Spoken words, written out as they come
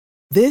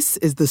This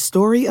is the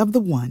story of the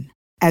one.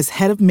 As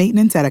head of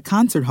maintenance at a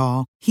concert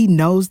hall, he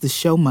knows the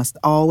show must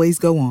always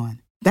go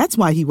on. That's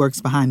why he works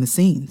behind the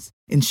scenes,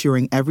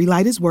 ensuring every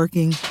light is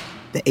working,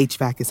 the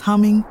HVAC is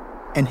humming,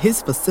 and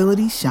his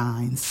facility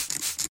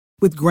shines.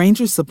 With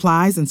Grainger's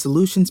supplies and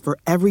solutions for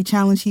every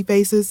challenge he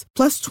faces,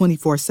 plus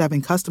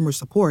 24/7 customer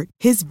support,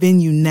 his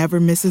venue never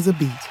misses a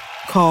beat.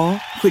 Call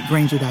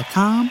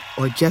quickgrainger.com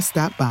or just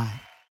stop by.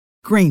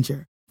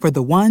 Grainger, for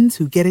the ones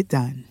who get it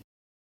done.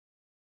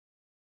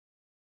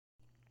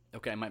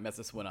 Okay, I might mess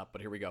this one up,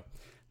 but here we go.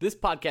 This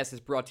podcast is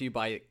brought to you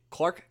by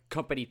Clark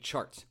Company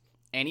Charts.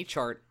 Any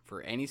chart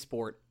for any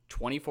sport,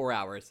 24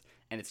 hours,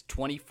 and it's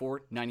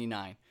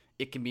 $24.99.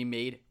 It can be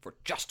made for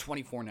just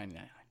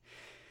 $24.99.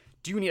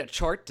 Do you need a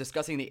chart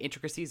discussing the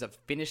intricacies of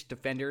Finnish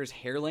defenders'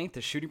 hair length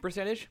to shooting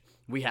percentage?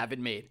 We have it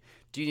made.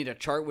 Do you need a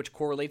chart which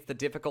correlates the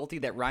difficulty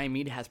that Ryan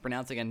Mead has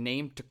pronouncing a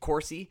name to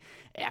Corsi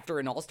after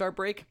an All-Star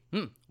break?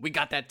 We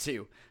got that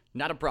too.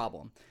 Not a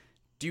problem.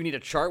 Do you need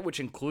a chart which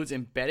includes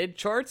embedded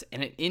charts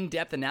and an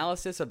in-depth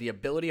analysis of the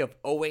ability of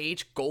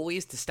OAH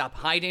goalies to stop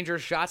high-danger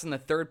shots in the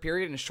third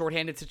period in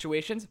shorthanded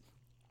situations?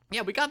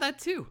 Yeah, we got that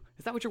too.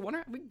 Is that what you're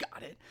wondering? We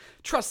got it.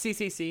 Trust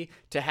CCC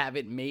to have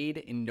it made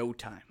in no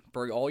time.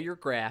 For all your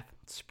graph,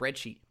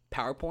 spreadsheet,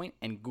 PowerPoint,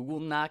 and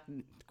Google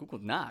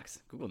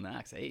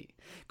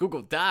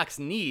Docs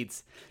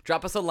needs,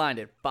 drop us a line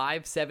at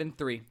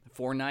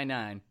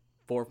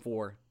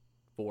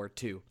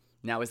 573-499-4442.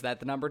 Now, is that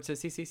the number to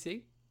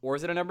CCC? Or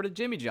is it a number to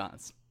Jimmy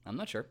John's? I'm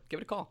not sure. Give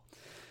it a call.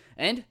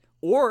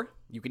 Or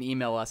you can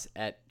email us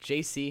at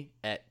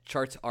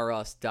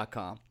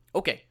jc@chartsrus.com.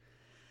 Okay.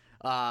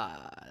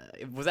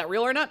 Was that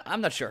real or not?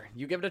 I'm not sure.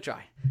 You give it a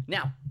try.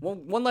 Now,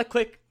 one last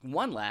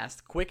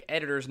quick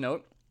editor's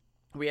note.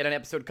 We had an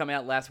episode coming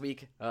out last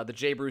week, the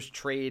Jay Bruce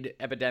trade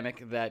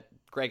epidemic that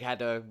Greg had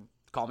to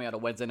call me out a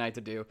Wednesday night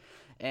to do.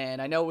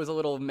 And I know it was a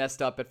little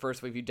messed up at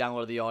first if you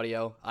downloaded the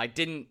audio. I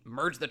didn't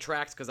merge the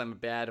tracks because I'm a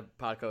bad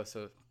podcast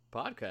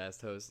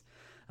host.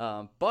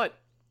 But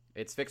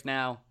it's fixed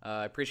now.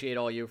 I appreciate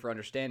all you for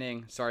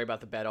understanding. Sorry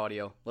about the bad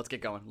audio. Let's get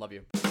going. Love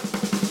you.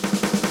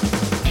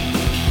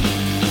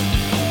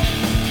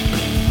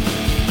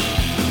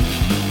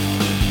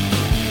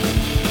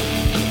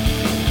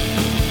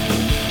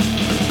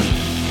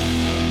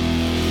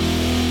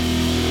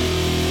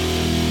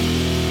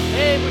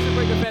 Hey, Blue Shirts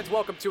Breakaway fans,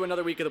 welcome to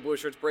another week of the Blue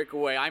Shirts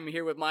Breakaway. I'm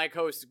here with my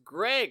host,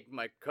 Greg.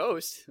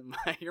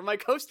 You're my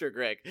coaster,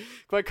 Greg.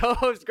 My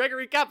co-host,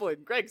 Gregory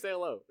Kaplan. Greg, say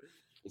hello.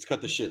 Let's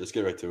cut the shit. Let's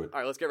get right to it. All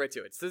right, let's get right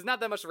to it. So there's not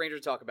that much Rangers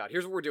to talk about.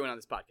 Here's what we're doing on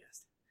this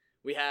podcast.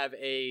 We have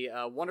a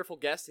wonderful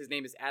guest. His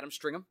name is Adam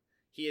Stringham.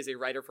 He is a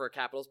writer for a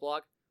Capitals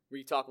blog.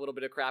 We talk a little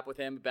bit of crap with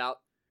him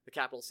about the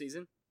Capitals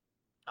season.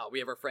 We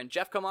have our friend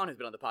Jeff come on, who's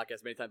been on the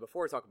podcast many times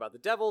before, to talk about the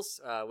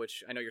Devils,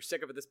 which I know you're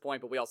sick of at this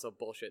point, but we also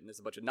bullshit, and there's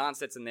a bunch of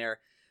nonsense in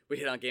there. We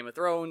hit on Game of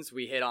Thrones.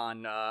 We hit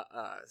on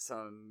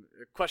some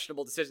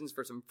questionable decisions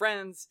for some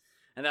friends,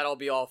 and that'll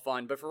be all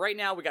fun. But for right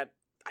now, I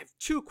have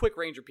two quick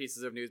Ranger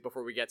pieces of news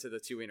before we get to the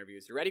two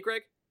interviews. You ready,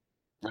 Greg?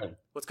 Right.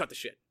 Let's cut the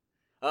shit.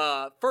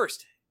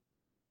 First,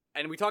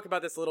 and we talk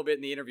about this a little bit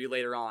in the interview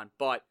later on,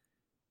 but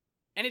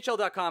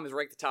NHL.com has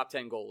ranked the top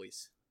 10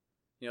 goalies.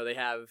 You know, they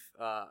have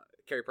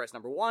Carey Price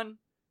number 1.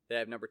 They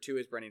have number 2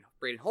 is Braden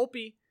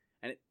Holtby.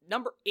 And at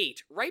number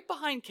 8, right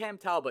behind Cam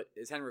Talbot,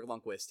 is Henrik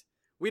Lundqvist.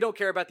 We don't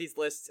care about these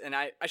lists, and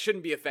I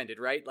shouldn't be offended,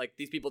 right? Like,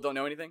 these people don't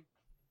know anything?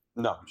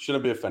 No,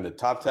 shouldn't be offended.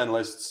 Top 10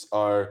 lists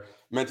are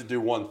meant to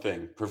do one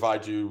thing,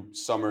 provide you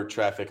summer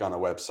traffic on a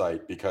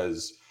website,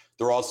 because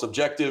they're all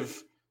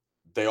subjective.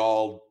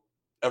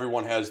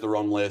 Everyone has their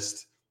own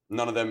list.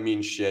 None of them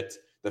mean shit.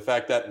 The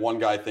fact that one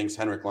guy thinks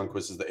Henrik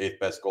Lundqvist is the 8th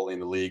best goalie in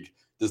the league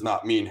does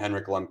not mean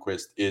Henrik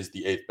Lundqvist is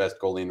the 8th best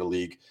goalie in the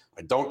league.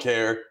 I don't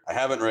care. I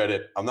haven't read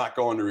it. I'm not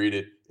going to read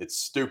it. It's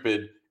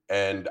stupid.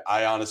 And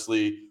I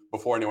honestly,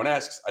 before anyone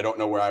asks, I don't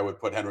know where I would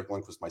put Henrik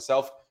Lundqvist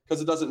myself,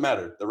 because it doesn't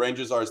matter. The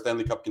Rangers are a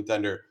Stanley Cup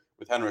contender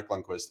with Henrik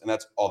Lundqvist, and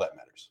that's all that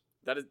matters.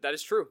 That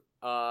is true.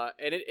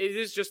 And it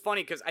is just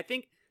funny because I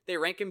think they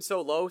rank him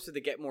so low so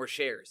they get more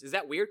shares. Is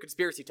that weird?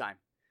 Conspiracy time.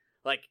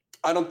 Like,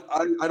 I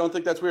don't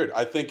think that's weird.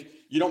 I think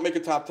you don't make a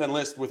top 10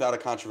 list without a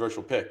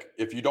controversial pick.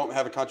 If you don't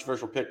have a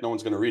controversial pick, no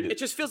one's going to read it. It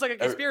just feels like a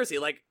conspiracy.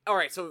 Like, all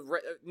right, so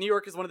New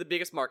York is one of the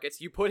biggest markets.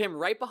 You put him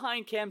right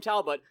behind Cam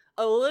Talbot.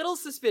 A little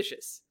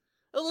suspicious.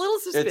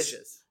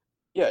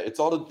 It's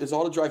all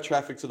to drive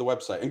traffic to the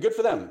website, and good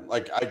for them.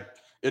 Like,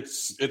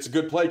 it's a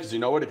good play, because you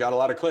know what? It got a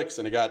lot of clicks,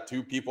 and it got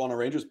 2 people on a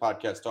Rangers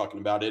podcast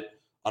talking about it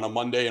on a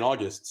Monday in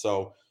August.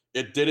 So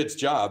it did its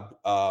job.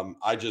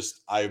 I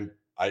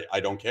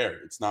don't care.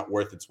 It's not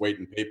worth its weight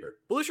in paper.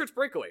 Blue Shirts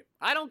Breakaway.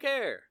 I don't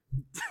care.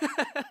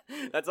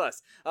 That's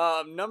us.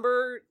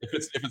 If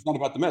it's not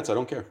about the Mets, I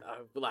don't care.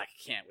 Well, I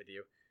can't with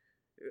you.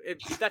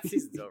 That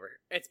season's over.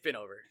 It's been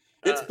over.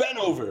 It's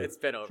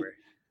been over.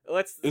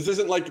 This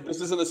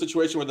isn't a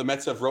situation where the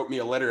Mets have wrote me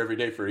a letter every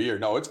day for a year.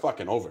 No, it's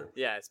fucking over.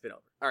 Yeah, it's been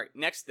over. All right,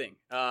 next thing.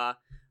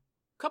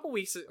 Couple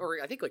weeks, or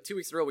I think like 2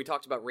 weeks in a row, we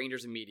talked about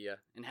Rangers and media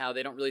and how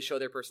they don't really show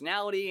their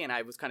personality, and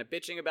I was kind of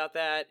bitching about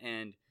that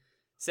and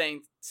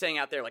saying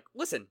out there, like,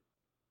 listen,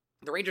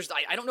 the Rangers,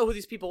 I don't know who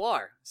these people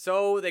are.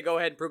 So they go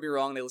ahead and prove me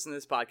wrong. They listen to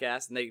this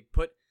podcast, and they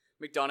put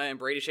McDonough and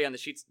Brady Shea on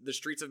the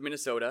streets of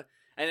Minnesota.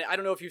 And I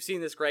don't know if you've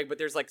seen this, Greg, but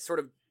there's like sort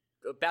of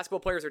basketball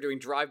players are doing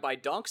drive-by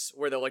dunks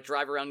where they'll like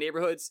drive around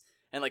neighborhoods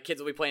and like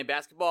kids will be playing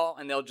basketball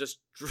and they'll just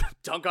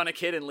dunk on a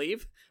kid and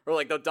leave. Or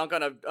like they'll dunk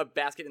on a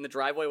basket in the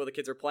driveway while the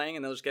kids are playing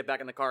and they'll just get back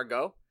in the car and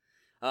go.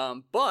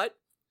 But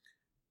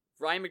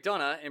Ryan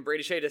McDonough and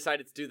Brady Shea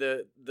decided to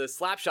do the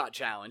slap shot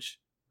challenge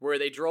where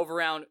they drove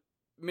around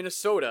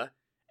Minnesota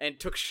and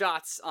took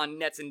shots on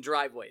nets and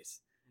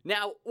driveways.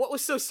 Now, what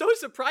was so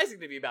surprising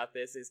to me about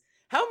this is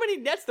how many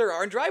nets there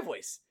are in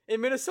driveways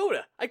in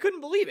Minnesota. I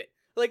couldn't believe it.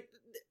 Like,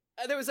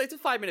 there was like a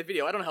 5-minute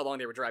video. I don't know how long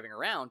they were driving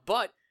around,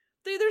 but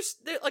there's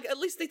like at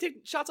least they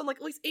take shots on like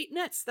at least 8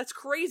 nets. That's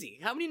crazy.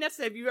 How many nets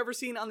have you ever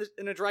seen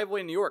in a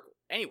driveway in New York?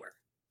 Anywhere?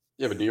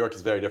 Yeah, but New York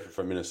is very different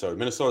from Minnesota.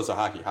 Minnesota's a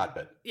hockey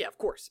hotbed. Yeah, of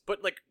course.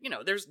 But like,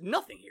 there's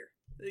nothing here.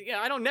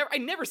 Yeah, I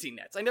never see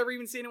nets. I never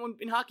even see anyone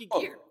in hockey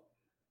gear.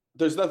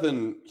 There's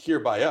nothing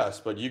here by us,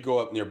 but you go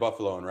up near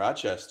Buffalo and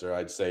Rochester,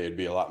 I'd say it'd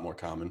be a lot more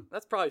common.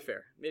 That's probably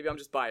fair. Maybe I'm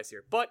just biased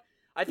here. But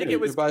I think it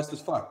was... You're biased as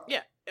fuck.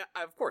 Yeah,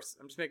 of course.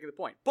 I'm just making the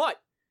point. But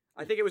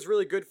I think it was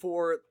really good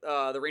for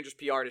the Rangers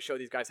PR to show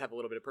these guys have a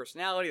little bit of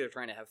personality. They're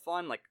trying to have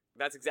fun. Like,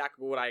 that's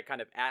exactly what I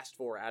kind of asked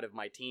for out of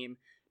my team.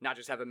 Not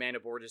just have Amanda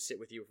Borges sit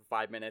with you for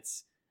 5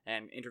 minutes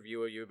and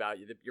interview you about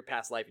your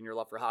past life and your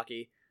love for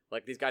hockey.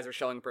 Like, these guys are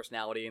showing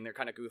personality, and they're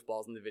kind of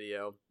goofballs in the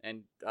video.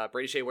 And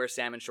Brady Shea wears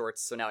salmon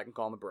shorts, so now I can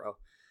call him a bro.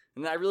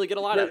 And I really get a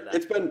lot out of that.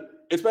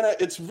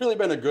 It's really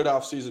been a good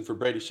offseason for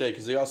Brady Shea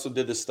because he also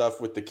did this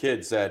stuff with the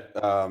kids at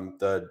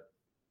the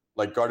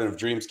Garden of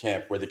Dreams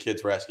camp where the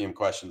kids were asking him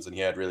questions, and he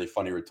had really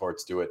funny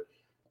retorts to it.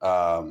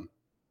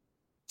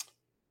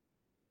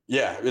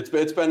 Yeah, it's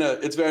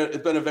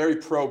been a very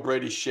pro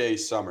Brady Shea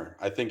summer.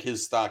 I think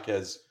his stock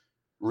has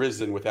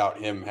risen without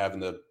him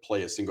having to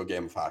play a single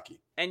game of hockey.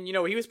 And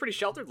he was pretty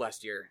sheltered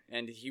last year,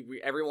 and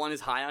everyone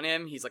is high on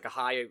him. He's like a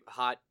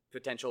hot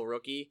potential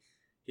rookie.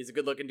 He's a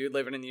good-looking dude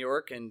living in New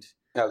York, and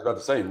yeah, I was about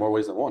to say, in more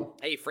ways than one.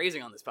 Hey,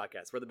 phrasing on this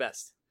podcast, we're the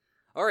best.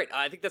 All right,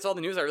 I think that's all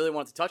the news I really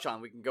wanted to touch on.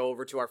 We can go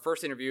over to our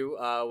first interview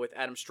with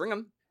Adam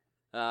Stringham.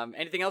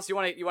 Anything else you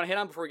want to hit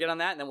on before we get on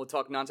that, and then we'll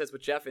talk nonsense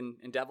with Jeff and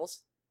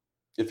Devils?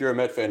 If you're a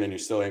Met fan and you're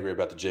still angry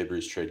about the Jay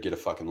Bruce trade, get a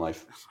fucking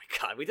life. Oh my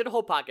God, we did a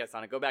whole podcast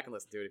on it. Go back and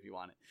listen to it if you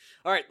want it.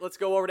 All right, let's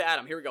go over to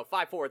Adam. Here we go.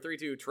 5, 4, 3,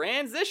 2,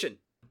 transition.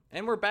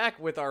 And we're back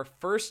with our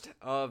first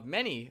of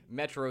many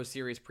Metro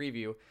Series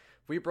preview.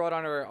 We brought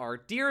on our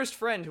dearest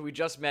friend who we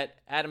just met,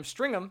 Adam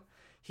Stringham.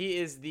 He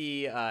is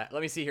the,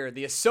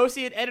 the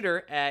associate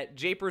editor at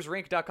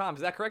japersrink.com.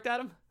 Is that correct,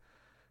 Adam?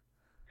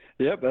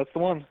 Yep, that's the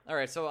one. All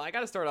right, so I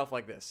got to start off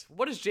like this.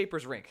 What is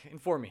Japers Rink?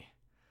 Inform me.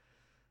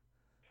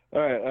 All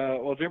right.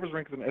 Well, Japers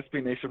Rink is an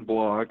SB Nation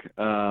blog.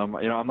 I'm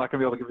not going to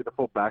be able to give you the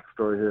full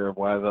backstory here of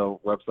why the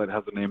website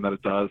has the name that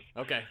it does.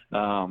 Okay.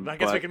 I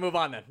guess we can move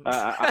on then.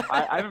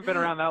 I haven't been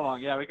around that long.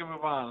 Yeah, we can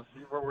move on.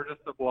 We're just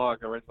a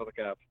blog. I write for the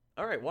Caps.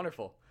 All right.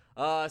 Wonderful.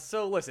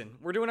 So listen,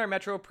 we're doing our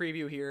Metro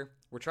preview here.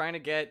 We're trying to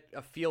get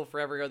a feel for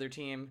every other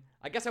team.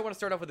 I guess I want to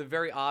start off with a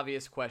very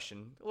obvious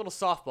question, a little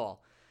softball.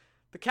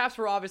 The Caps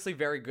were obviously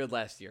very good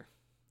last year.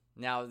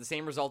 Now, the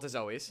same result as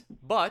always,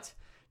 but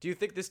do you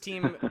think this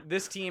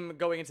team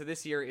going into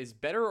this year is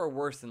better or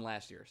worse than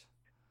last year's?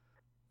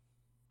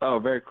 Oh,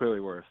 very clearly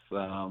worse.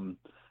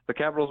 The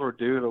Capitals were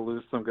due to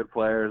lose some good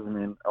players. I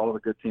mean, all of the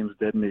good teams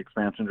did in the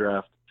expansion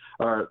draft,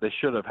 or they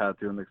should have had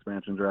to in the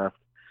expansion draft.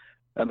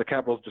 And the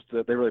Capitals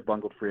they really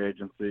bungled free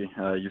agency.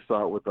 You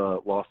saw it with the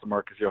loss of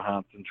Marcus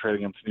Johansson,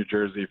 trading him to New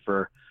Jersey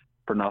for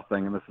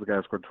nothing. And this is a guy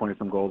who scored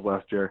 20-some goals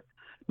last year.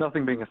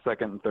 Nothing being a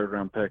second and third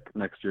round pick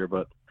next year,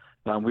 but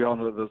we all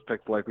know that those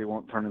picks likely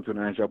won't turn into an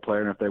NHL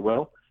player, and if they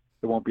will,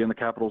 it won't be in the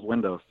Capitals'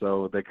 window.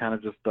 So they kind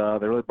of just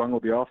they really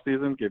bungled the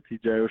offseason, gave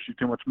TJ Oshie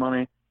too much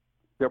money.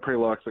 We got pretty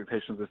low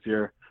expectations this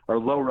year, or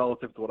low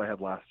relative to what I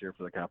had last year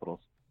for the Capitals.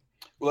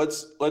 Well,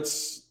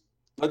 let's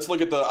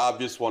look at the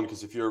obvious one,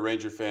 because if you're a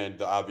Ranger fan,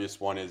 the obvious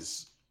one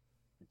it's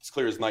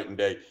clear as night and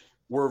day.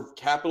 Were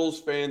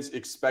Capitals fans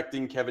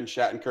expecting Kevin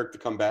Shattenkirk to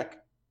come back?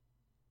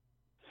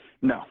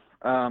 No.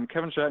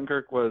 Kevin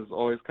Shattenkirk was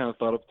always kind of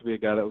thought of to be a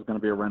guy that was going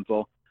to be a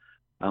rental.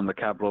 The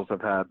Capitals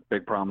have had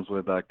big problems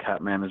with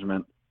cap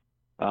management.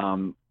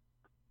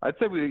 I'd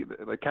say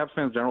the Caps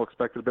fans in general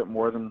expected a bit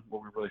more than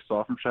what we really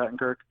saw from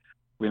Shattenkirk.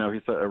 We know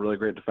he's a really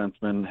great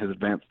defenseman. His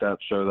advanced stats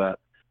show that.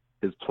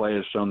 His play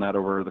has shown that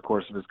over the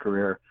course of his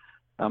career.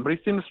 But he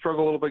seemed to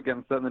struggle a little bit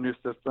getting set in the new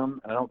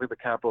system. And I don't think the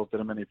Capitals did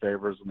him any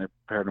favors when they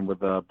paired him with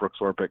Brooks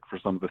Orpik for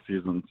some of the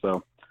season.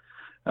 So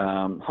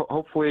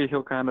hopefully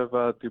he'll kind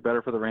of do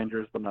better for the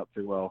Rangers, but not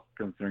too well,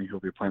 considering he'll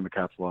be playing the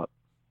Caps a lot.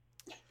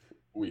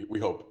 We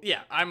hope. Yeah,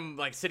 I'm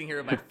like sitting here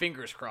with my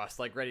fingers crossed,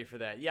 like ready for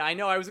that. Yeah, I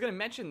know. I was going to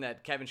mention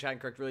that Kevin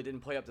Shattenkirk really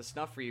didn't play up to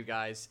snuff for you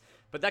guys,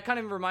 but that kind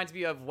of reminds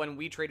me of when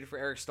we traded for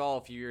Eric Staal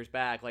a few years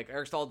back. Like,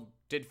 Eric Staal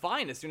did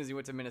fine as soon as he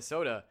went to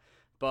Minnesota,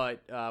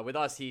 but with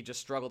us, he just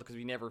struggled because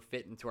we never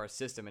fit into our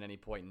system at any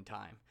point in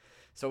time.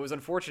 So it was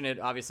unfortunate,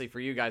 obviously, for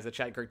you guys that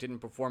Shattenkirk didn't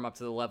perform up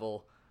to the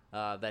level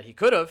that he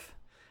could have.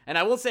 And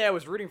I will say I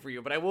was rooting for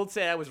you, but I will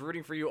say I was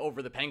rooting for you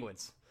over the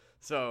Penguins.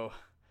 So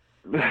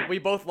we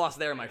both lost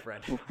there, my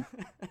friend.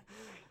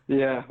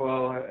 Yeah,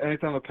 well,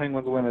 anytime the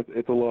Penguins win,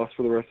 it's a loss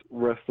for the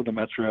rest of the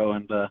Metro,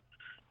 and so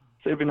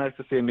it'd be nice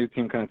to see a new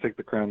team kind of take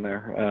the crown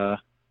there.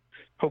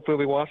 Hopefully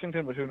it'll be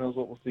Washington, but who knows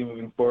what we'll see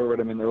moving forward.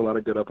 I mean, there are a lot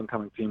of good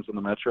up-and-coming teams in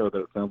the Metro that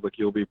it sounds like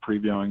you'll be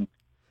previewing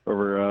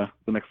over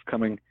the next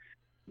coming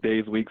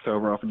days, weeks,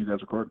 however often you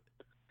guys record.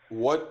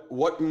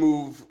 What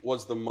move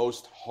was the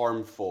most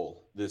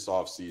harmful this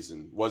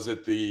offseason? Was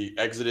it the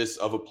exodus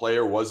of a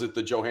player? Was it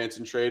the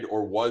Johansson trade?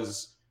 Or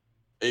was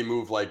a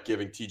move like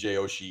giving TJ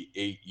Oshie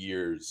 8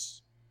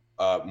 years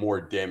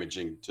more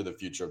damaging to the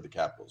future of the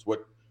Capitals?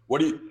 What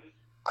do you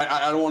 –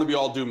 I don't want to be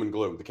all doom and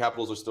gloom. The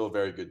Capitals are still a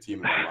very good team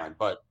in my mind.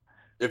 But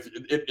if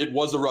it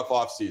was a rough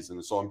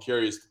offseason, so I'm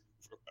curious,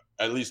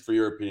 at least for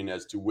your opinion,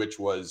 as to which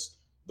was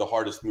the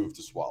hardest move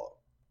to swallow.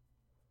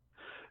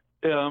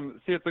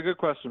 See, it's a good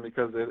question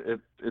because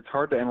it's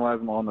hard to analyze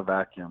them all in the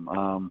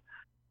vacuum.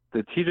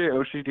 The TJ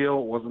Oshie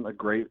deal wasn't a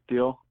great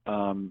deal.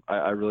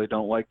 I really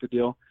don't like the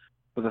deal.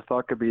 But the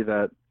thought could be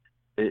that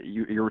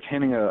you're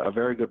retaining a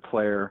very good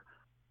player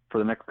for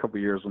the next couple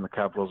of years when the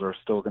Capitals are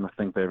still going to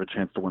think they have a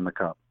chance to win the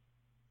Cup.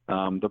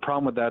 The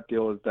problem with that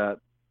deal is that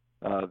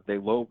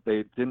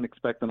they didn't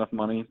expect enough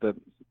money that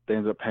they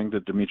ended up paying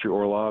to Dmitry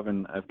Orlov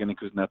and Evgeny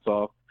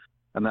Kuznetsov,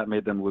 and that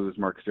made them lose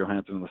Marcus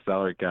Johansson in the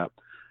salary cap.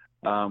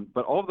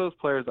 But all of those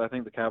players, I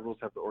think the Capitals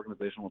have the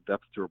organizational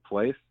depth to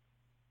replace.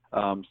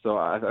 So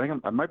I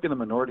think I might be in the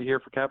minority here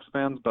for Caps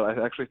fans, but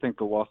I actually think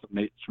the loss of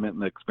Nate Schmidt in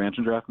the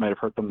expansion draft might have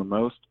hurt them the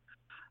most,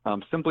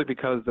 simply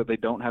because that they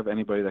don't have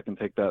anybody that can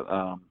take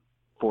that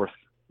fourth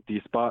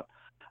D spot.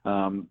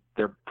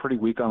 They're pretty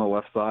weak on the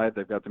left side.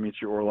 They've got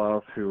Dmitry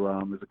Orlov, who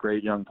is a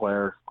great young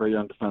player, great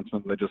young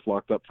defenseman. They just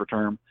locked up for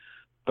term.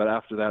 But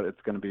after that, it's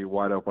going to be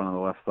wide open on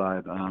the left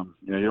side.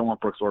 You don't want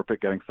Brooks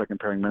Orpik getting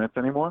second-pairing minutes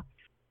anymore.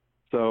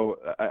 So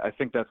I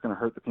think that's going to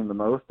hurt the team the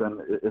most.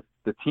 And if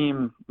the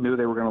team knew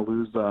they were going to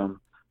lose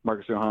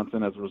Marcus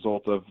Johansson as a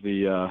result of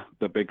the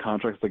big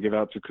contracts they give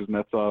out to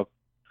Kuznetsov,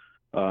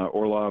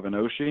 Orlov, and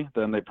Oshie,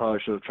 then they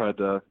probably should have tried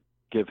to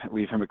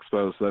leave him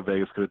exposed so that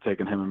Vegas could have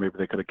taken him and maybe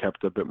they could have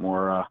kept a bit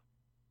more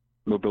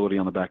mobility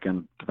on the back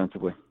end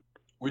defensively.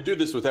 We do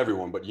this with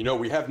everyone, but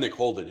we have Nick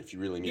Holden if you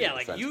really need a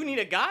defenseman. You need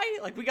a guy?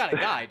 Like, we got a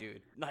guy,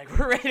 dude. Like,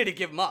 we're ready to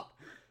give him up.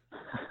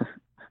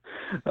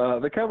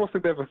 The Capitals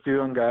think they have a few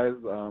young guys.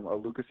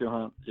 Lucas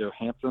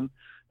Johansson,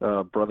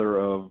 brother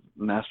of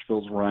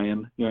Nashville's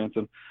Ryan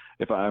Johansson.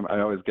 I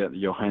always get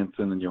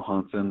Johansson and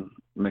Johansson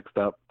mixed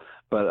up.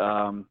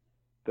 But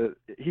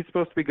he's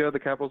supposed to be good. The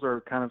Capitals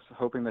are kind of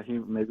hoping that he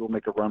maybe will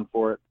make a run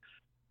for it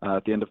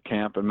at the end of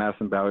camp. And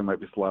Madison Bowie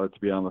might be slotted to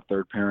be on the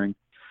third pairing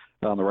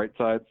on the right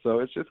side.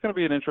 So it's going to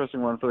be an interesting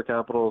run for the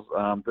Capitals.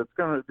 It's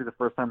going to be the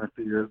first time in a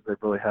few years they've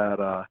really had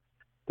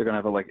they're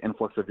going to have a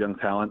influx of young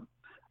talent.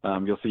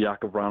 You'll see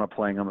Jakub Vrana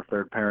playing on the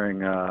third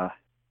pairing,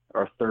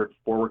 or third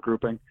forward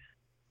grouping,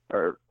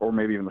 or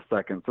maybe even the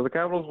second. So the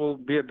Capitals will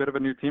be a bit of a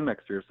new team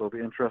next year. So it'll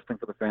be interesting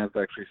for the fans to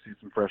actually see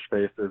some fresh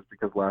faces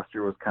because last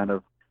year was kind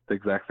of the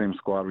exact same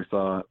squad we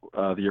saw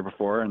the year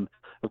before. And,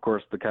 of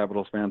course, the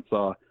Capitals fans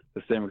saw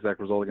the same exact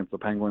result against the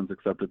Penguins,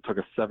 except it took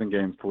us 7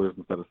 games to lose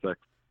instead of 6.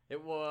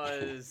 It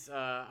was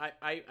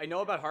I know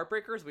about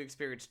heartbreakers. We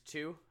experienced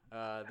 2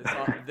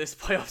 this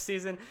playoff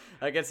season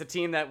against a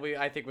team that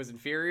I think was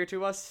inferior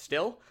to us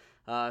still.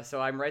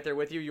 So I'm right there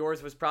with you.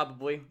 Yours was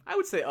probably, I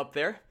would say, up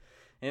there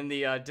in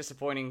the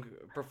disappointing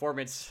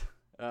performance.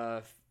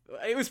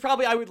 It was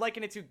probably, I would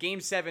liken it to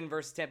Game 7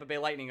 versus Tampa Bay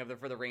Lightning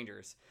for the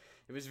Rangers.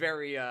 It was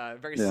very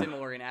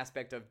similar in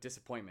aspect of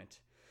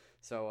disappointment.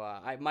 So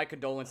my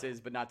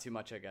condolences, but not too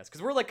much, I guess,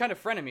 because we're kind of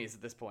frenemies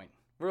at this point.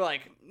 We're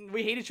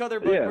we hate each other,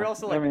 but we're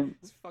also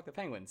fuck the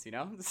Penguins,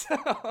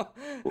 So.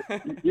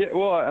 Yeah,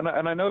 well,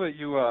 and I know that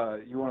you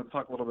want to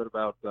talk a little bit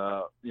about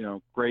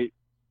great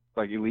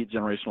elite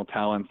generational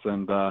talents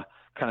and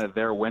kind of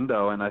their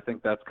window, and I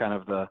think that's kind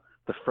of the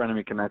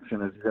frenemy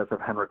connection is you guys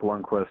have Henrik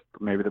Lundqvist,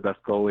 maybe the best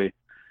goalie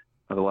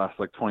of the last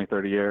 20,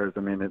 30 years.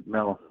 I mean,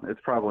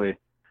 it's probably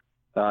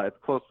it's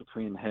close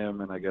between him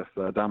and I guess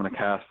Dominic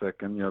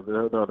Hasek, and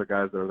there are other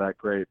guys that are that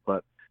great,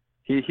 but.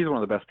 He's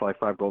one of the best probably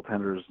 5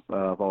 goaltenders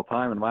of all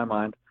time in my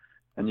mind.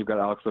 And you've got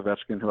Alex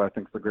Ovechkin, who I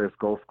think is the greatest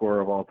goal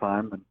scorer of all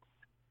time.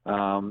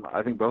 And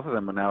I think both of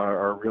them now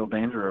are in real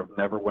danger of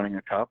never winning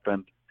a cup.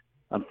 And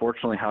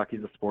unfortunately, hockey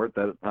is a sport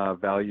that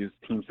values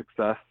team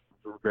success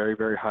very,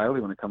 very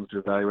highly when it comes to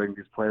evaluating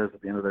these players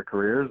at the end of their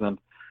careers. And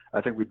I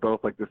think we'd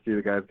both like to see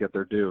the guys get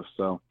their due.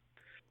 So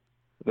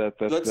that's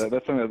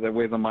something that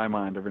weighs on my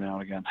mind every now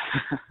and again.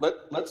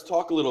 Let's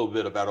talk a little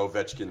bit about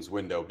Ovechkin's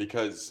window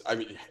because, I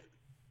mean –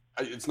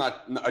 it's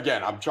not,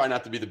 again, I'm trying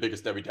not to be the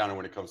biggest Debbie Downer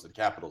when it comes to the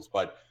Capitals,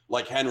 but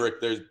like Henrik,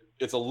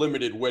 it's a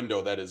limited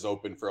window that is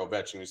open for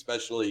Ovechkin,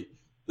 especially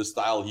the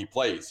style he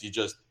plays.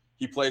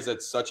 He plays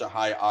at such a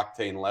high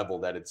octane level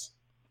that it's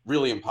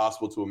really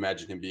impossible to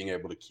imagine him being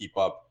able to keep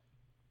up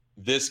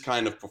this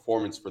kind of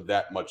performance for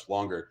that much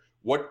longer.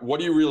 What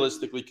do you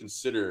realistically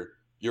consider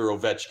your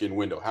Ovechkin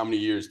window? How many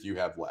years do you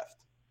have left?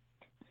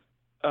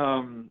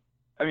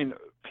 I mean,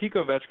 peak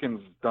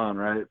Ovechkin's done,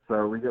 right?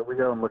 So we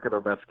go and look at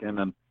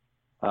Ovechkin, and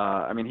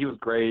I mean, he was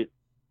great.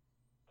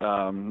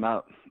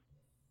 Not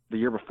the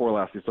year before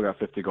last, he still got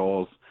 50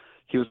 goals.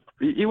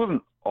 He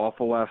wasn't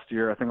awful last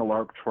year. I think a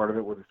large part of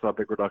it was he saw a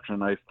big reduction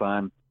in ice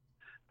time.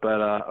 But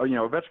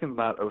Ovechkin's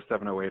not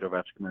 07, 08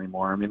 Ovechkin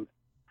anymore. I mean,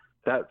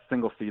 that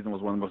single season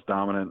was one of the most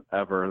dominant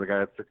ever. The guy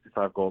had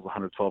 65 goals,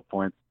 112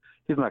 points.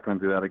 He's not going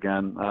to do that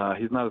again.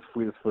 He's not as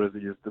fleet of foot as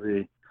he used to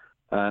be.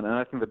 And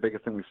I think the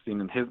biggest thing we've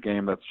seen in his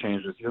game that's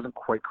changed is he doesn't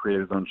quite create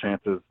his own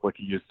chances like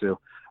he used to.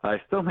 He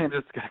still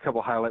manages to get a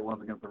couple highlight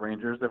ones against the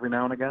Rangers every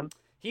now and again.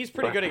 He's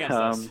pretty good against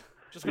us.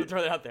 Just going to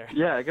throw that out there.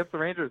 Yeah, against the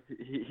Rangers,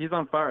 he's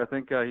on fire. I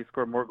think he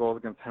scored more goals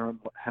against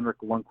Henrik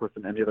Lundqvist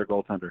than any other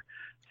goaltender.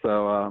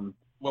 So,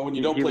 well, when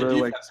you don't play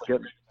defense like the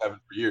Rangers have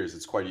for years,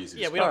 it's quite easy.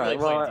 Yeah, we don't really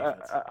play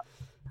defense.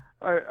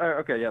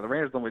 Okay, yeah, the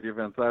Rangers don't play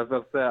defense. I was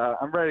about to say,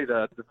 I'm ready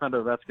to defend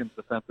Ovechkin's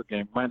defensive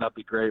game. Might not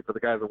be great, but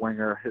the guy's a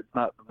winger. It's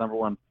not the number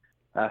one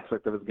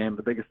aspect of his game.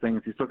 The biggest thing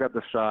is he's still got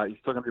the shot. He's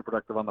still going to be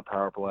productive on the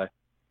power play.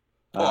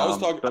 I was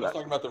talking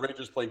about the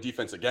Rangers playing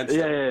defense against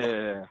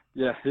him.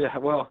 Yeah.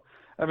 Well,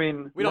 I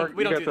mean, we don't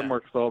got some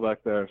Mark Stahl back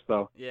there,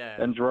 so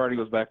yeah, and Girardi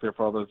was back there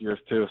for all those years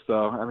too.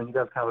 So I mean, you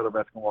guys kind of let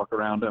Ovechkin walk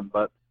around him,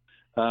 but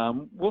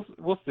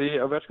we'll see.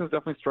 Ovechkin's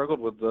definitely struggled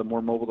with the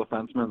more mobile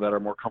defensemen that are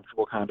more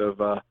comfortable, kind of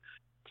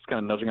just kind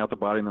of nudging out the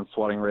body and then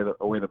swatting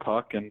away the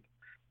puck. And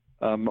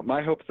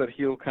my hope is that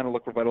he'll kind of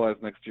look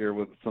revitalized next year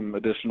with some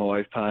additional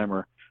ice time,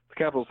 or the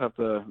Capitals have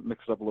to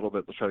mix it up a little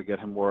bit to try to get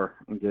him more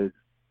engaged.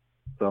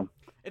 So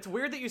it's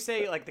weird that you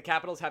say like the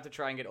Capitals have to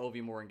try and get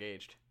Ovi more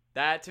engaged.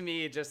 That to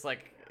me just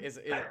like is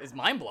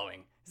mind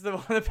blowing. He's one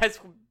of the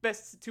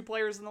best two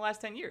players in the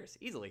last 10 years,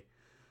 easily.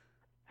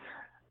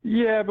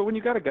 Yeah, but when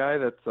you got a guy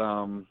that's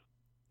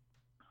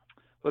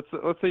let's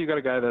say you got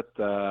a guy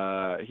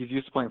that he's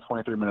used to playing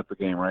 23 minutes a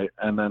game, right?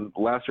 And then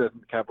last year I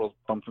think the Capitals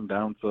bumped him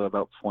down to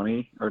about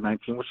 20 or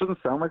 19, which doesn't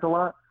sound like a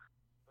lot,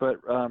 but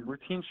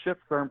routine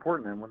shifts are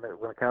important. And when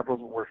the Capitals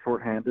were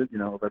shorthanded,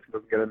 Ovechkin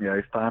doesn't get any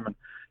ice time, and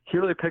he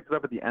really picked it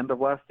up at the end of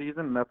last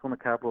season, and that's when the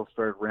Capitals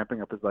started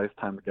ramping up his ice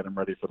time to get him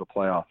ready for the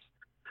playoffs.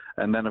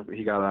 And then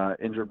he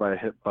got injured by a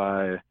hit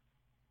by,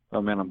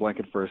 oh man, I'm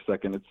blanking for a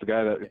second. It's the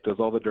guy that does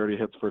all the dirty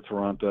hits for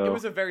Toronto. It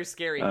was a very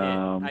scary hit.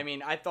 I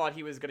mean, I thought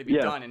he was going to be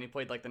done, and he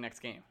played like the next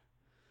game.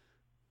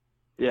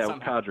 Yeah, it was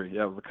Kadri.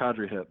 Yeah, it was a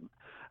Kadri hit.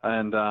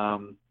 And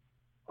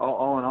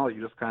all in all,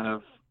 you just kind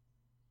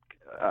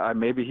of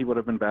maybe he would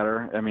have been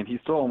better. I mean, he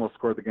still almost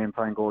scored the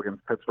game-tying goal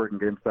against Pittsburgh in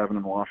Game 7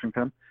 in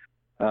Washington.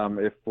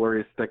 If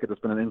Fleury's stick had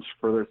just been an inch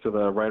further to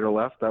the right or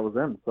left, that was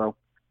in. So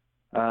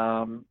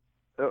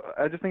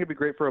I just think it'd be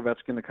great for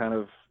Ovechkin to kind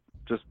of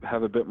just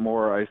have a bit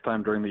more ice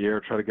time during the year,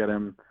 try to get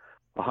him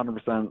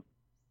 100%,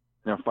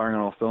 firing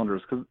on all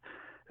cylinders, because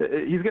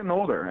he's getting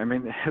older. I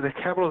mean, the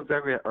Capitals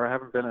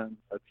haven't been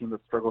a team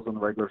that struggles in the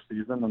regular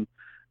season,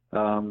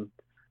 and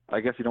I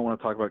guess you don't want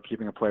to talk about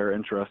keeping a player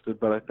interested,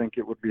 but I think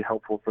it would be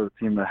helpful for the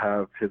team to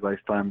have his ice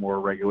time more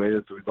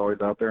regulated, so he's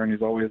always out there and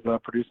he's always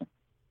producing.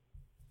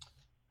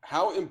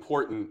 How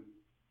important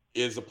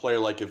is a player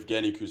like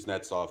Evgeny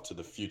Kuznetsov to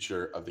the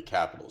future of the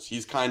Capitals?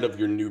 He's kind of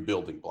your new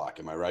building block,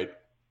 am I right?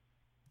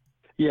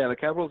 Yeah, the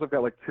Capitals have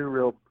got like two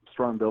real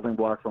strong building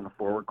blocks on the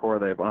forward core.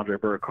 They have Andrei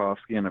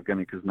Burakovsky and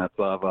Evgeny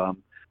Kuznetsov.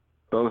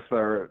 Both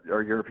are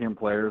European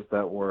players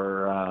that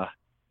were,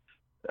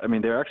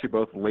 they're actually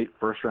both late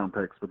first-round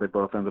picks, but they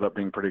both ended up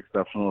being pretty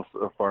exceptional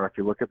so far. If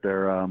you look at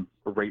their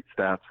rate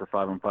stats for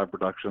 5-on-5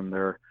 production,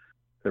 they're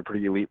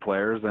pretty elite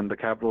players, and the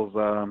Capitals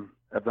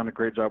have done a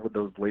great job with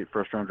those late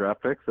first-round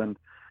draft picks, and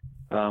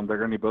they're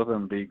going to need both of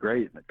them to be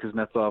great.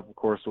 Kuznetsov, of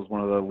course, was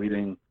one of the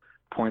leading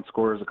point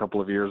scorers a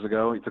couple of years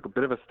ago. He took a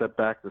bit of a step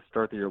back to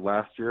start the year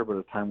last year, but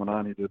as time went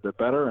on, he did a bit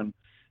better. And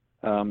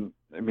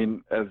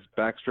as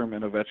Backstrom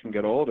and Ovechkin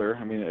get older,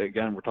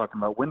 again, we're talking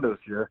about windows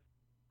here.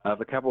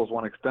 The Capitals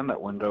want to extend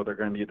that window. They're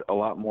going to need a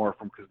lot more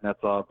from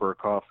Kuznetsov,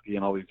 Burakovsky,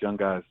 and all these young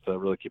guys to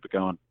really keep it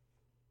going.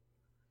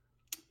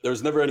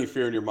 There's never any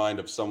fear in your mind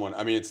of someone.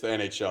 It's the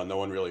NHL. No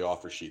one really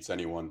offer sheets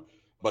anyone.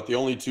 But the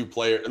only two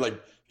players,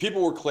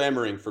 people were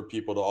clamoring for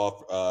people to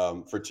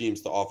offer, for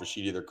teams to offer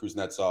sheet either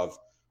Kuznetsov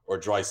or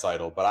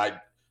Draisaitl. But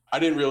I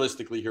didn't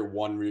realistically hear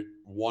one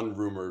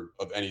rumor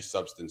of any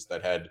substance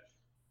that had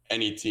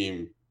any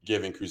team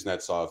giving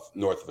Kuznetsov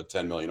north of a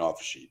 $10 million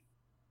offer sheet.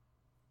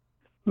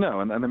 No,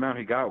 and the amount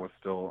he got was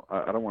still,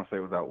 I don't want to say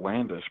it was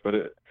outlandish, but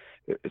it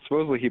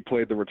supposedly he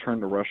played the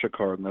return to Russia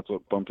card, and that's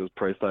what bumped his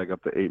price tag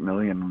up to $8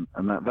 million.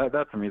 And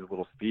that to me is a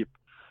little steep.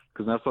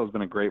 Kuznetsov's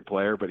been a great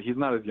player, but he's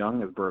not as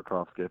young as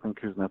Burakovsky. I think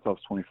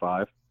Kuznetsov's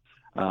 25.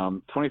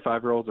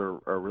 25-year-olds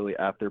are really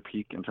at their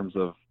peak in terms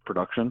of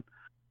production.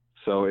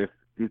 So if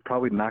he's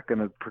probably not going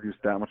to produce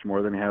that much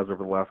more than he has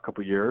over the last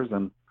couple of years,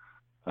 and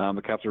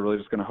the Caps are really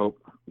just going to hope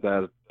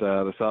that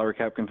the salary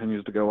cap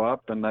continues to go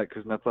up and that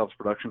Kuznetsov's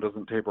production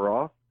doesn't taper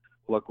off.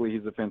 Luckily,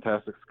 he's a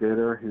fantastic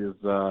skater.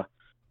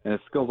 And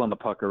his skills on the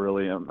puck are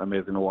really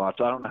amazing to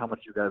watch. I don't know how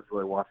much you guys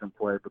really watch him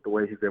play, but the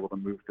way he's able to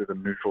move through the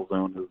neutral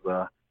zone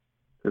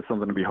is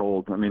something to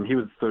behold. He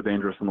was so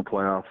dangerous in the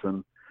playoffs,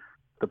 and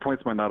the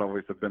points might not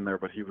always have been there,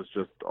 but he was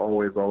just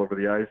always all over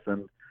the ice.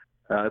 And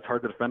it's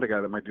hard to defend a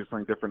guy that might do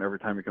something different every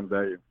time he comes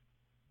at you.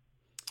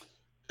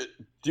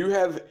 Do you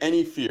have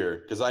any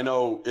fear? Because I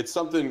know it's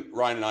something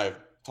Ryan and I have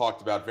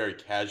talked about very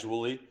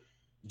casually.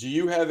 Do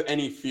you have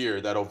any fear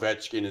that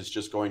Ovechkin is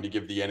just going to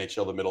give the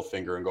NHL the middle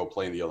finger and go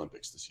play in the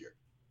Olympics this year?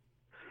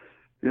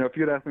 If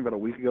you had asked me about a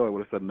week ago, I would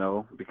have said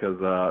no,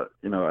 because,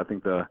 I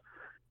think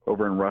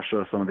over in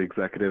Russia, some of the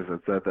executives had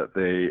said that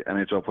the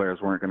NHL players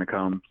weren't going to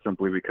come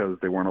simply because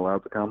they weren't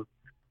allowed to come.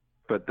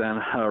 But then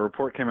a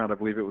report came out, I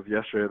believe it was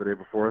yesterday or the day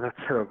before, that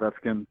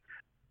Ovechkin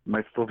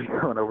might still be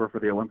going over for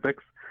the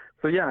Olympics.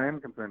 So, yeah, I am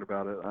concerned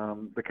about it.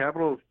 The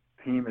Capitals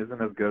team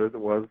isn't as good as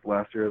it was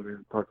last year, as we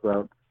talked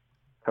about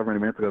however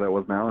many minutes ago that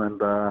was now. And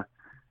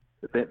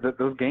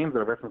those games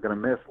that Ovechkin's going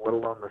to miss, let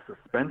alone the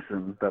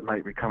suspension that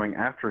might be coming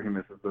after he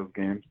misses those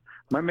games,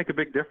 might make a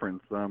big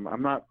difference.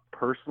 I'm not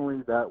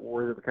personally that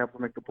worried that the Caps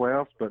will make the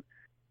playoffs, but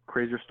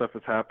crazier stuff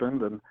has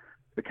happened, and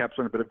the Caps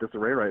are in a bit of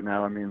disarray right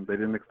now. I mean, they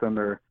didn't extend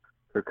their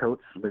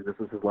coach. I think this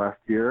is his last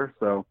year,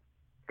 so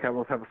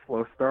Capitals have a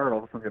slow start. All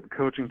of a sudden you have the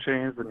coaching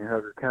change, and you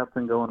have your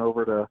captain going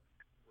over to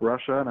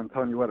Russia, and I'm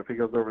telling you what, if he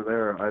goes over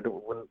there, I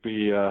wouldn't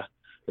be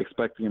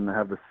expecting him to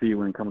have the C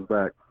when he comes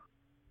back.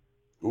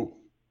 Ooh,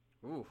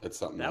 that's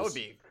something that else. Would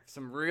be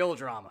some real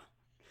drama.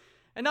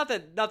 And not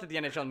that the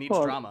NHL needs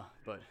drama,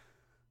 but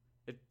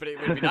it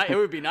would be nice. It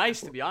would be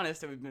nice, to be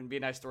honest. It would be a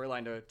nice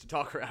storyline to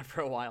talk around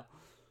for a while.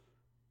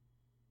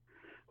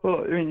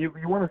 Well, I mean, you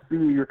want to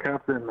see your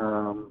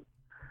captain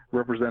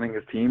representing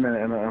his team,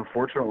 and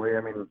unfortunately,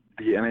 I mean,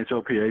 the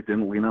NHLPA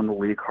didn't lean on the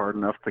league hard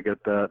enough to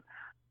get that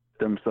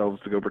themselves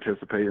to go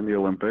participate in the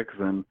Olympics,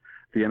 and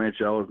the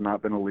NHL has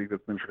not been a league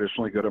that's been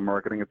traditionally good at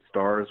marketing its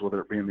stars, whether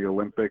it be in the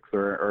Olympics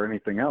or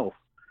anything else.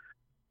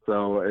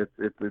 So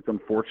it's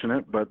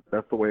unfortunate, but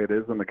that's the way it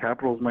is, and the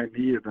Capitals might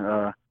need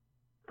their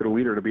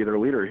leader to be their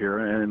leader here.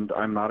 And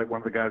I'm not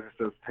one of the guys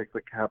who says take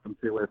the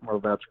captaincy away from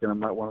Ovechkin. I'm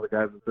not one of the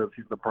guys that says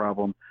he's the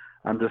problem.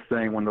 I'm just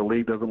saying when the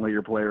league doesn't let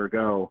your player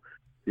go,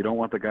 you don't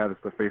want the guy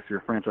that's the face of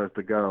your franchise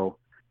to go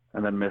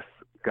and then miss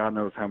God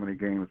knows how many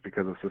games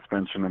because of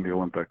suspension in the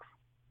Olympics.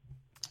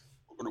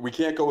 We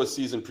can't go a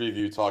season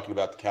preview talking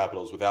about the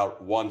Capitals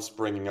without once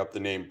bringing up the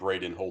name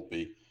Braden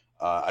Holtby.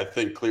 I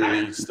think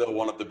clearly still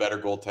one of the better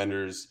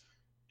goaltenders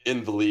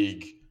in the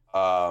league.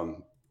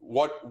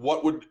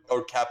 What would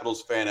a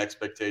Capitals fan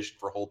expectation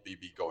for Holtby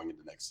be going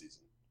into next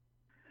season?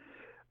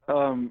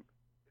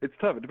 It's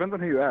tough. It depends on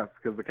who you ask,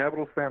 because the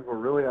Capitals fans were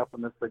really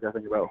optimistic, I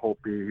think, about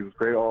Holtby. He was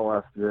great all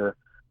last year.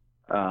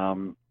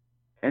 And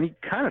he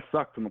kind of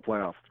sucked in the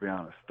playoffs, to be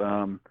honest.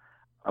 I'm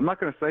not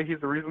going to say he's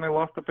the reason they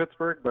lost to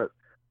Pittsburgh, but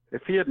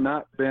if he had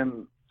not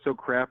been so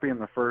crappy in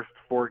the first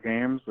 4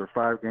 games or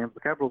 5 games, the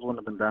Capitals wouldn't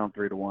have been down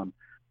 3-1.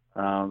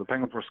 The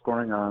Penguins were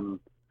scoring on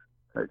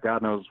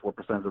God knows what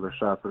percentage of their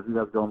shots. So if you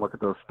guys go and look at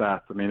those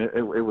stats, I mean,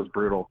 it was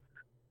brutal.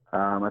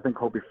 I think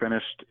Holtby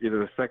finished either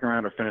the second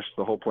round or finished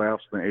the whole playoffs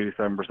with an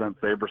 87%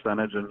 save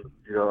percentage. And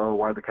you go, oh,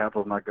 why did the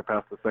Capitals not get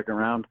past the second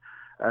round?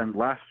 And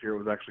last year it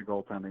was actually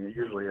goaltending. It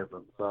usually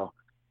isn't. So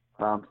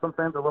some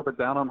fans are a little bit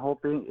down on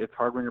Holtby. It's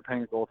hard when you're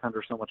paying a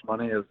goaltender so much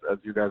money, as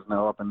you guys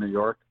know, up in New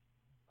York,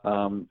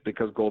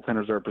 because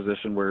goaltenders are a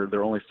position where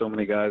there are only so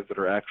many guys that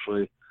are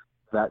actually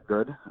that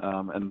good.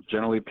 And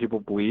generally people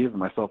believe,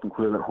 myself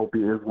included, that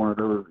Holtby is one of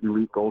those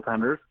elite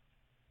goaltenders.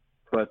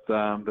 But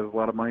there's a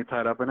lot of money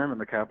tied up in him,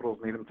 and the Capitals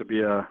need him to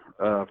be a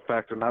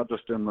factor not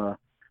just in the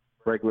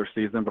regular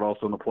season but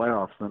also in the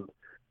playoffs. And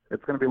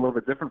it's going to be a little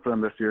bit different for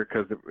them this year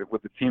because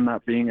with the team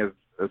not being as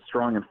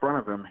strong in front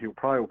of him, he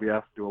probably will be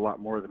asked to do a lot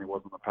more than he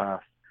was in the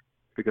past,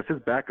 because his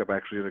backup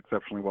actually did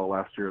exceptionally well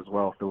last year as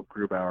well, Philip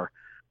Grubauer.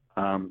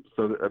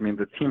 So, I mean,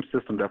 the team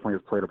system definitely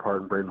has played a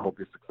part in Braden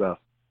Holtby's success.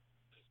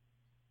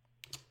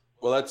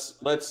 Well,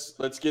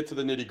 let's get to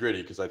the nitty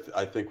gritty, because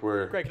I think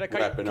we're Greg,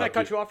 can I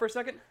cut you off for a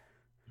second?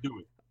 Do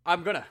it.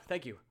 I'm gonna.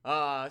 Thank you.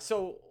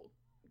 So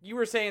you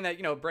were saying that,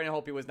 Braden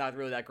Holtby was not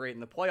really that great in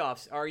the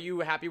playoffs. Are you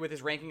happy with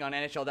his ranking on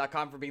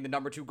NHL.com for being the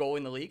number 2 goal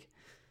in the league?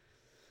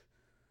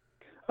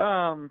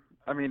 I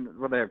mean,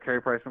 will they have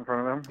Carey Price in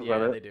front of them?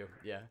 Yeah, they do.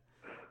 Yeah.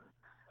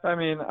 I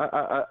mean,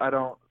 I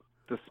don't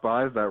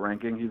despise that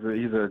ranking.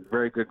 He's a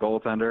very good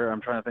goaltender.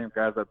 I'm trying to think of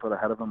guys I'd put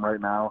ahead of him right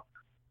now.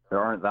 There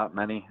aren't that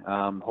many.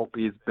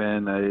 Holtby's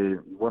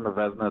won the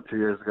Vezina 2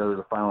 years ago. He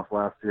was a finalist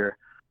last year.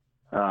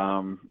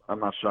 I'm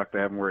not shocked they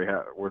have him where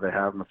they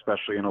have him,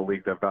 especially in a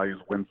league that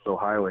values wins so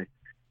highly.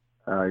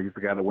 He's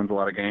the guy that wins a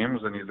lot of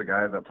games, and he's the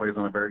guy that plays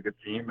on a very good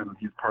team, and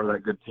he's part of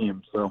that good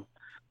team. So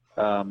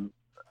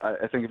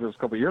I think if it was a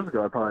couple of years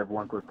ago, I'd probably have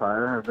Lundqvist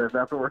higher. If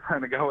that's what we're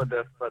trying to go with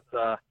this. But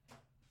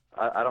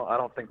I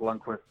don't think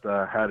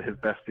Lundqvist had his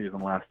best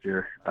season last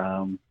year.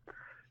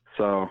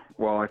 So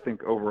while I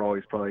think overall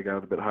he's probably got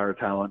a bit higher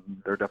talent,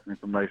 and there are definitely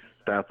some nice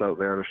stats out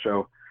there to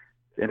show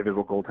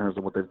individual goaltenders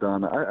and what they've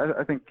done,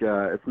 I think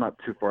it's not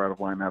too far out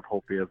of line to have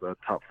Holtby as a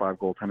top 5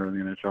 goaltender in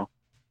the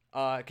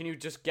NHL. Can you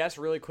just guess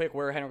really quick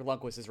where Henrik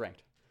Lundqvist is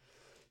ranked?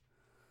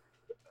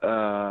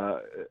 I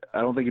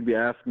don't think he'd be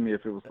asking me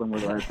if it was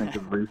somewhere that I think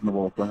is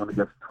reasonable. So I'm gonna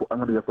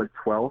guess like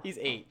 12. He's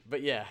 8,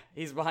 but yeah,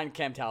 he's behind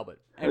Cam Talbot.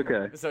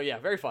 Okay. So yeah,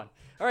 very fun.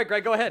 All right,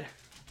 Greg, go ahead.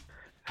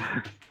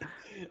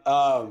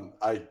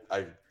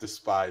 I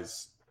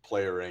despise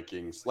player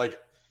rankings. Like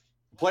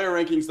player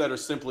rankings that are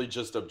simply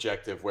just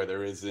objective, where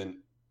there isn't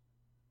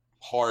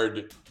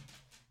hard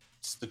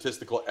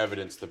statistical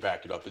evidence to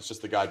back it up. It's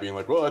just the guy being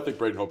like, "Well, I think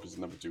Braden Hope is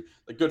number 2."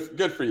 Like,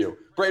 good for you.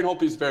 Braden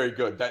Hope is very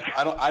good. That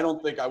I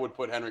don't think I would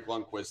put Henrik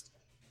Lundqvist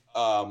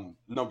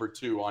number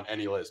 2 on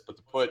any list, but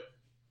to put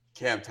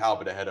Cam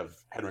Talbot ahead of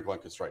Henrik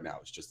Lundqvist right now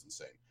is just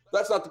insane.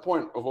 That's not the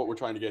point of what we're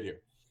trying to get here.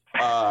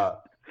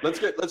 Let's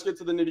get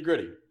to the nitty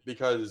gritty,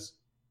 because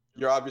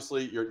you're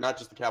not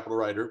just a Capital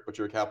writer, but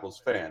you're a Capitals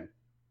fan.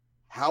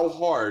 How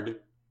hard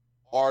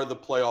are the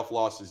playoff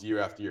losses year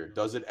after year?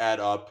 Does it add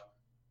up?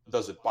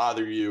 Does it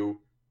bother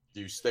you? Do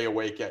you stay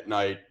awake at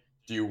night?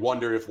 Do you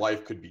wonder if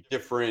life could be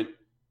different?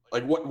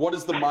 Like, what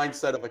is the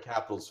mindset of a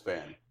Capitals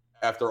fan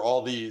after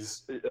all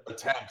these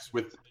attempts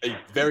with a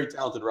very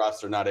talented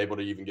roster not able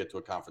to even get to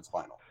a conference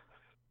final?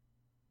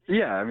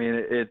 Yeah, I mean,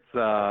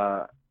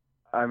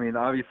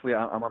 obviously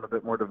I'm on a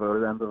bit more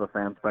devoted end of the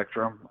fan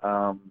spectrum.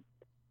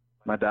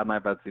 My dad and I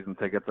have had season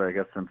tickets, I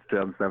guess, since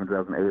 2007,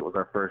 2008 was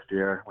our first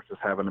year, which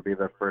just happened to be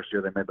the first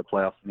year they made the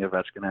playoffs in the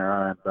Ovechkin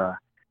era.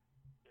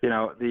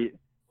 And,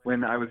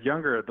 when I was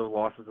younger, the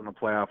losses in the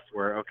playoffs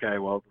were, okay,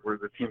 well,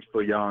 the team's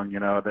still young,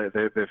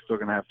 they're still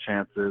going to have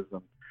chances.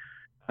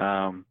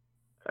 And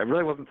it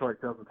really wasn't until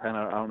like 2010,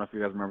 I don't know if you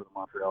guys remember the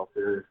Montreal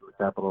series,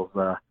 the Capitals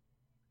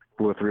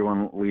blew a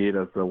 3-1 lead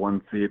as the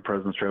 1 seed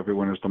President's Trophy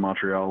winners to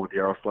Montreal, with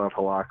Yaroslav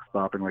Halak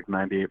stopping like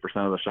 98%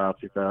 of the shots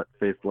he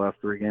faced the last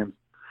 3 games.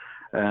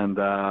 And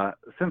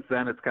since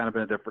then, it's kind of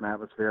been a different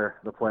atmosphere.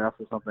 The playoffs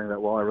are something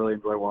that, while I really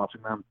enjoy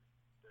watching them,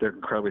 they're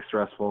incredibly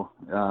stressful.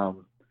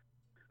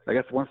 I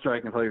guess one story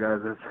I can tell you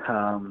guys is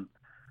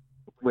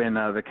when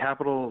the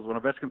Capitals, when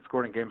Ovechkin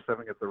scored in Game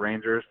 7 against the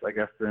Rangers, I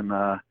guess in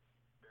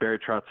Barry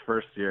Trotz's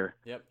first year.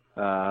 Yep.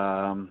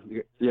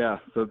 Yeah,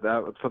 so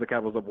that put the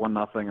Capitals up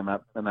 1-0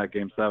 in that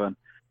Game 7.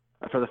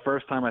 For the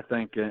first time, I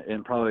think,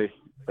 in probably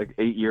like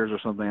 8 years or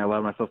something, I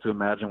allowed myself to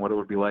imagine what it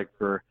would be like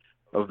for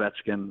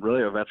Ovechkin and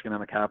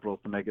the Capitals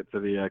to make it to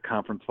the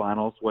conference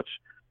finals, which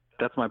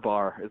that's my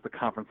bar, is the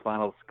conference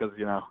finals, because,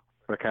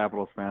 for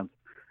Capitals fans.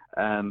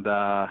 And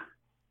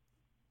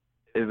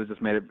it was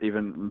just made it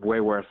even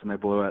way worse when they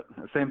blew it.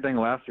 Same thing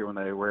last year when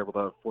they were able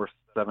to force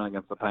 7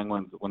 against the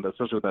Penguins,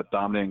 especially with that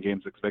dominating Game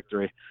 6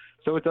 victory.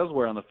 So it does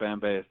wear on the fan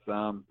base.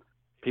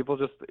 People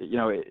just,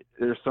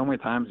 there's so many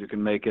times you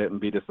can make it and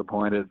be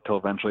disappointed until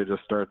eventually it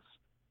just starts,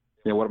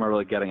 what am I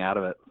really getting out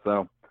of it?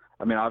 So,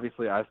 I mean,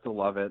 obviously I still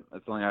love it.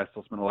 It's something I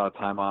still spend a lot of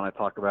time on. I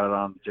talk about it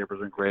on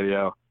Japers Rink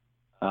Radio.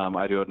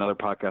 I do another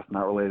podcast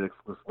not related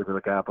exclusively to the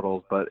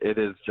Capitals, but it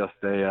is just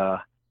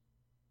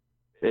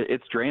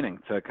it's draining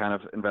to kind of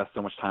invest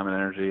so much time and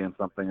energy in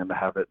something and to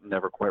have it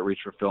never quite reach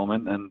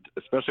fulfillment, and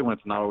especially when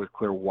it's not always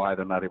clear why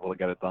they're not able to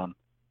get it done.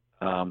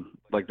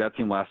 Like that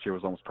team last year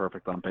was almost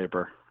perfect on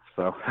paper.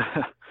 So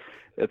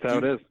it's how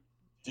it is.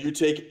 Do you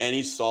take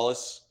any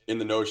solace in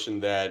the notion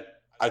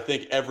that I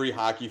think every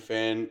hockey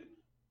fan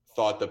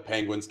thought the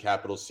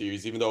Penguins-Capitals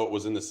series, even though it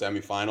was in the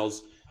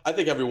semifinals, I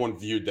think everyone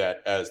viewed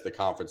that as the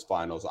conference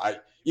finals.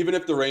 Even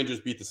if the Rangers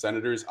beat the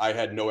Senators, I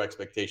had no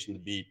expectation to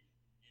beat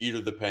either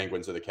the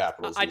Penguins or the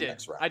Capitals in the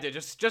next round. I did.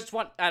 Just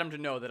want Adam to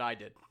know that I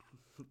did.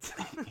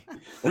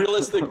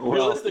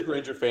 Realistic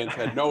Ranger fans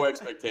had no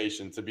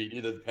expectation to beat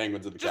either the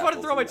Penguins or the Capitals. Just want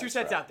to throw my 2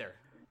 cents out there.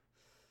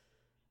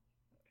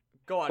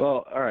 Go on.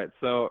 Well, all right.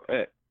 So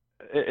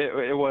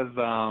it was.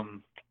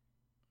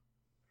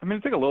 I mean,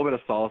 take a little bit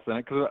of solace in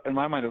it, because in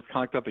my mind it was kind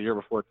of like that the year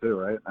before too,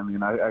 right? I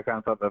mean, I kind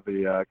of thought that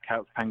the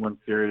Caps-Penguins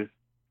series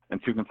in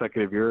 2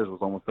 consecutive years was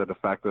almost a de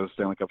facto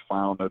Stanley Cup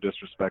final. No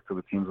disrespect to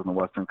the teams in the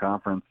Western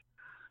Conference.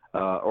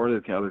 Or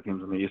the other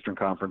teams in the Eastern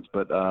Conference,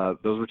 but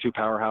those were 2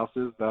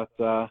 powerhouses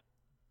that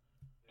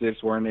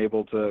Capitals weren't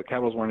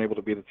able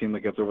to be the team that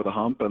gets over the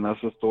hump, and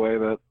that's just the way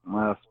that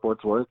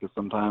sports work. Is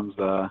sometimes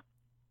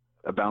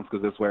a bounce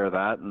goes this way or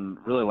that, and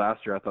really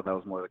last year I thought that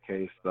was more the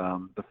case.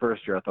 The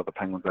first year I thought the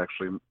Penguins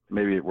actually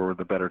maybe were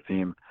the better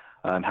team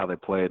and how they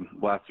played.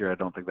 Last year I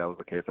don't think that was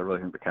the case. I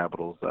really think the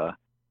Capitals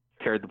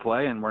carried the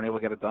play and weren't able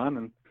to get it done,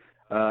 and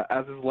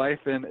as is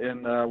life in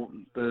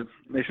the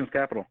nation's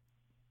capital.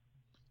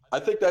 I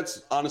think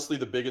that's honestly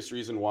the biggest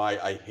reason why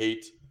I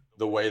hate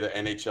the way the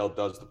NHL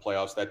does the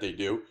playoffs that they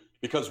do,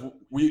 because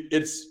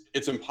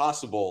it's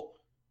impossible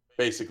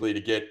basically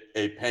to get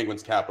a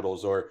Penguins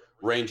Capitals or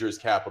Rangers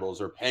Capitals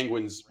or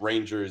Penguins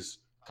Rangers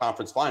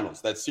conference finals.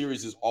 That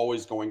series is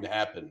always going to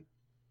happen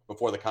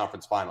before the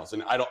conference finals.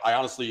 And I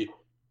honestly,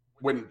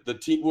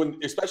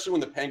 especially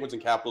when the Penguins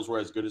and Capitals were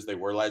as good as they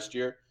were last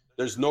year,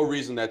 there's no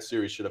reason that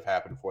series should have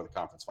happened before the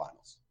conference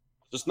finals.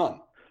 Just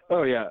none.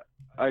 Oh yeah,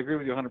 I agree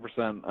with you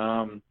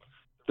 100%.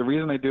 The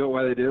reason they do it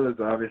why they do is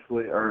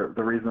obviously, or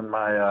the reason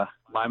my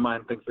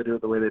mind thinks they do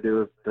it the way they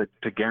do is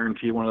to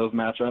guarantee one of those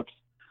matchups,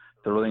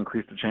 to really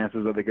increase the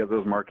chances that they get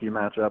those marquee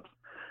matchups.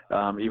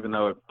 even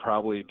though it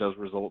probably does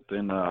result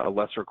in a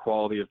lesser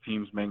quality of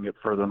teams making it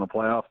further in the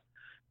playoffs.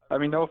 I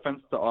mean, no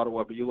offense to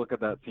Ottawa, but you look at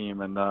that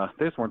team, and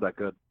they just weren't that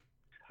good.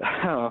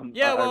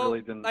 Yeah, well, I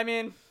really didn't. I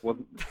mean,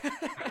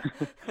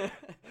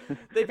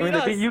 they beat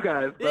us. They beat you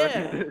guys. But,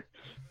 Yeah.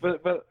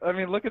 but I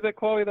mean, look at the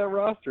quality of that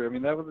roster. I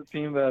mean, that was a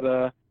team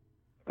that,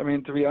 I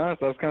mean, to be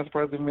honest, I was kind of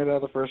surprised they made it out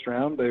of the first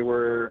round. They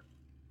were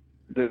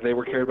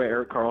carried by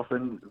Erik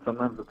Karlsson.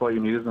 Sometimes that's all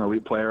you need is an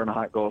elite player and a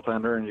hot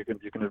goaltender, and you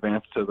can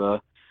advance to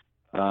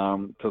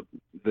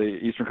the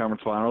Eastern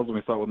Conference Finals. And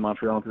we saw it with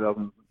Montreal in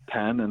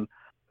 2010, and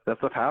that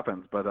stuff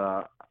happens. But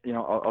I'll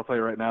tell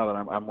you right now that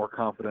I'm more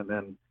confident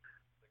in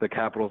the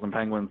Capitals and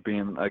Penguins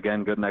being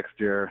again good next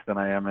year than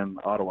I am in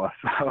Ottawa.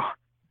 So,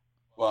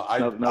 well,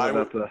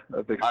 that's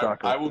a big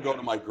shocker. I will go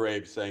to my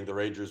grave saying the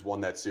Rangers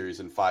won that series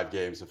in 5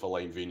 games if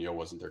Alain Vigneault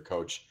wasn't their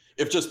coach.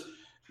 If just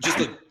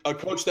a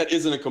coach that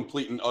isn't a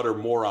complete and utter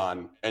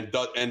moron and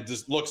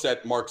just looks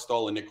at Mark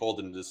Stahl and Nick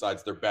Holden and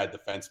decides they're bad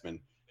defensemen,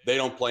 they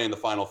don't play in the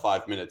final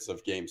 5 minutes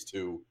of games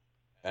 2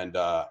 and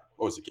what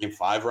was it, game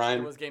 5,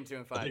 Ryan? It was game 2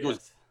 and 5. I think it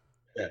was.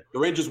 Yeah, the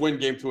Rangers win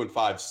game 2 and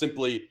 5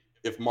 simply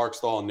if Mark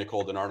Stahl and Nick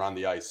Holden aren't on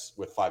the ice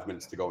with 5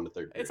 minutes to go in the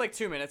third period. It's like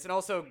 2 minutes, and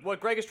also what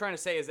Greg is trying to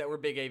say is that we're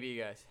big AV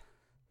guys.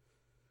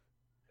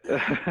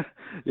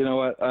 You know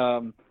what?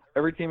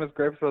 Every team has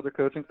gripes about their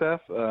coaching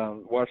staff.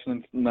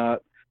 Washington's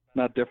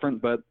not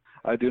different, but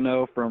I do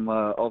know from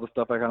all the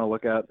stuff I kind of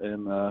look at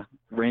in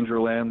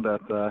Ranger land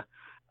that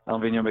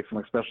Alain Vigneault makes some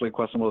especially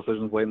questionable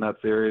decisions late in that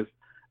series.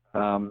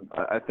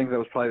 I think that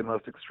was probably the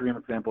most extreme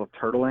example of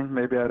turtling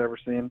maybe I'd ever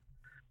seen.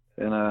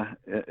 And I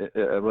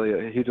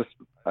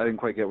didn't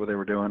quite get what they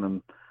were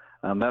doing,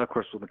 and that of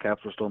course when the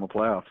Caps were still in the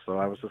playoffs. So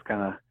I was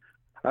kind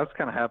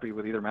of happy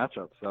with either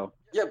matchup. So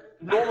yeah,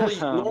 normally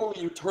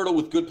you turtle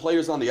with good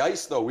players on the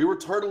ice, though. We were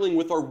turtling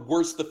with our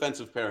worst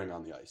defensive pairing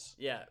on the ice.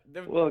 Yeah.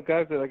 Well,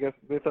 guys that I guess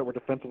they thought were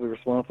defensively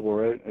responsible,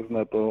 right? Isn't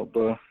that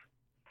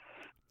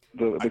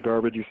the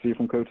garbage you see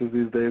from coaches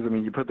these days? I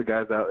mean, you put the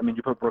guys out. I mean,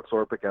 you put Brooks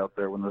Orpik out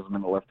there when there's a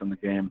minute left in the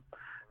game.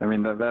 I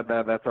mean,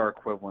 that's our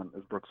equivalent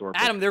is Brooks Orpik.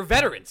 Adam, they're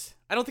veterans.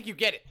 I don't think you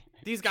get it.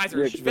 These guys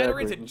are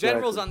veterans and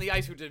generals on the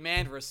ice who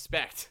demand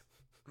respect.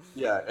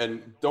 Yeah,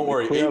 and don't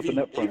worry, AV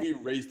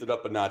raised it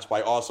up a notch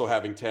by also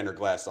having Tanner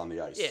Glass on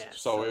the ice. Yeah.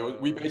 So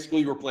we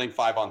basically were playing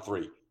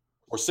 5-on-3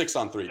 or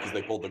 6-on-3 because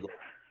they pulled the goal.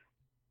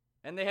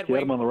 And they had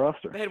him on the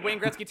roster. They had Wayne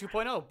Gretzky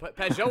 2.0,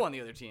 Pajot on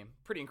the other team.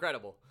 Pretty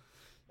incredible.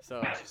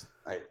 So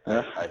I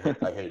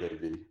hate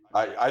AV.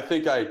 I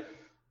think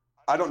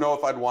I don't know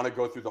if I'd want to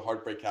go through the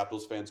heartbreak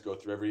Capitals fans go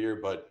through every year,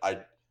 but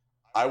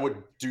I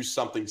would do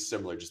something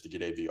similar just to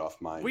get AV off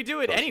my. We do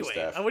it anyway.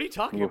 Staff. What are you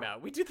talking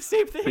about? We do the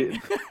same thing.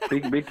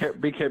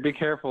 Be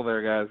careful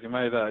there, guys. You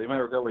might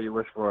regret what you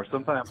wish for.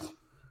 Sometimes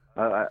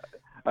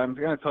I'm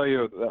going to tell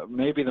you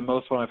maybe the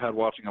most fun I've had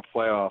watching a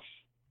playoffs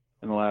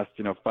in the last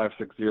 5-6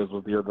 years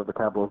was the year that the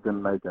Capitals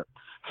didn't make it.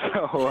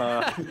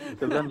 So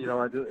because then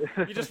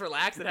you just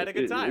relaxed and had a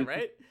good time,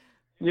 right?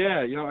 Yeah,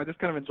 I just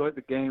kind of enjoyed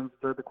the games,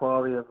 enjoyed the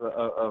quality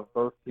of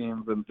both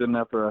teams, and didn't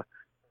have to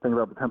think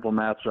about potential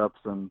matchups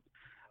and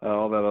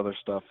all that other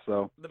stuff.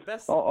 So the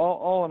best,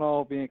 all in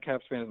all, being a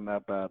Caps fan isn't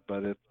that bad,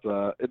 but it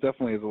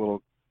definitely is a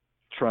little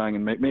trying,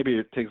 and maybe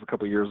it takes a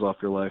couple years off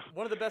your life.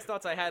 One of the best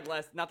thoughts I had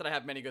not that I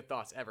have many good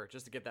thoughts ever,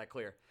 just to get that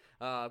clear,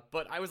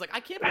 but I was like, I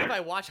can't believe I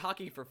watch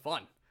hockey for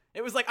fun.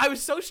 It was like I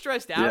was so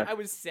stressed out. Yeah. I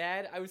was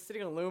sad. I was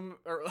sitting alone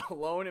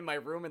in my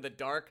room in the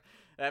dark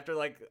after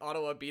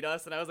Ottawa beat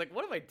us, and I was like,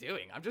 what am I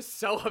doing? I'm just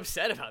so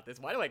upset about this.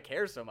 Why do I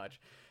care so much?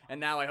 And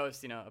now I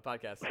host a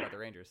podcast about the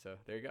Rangers, so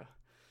there you go.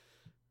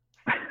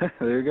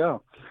 There you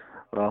go.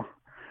 Well,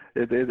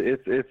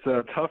 it's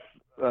a tough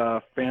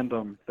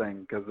fandom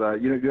thing because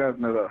you guys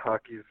know that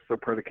hockey is so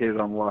predicated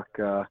on luck,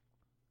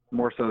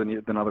 more so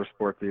than other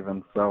sports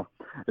even. So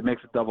it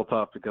makes it double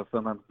tough because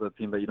sometimes the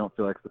team that you don't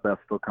feel like is the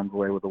best still comes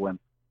away with a win.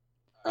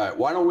 All right,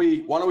 why don't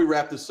we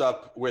wrap this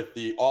up with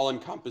the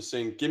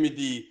all-encompassing? Give me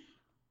the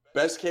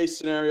best case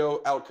scenario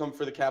outcome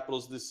for the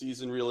Capitals this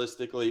season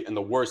realistically, and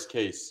the worst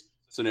case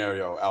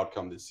scenario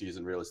outcome this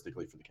season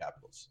realistically for the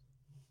Capitals.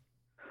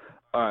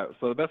 All right,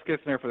 so the best case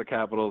scenario for the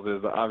Capitals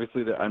is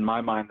obviously, in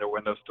my mind, their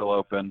window's still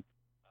open.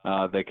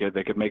 They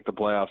could make the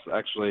playoffs.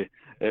 Actually,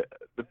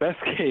 the best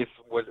case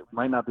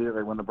might not be that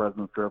they win the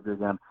President's Trophy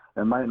again.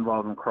 It might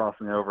involve them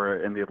crossing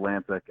over in the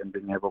Atlantic and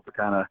being able to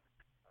kind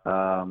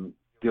of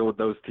deal with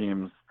those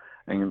teams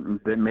and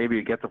then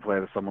maybe get to play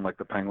to someone like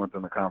the Penguins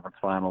in the conference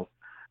finals.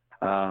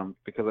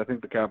 Because I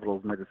think the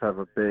Capitals might just have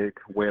a big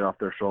weight off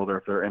their shoulder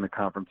if they're in a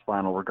conference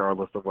final,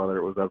 regardless of whether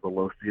it was as a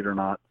low seed or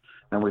not.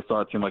 And we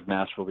saw a team like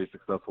Nashville be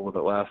successful with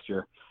it last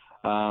year.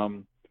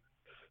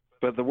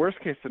 But the worst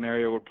case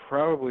scenario would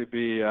probably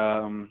be,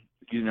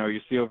 you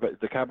see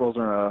the Capitals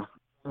are in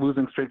a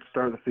losing streak to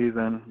start the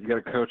season. You get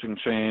a coaching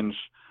change.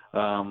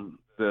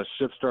 The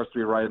ship starts to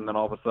be right, and then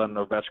all of a sudden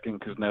Ovechkin,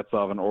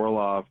 Kuznetsov, and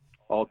Orlov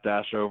all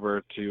dash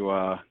over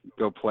to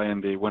go play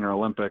in the Winter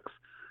Olympics.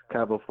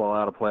 Capitals fall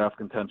out of playoff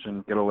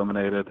contention, get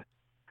eliminated,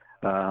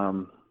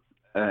 and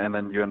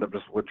then you end up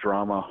just with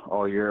drama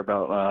all year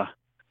about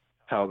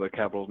how the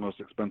Capitals' most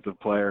expensive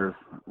players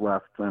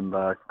left and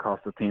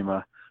cost the team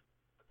a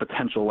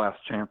potential last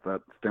chance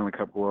at Stanley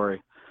Cup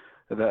glory.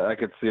 That I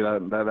could see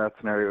that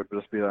scenario would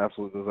just be an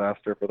absolute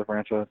disaster for the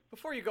franchise.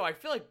 Before you go, I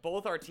feel like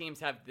both our teams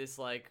have this,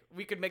 like,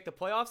 we could make the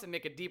playoffs and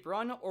make a deep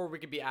run, or we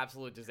could be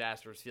absolute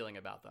disasters feeling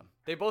about them.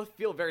 They both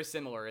feel very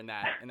similar in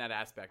that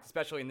aspect,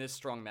 especially in this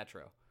strong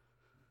Metro.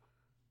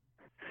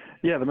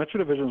 Yeah, the Metro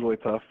division is really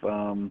tough.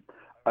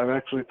 I've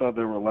actually thought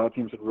there were a lot of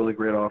teams with really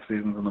great off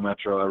seasons in the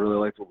Metro. I really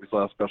liked what we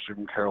saw, especially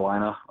from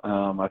Carolina.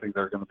 I think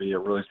they're going to be a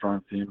really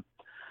strong team.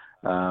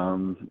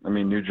 I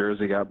mean, New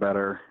Jersey got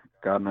better.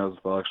 God knows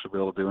if they'll actually be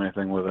able to do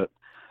anything with it.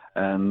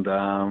 And,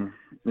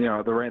 you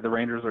know, the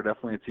Rangers are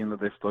definitely a team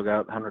that they've still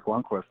got Henrik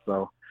Lundqvist.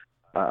 So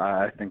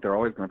I think they're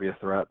always going to be a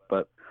threat.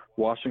 But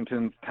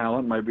Washington's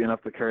talent might be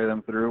enough to carry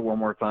them through one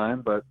more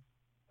time. But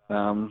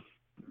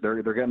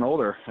they're getting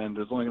older, and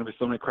there's only going to be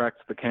so many cracks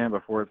at the can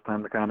before it's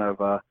time to kind of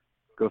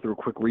go through a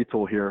quick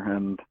retool here.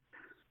 And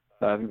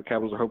I think the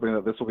Capitals are hoping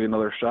that this will be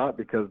another shot,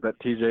 because that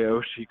TJ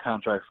Oshie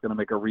contract is going to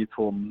make a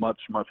retool much,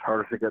 much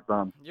harder to get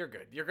done. You're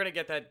good. You're going to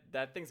get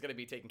that thing's going to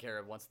be taken care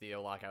of once the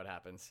lockout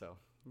happens, so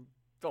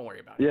don't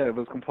worry about it. Yeah,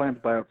 those compliance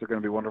buyouts are going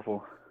to be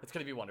wonderful. It's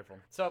going to be wonderful.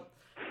 So,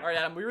 all right,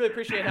 Adam, we really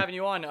appreciate having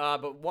you on,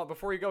 but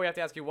before you go, we have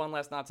to ask you one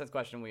last nonsense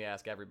question we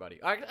ask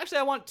everybody. Actually,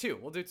 I want two.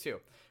 We'll do two.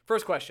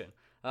 First question,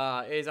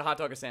 is a hot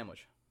dog a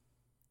sandwich?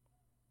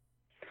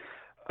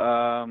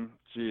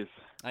 Jeez.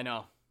 I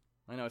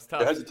know, it's tough.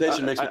 The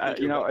hesitation makes me think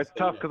it's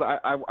tough because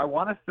I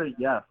want to say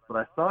yes, but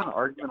I saw an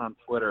argument on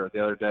Twitter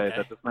the other day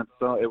that just meant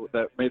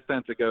that made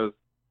sense. It goes,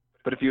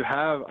 but if you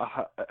have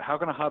how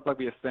can a hot dog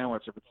be a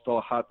sandwich if it's still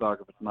a hot dog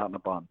if it's not in a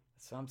bun?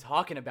 That's what I'm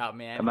talking about,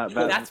 man. And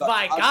that's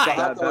my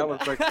guy. That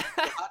was like the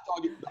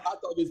hot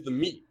dog is the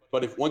meat,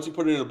 but if once you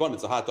put it in a bun,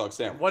 it's a hot dog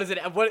sandwich. What is it?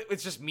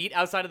 It's just meat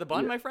outside of the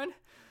bun, my friend?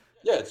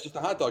 Yeah, it's just a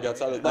hot dog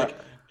outside of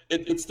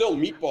it's still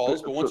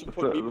meatballs, but once you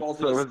put meatballs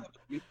in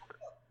a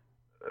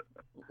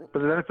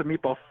but then it's a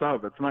meatball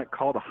sub. It's not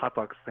called a hot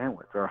dog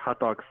sandwich or a hot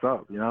dog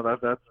sub. You know,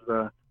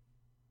 that's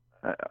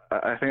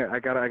I think I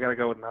gotta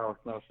go with no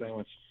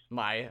sandwich.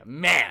 My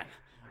man,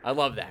 I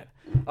love that.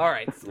 All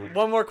right,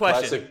 one more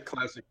question.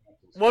 Classic.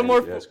 One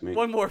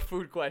more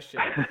food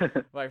question,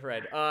 my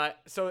friend.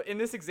 So in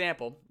this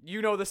example,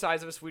 you know the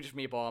size of a Swedish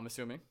meatball, I'm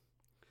assuming.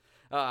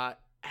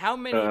 How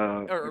many,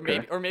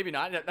 or maybe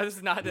not. This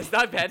is not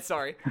bad.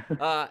 Sorry.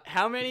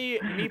 How many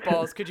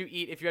meatballs could you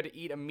eat if you had to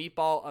eat a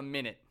meatball a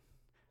minute?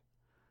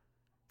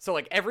 So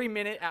like every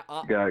minute,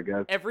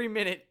 every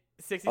minute,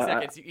 60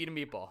 seconds, you eat a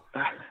meatball.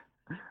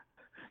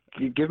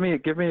 Give me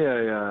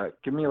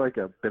like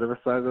a bit of a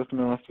size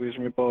estimate on a Swedish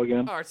meatball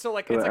again. All right, so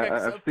like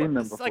I've seen them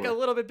it's before. like a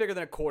little bit bigger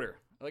than a quarter,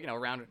 like a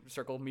round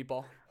circle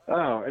meatball.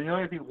 Oh, and you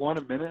only eat one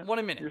a minute? 1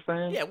 a minute. You're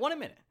saying? Yeah, 1 a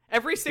minute.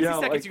 Every 60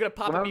 seconds, you gotta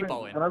pop a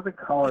meatball in. When I was in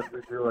college,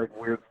 we do like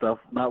weird stuff,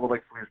 not with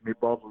like Swedish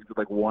meatballs. We did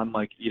like one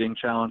like eating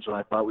challenge, and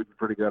I thought we'd be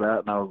pretty good at,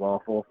 and I was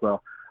awful.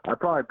 So I'd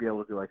probably be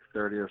able to do like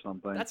 30 or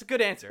something. That's a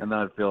good answer. And then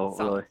I'd feel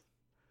solid.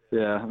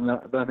 Really. Yeah,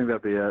 I think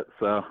that'd be it.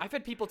 So I've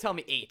had people tell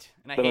me 8,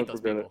 and I hate those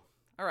people.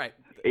 All right.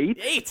 8?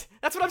 8.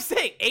 That's what I'm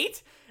saying.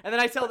 8. And then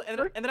I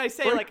and then I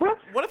say like,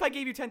 what if I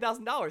gave you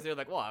 $10,000? They're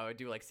like, well, I would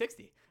do like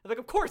 60. I'm like,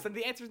 of course. Then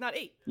the answer's not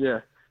 8. Yeah.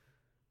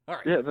 All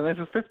right. Yeah, the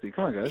answer's 50.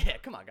 Come on, guys. Yeah,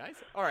 come on, guys.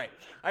 All right.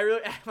 I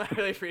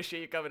really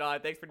appreciate you coming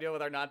on. Thanks for dealing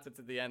with our nonsense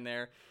at the end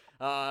there.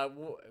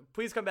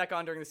 Please come back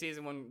on during the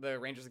season when the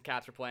Rangers and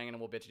Caps are playing, and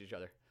we'll bitch at each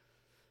other.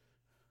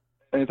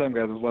 Anytime,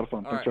 guys. It was a lot of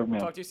fun. All right. We'll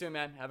talk to you soon,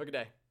 man. Have a good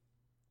day.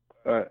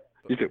 All right.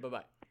 You too.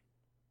 Bye-bye.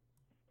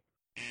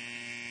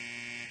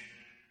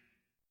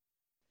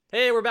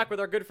 Hey, we're back with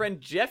our good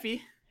friend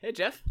Jeffy. Hey,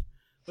 Jeff.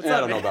 What's up, I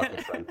don't know man? about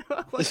this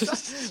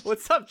friend.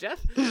 What's up,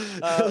 Jeff?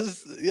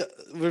 Yeah,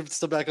 we're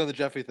still back on the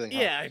Jeffy thing.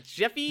 Yeah,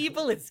 Jeffy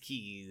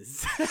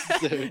Valinsky's.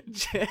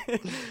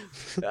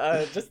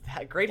 Just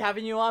great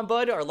having you on,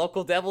 bud. Our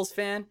local Devils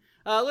fan.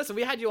 Listen,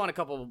 we had you on a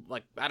couple,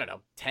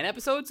 10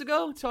 episodes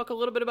ago to talk a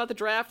little bit about the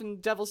draft and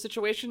Devils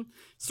situation.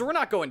 So we're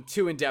not going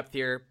too in-depth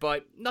here,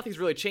 but nothing's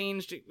really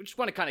changed. We just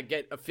want to kind of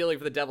get a feeling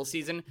for the Devils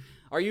season.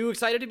 Are you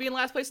excited to be in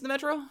last place in the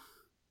Metro?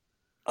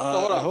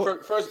 Hold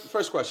on.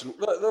 First question.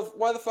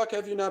 Why the fuck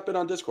have you not been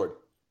on Discord?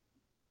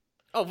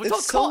 Oh, but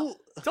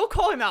don't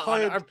call him out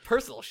on our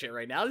personal shit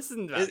right now. This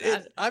isn't about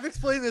that. I've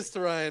explained this to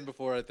Ryan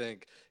before, I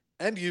think,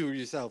 and you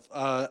yourself.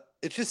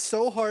 It's just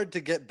so hard to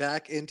get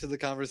back into the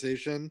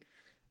conversation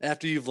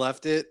after you've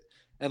left it,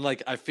 and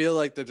I feel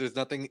like that there's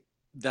nothing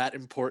that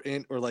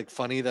important or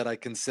funny that I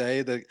can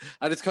say. That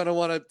I just kind of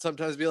want to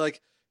sometimes be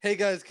like, "Hey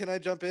guys, can I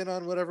jump in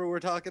on whatever we're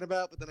talking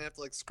about?" But then I have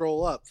to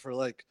scroll up for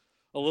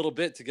a little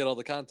bit to get all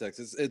the context.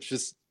 It's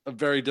just a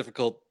very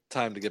difficult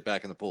time to get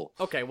back in the pool.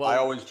 Okay, well, I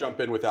always jump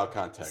in without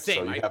context,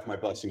 same, so you have my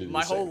blessing to do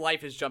my the same. whole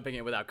life is jumping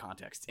in without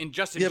context, in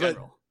general. But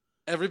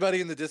everybody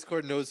in the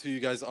Discord knows who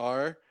you guys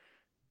are,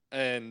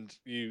 and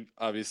you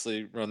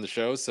obviously run the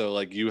show, so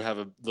you have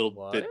a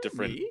little bit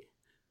different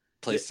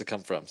place to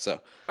come from. So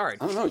all right,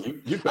 I don't know.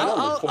 You've been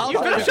on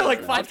the show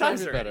 5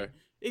 times better.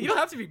 You don't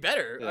have to be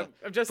better. Yeah.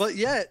 I'm just. But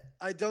yet,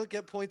 I don't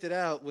get pointed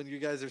out when you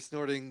guys are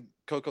snorting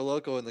Coco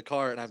Loco in the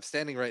car, and I'm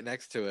standing right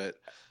next to it.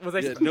 Was I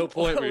At no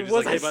point where you're just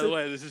was like, I hey, by the s-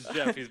 way, this is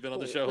Jeff. He's been on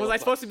the show. Was I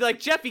supposed to be like,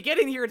 Jeffy, get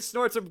in here and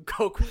snort some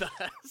coke with us?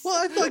 Well,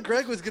 I thought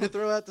Greg was going to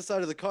throw out the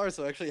side of the car,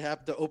 so I actually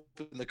happened to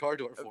open the car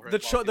door for him.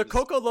 The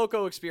Coco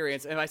Loco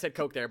experience, and I said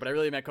Coke there, but I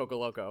really meant Coco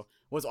Loco,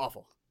 was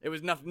awful. It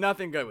was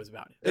nothing good was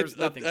about it. There was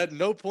nothing. At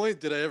no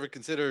point did I ever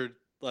consider,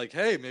 like,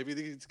 hey, maybe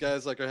these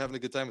guys like are having a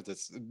good time with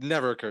this. It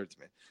never occurred to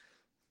me.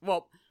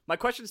 Well, my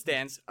question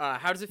stands.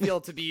 How does it feel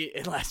to be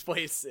in last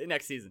place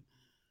next season?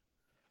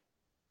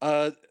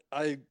 I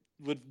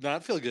would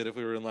not feel good if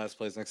we were in last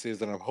place next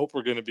season. I hope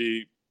we're going to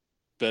be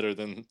better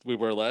than we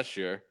were last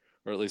year,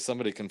 or at least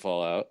somebody can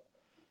fall out.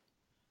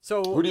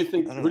 So Who do you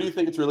think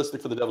it's realistic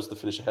for the Devils to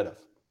finish ahead of?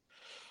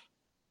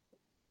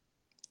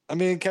 I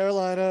mean,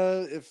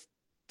 Carolina, if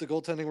the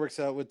goaltending works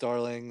out with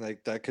Darling,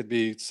 like that could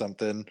be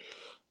something.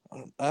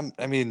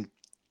 I mean,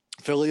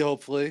 Philly,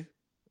 hopefully.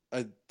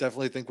 I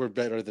definitely think we're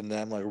better than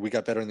them. Like we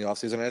got better in the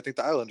offseason. I think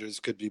the Islanders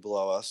could be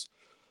below us.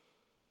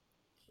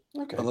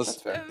 Okay, Unless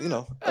that's fair.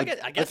 I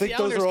guess think the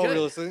those Islanders are all could.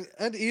 realistic,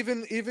 and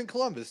even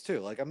Columbus too.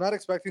 Like I'm not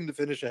expecting to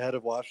finish ahead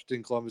of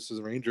Washington, Columbus, or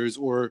the Rangers,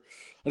 or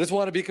I just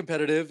want to be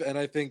competitive. And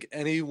I think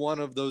any one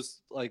of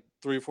those like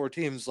 3 or 4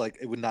 teams, like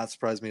it would not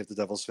surprise me if the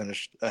Devils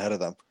finished ahead of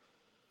them.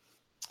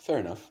 Fair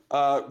enough.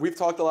 We've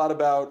talked a lot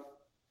about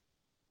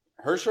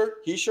Heischer.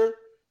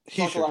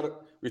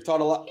 We've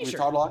talked a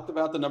lot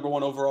about the number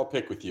 1 overall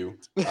pick with you.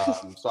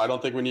 So I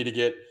don't think we need to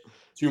get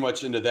too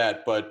much into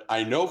that. But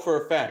I know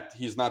for a fact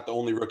he's not the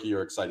only rookie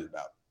you're excited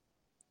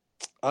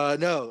about.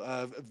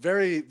 No,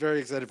 very, very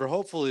excited for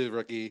hopefully the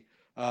rookie,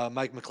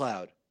 Mike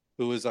McLeod,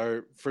 who was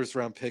our first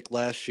round pick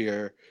last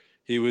year.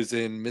 He was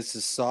in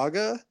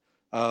Mississauga,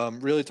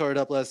 really tore it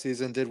up last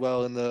season, did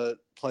well in the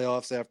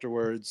playoffs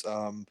afterwards,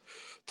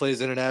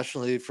 plays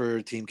internationally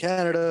for Team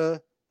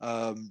Canada.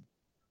 I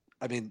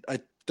mean, I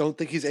don't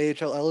think he's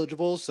AHL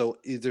eligible, so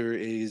either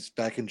he's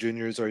back in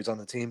juniors or he's on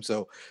the team.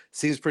 So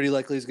seems pretty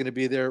likely he's going to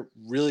be there.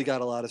 Really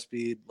got a lot of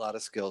speed, a lot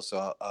of skill.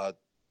 So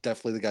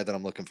definitely the guy that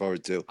I'm looking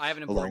forward to. I have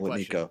an along important with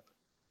question. Nico.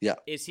 Yeah.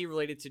 Is he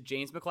related to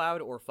James McLeod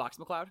or Fox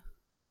McLeod?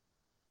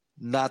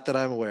 Not that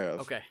I'm aware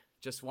of. Okay.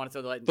 Just wanted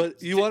to let.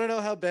 But you want to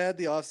know how bad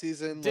the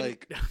offseason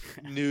Didn't-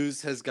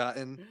 news has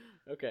gotten?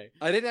 Okay.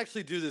 I didn't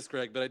actually do this,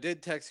 Greg, but I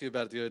did text you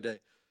about it the other day.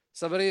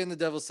 Somebody in the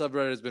Devils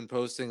subreddit has been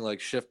posting like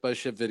shift by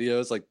shift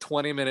videos, like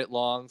 20-minute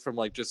long from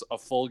like just a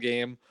full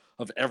game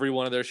of every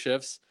one of their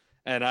shifts.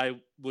 And I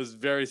was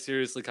very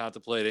seriously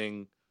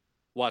contemplating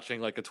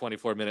watching like a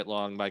 24-minute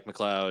long Mike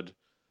McLeod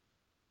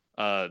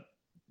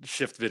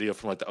shift video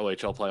from like the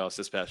OHL playoffs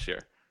this past year.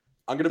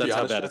 I'm going to be That's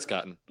honest. how bad it's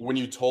gotten. When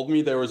you told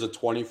me there was a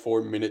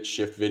 24-minute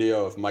shift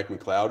video of Mike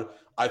McLeod,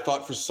 I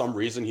thought for some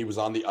reason he was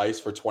on the ice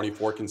for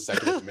 24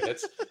 consecutive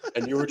minutes,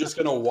 and you were just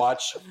going to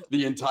watch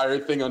the entire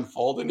thing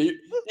unfold. And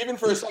even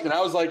for a second,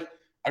 I was like,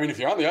 I mean, if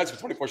you're on the ice for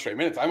 24 straight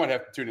minutes, I might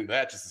have to tune into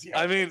that just to see how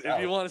I it mean, plays if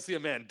out. you want to see a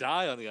man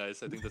die on the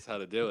ice, I think that's how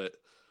to do it.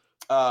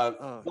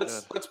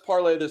 Let's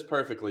parlay this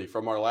perfectly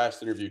from our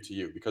last interview to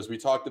you, because we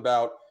talked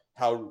about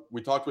how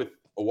we talked with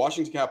a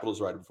Washington Capitals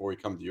writer before we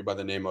come to you by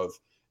the name of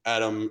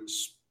Adam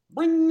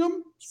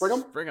Springham,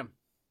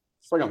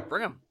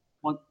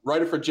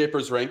 writer for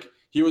Japers Rink.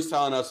 He was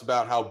telling us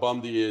about how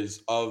bummed he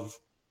is of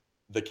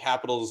the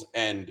Capitals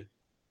end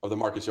of the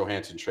Marcus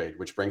Johansson trade,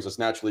 which brings us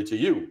naturally to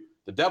you,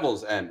 the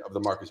Devils end of the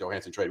Marcus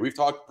Johansson trade. We've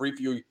talked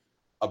briefly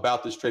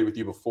about this trade with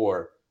you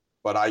before,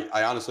 but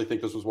I honestly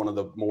think this was one of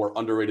the more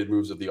underrated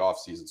moves of the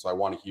offseason. So I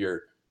want to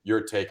hear your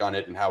take on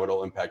it and how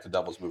it'll impact the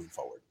Devils moving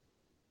forward.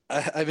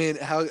 I mean,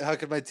 how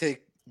could my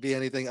take be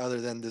anything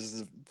other than this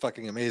is a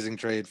fucking amazing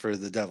trade for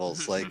the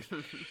Devils? Like,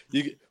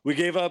 we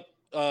gave up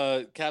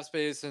cap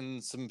space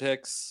and some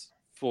picks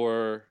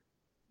for,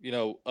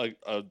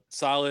 a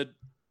solid,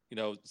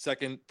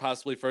 second,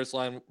 possibly first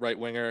line right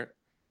winger.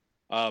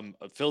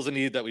 Fills a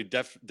need that we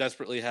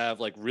desperately have.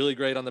 Like, really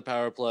great on the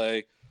power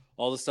play.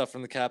 All the stuff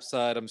from the cap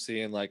side, I'm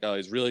seeing like, oh,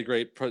 he's really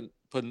great pulling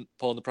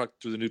the puck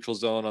through the neutral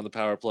zone on the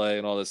power play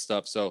and all this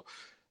stuff. So,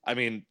 I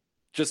mean,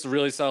 just a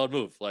really solid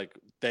move. Like,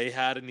 they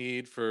had a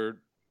need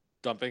for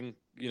dumping,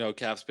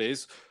 cap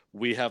space.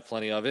 We have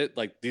plenty of it.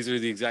 Like, these are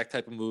the exact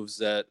type of moves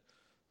that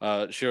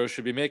Shiro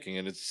should be making,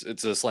 and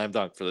it's a slam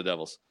dunk for the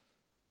Devils.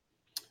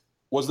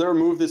 Was there a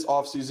move this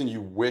offseason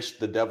you wish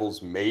the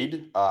Devils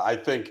made?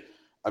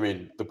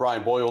 The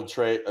Brian Boyle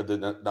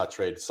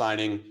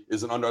signing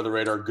is an under the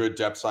radar good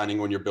depth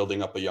signing when you're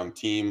building up a young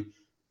team.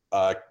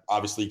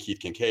 Obviously, Keith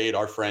Kincaid,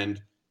 our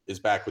friend, is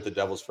back with the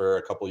Devils for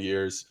a couple of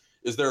years.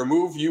 Is there a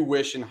move you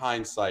wish in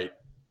hindsight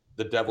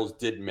the Devils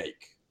did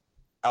make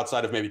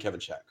outside of maybe Kevin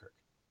Shattenkirk?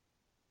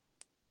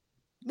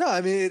 No,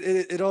 I mean,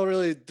 it all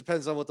really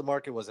depends on what the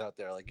market was out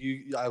there. Like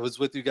I was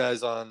with you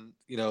guys on,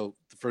 the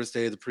first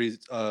day of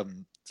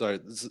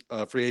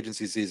the free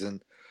agency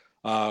season,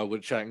 when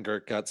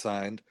Shattenkirk got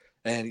signed.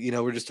 And,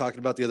 we're just talking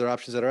about the other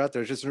options that are out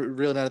there. It's just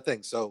really not a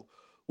thing. So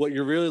what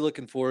you're really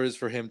looking for is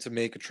for him to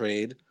make a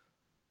trade.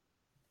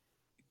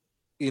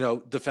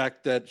 The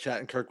fact that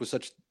Shattenkirk was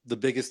such the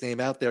biggest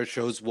name out there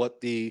shows what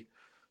the,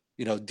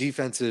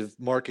 defensive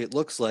market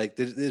looks like.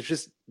 It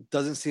just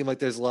doesn't seem like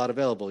there's a lot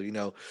available.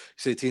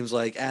 Say teams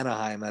like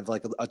Anaheim have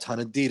like a ton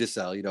of D to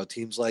sell.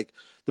 Teams like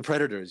the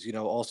Predators,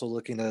 also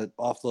looking to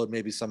offload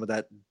maybe some of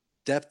that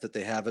depth that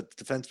they have at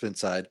the defenseman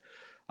side.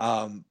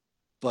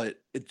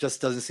 But it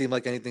just doesn't seem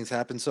like anything's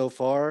happened so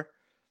far.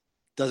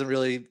 Doesn't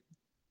really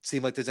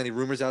seem like there's any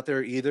rumors out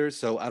there either.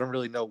 So I don't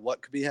really know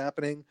what could be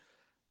happening.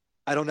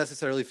 I don't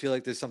necessarily feel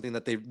like there's something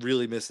that they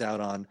really missed out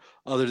on,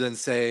 other than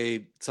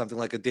say something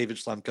like a David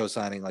Schlemko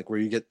signing, like where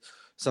you get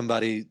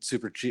somebody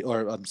super cheap.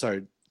 Or I'm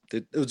sorry,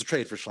 it was a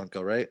trade for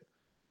Schlemko, right?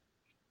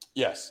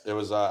 Yes, it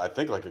was. I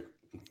think like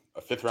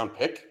a 5th round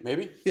pick,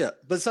 maybe. Yeah,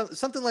 but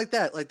something like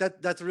that. Like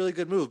that's a really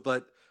good move.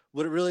 But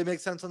would it really make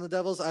sense on the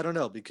Devils? I don't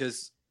know,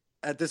 because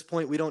at this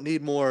point we don't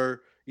need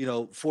more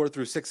 4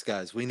 through 6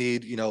 guys. We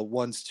need 1s,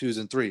 2s,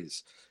 and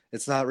 3s.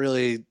 It's not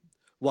really.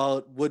 While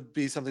it would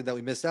be something that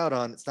we missed out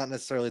on, it's not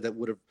necessarily that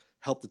would have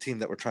helped the team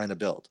that we're trying to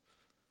build.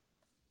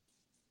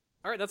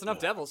 All right, that's enough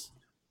Devils.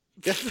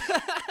 Yeah.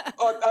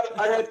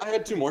 I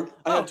had 2 more.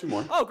 I had 2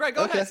 more. Oh, Greg,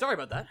 go ahead. Sorry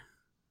about that.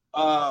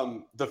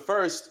 The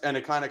first, and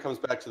it kind of comes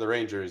back to the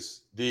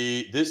Rangers.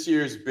 This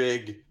year's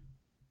big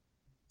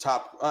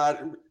top,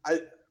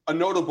 a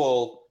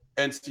notable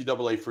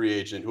NCAA free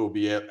agent who will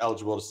be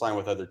eligible to sign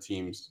with other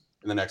teams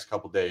in the next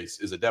couple days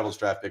is a Devils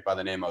draft pick by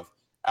the name of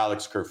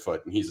Alex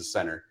Kerfoot, and he's a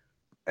center.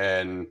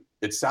 And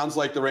it sounds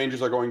like the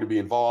Rangers are going to be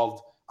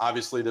involved.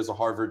 Obviously, there's a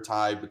Harvard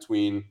tie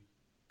between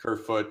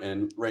Kerfoot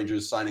and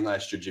Rangers signing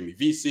last year Jimmy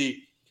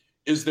Vesey.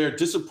 Is there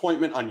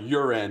disappointment on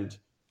your end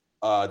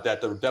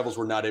that the Devils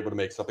were not able to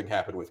make something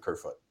happen with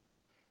Kerfoot?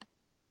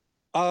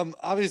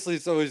 Obviously,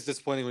 it's always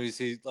disappointing when you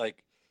see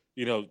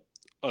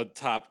a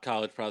top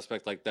college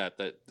prospect like that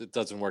it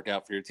doesn't work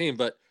out for your team.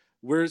 But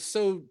we're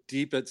so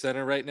deep at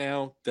center right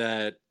now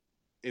that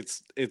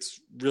it's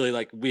really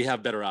like we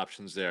have better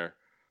options there.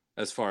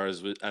 As far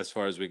as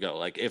we go,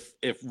 like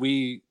if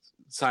we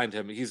signed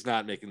him, he's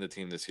not making the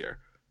team this year,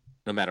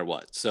 no matter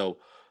what. So,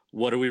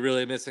 what are we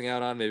really missing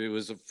out on? Maybe it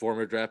was a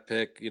former draft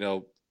pick,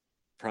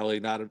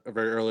 probably not a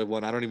very early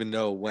one. I don't even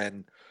know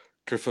when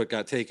Kerfoot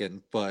got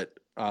taken, but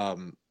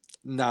no,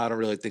 I don't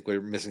really think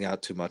we're missing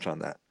out too much on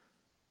that.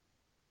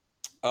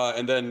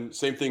 And then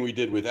same thing we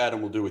did with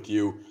Adam, we'll do with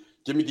you.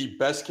 Give me the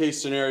best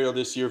case scenario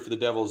this year for the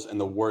Devils and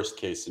the worst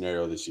case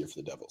scenario this year for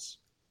the Devils.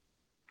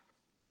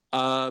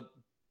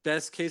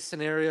 Best case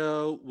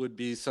scenario would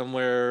be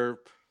somewhere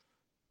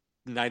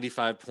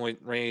 95-point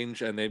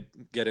range and they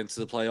get into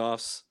the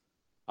playoffs.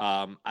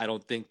 I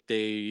don't think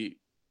they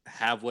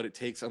have what it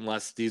takes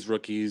unless these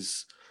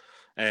rookies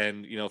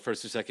and,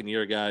 first or second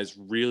year guys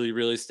really,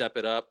 really step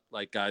it up.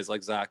 Like guys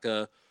like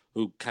Zacha,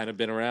 who kind of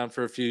been around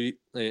for a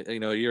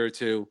year or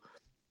two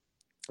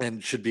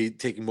and should be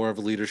taking more of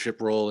a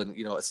leadership role and,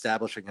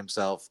 establishing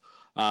himself.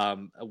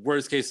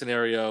 Worst case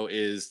scenario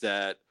is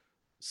that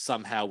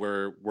somehow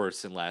we're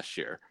worse than last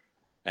year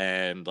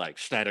and like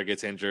Schneider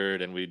gets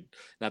injured and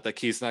not that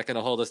Keith's not going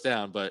to hold us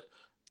down, but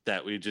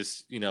that we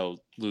just,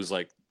 lose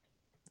like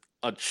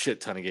a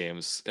shit ton of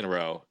games in a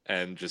row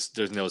and just,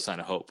 there's no sign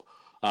of hope.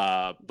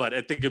 But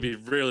I think it'd be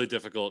really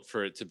difficult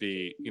for it to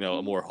be,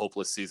 a more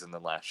hopeless season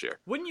than last year.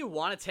 Wouldn't you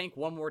want to tank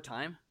one more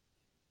time?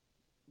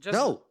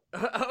 No.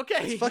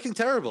 Okay. It's fucking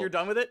terrible. You're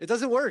done with it? It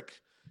doesn't work.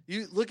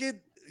 You look at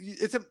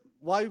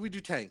why would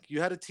you tank? You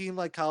had a team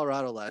like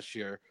Colorado last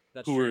year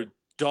who were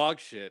dog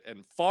shit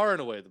and far and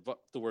away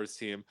the worst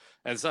team,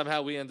 and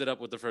somehow we ended up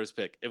with the first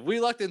pick. If we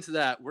lucked into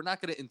that, we're not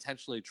going to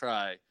intentionally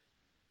try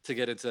to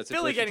get into that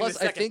situation. Philly getting Plus, the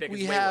second I think pick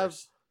we is way have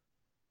worse.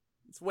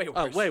 It's way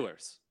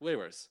worse. Way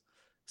worse.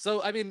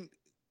 So I mean,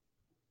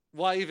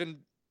 why even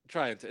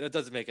try it? That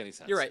doesn't make any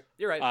sense. You're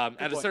right.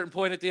 At a certain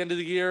point at the end of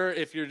the year,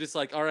 if you're just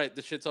like, all right,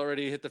 the shit's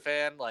already hit the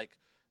fan, like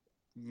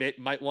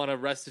might want to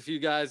rest a few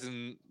guys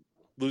and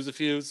lose a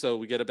few so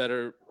we get a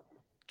better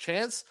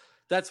chance.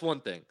 That's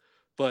one thing,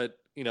 but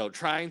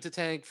trying to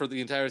tank for the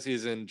entire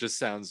season just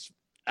sounds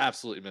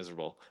absolutely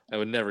miserable. I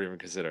would never even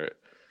consider it.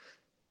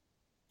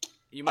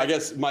 I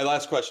guess my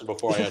last question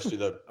before I ask you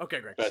the okay,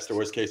 Greg. Best or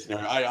worst case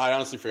scenario. I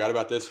honestly forgot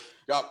about this.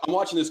 I'm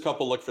watching this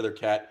couple look for their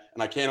cat,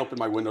 and I can't open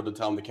my window to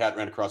tell them the cat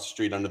ran across the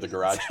street under the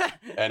garage.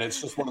 And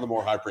it's just one of the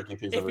more heartbreaking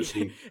things I've ever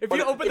seen. If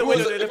you open the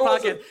window to the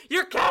pocket,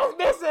 your cat is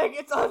missing.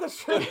 It's on the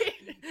street.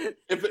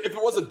 If it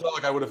was a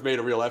dog, I would have made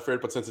a real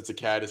effort. But since it's a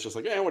cat, it's just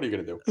like, what are you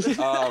going to do?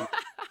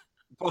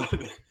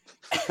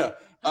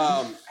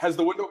 Has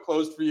the window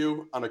closed for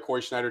you on a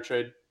Corey Schneider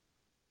trade?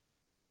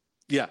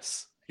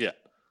 Yes. Yeah.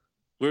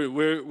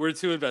 We're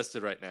too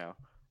invested right now,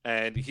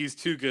 and he's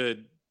too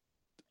good.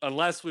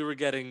 Unless we were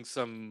getting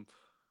some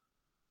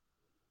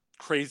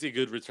crazy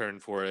good return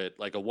for it,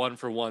 like a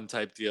 1-for-1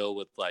 type deal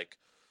with like,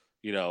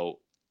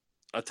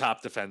 a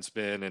top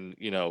defenseman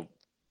and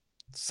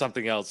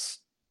something else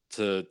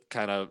to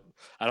kind of.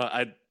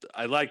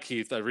 I like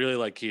Keith. I really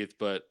like Keith,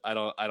 but I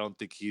don't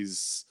think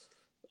he's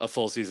a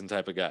full season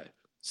type of guy.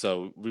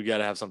 So we got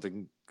to have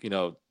something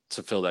to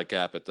fill that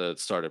gap at the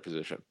starter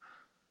position.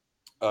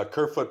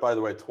 Kerfoot, by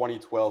the way,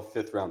 2012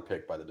 5th round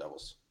pick by the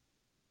Devils.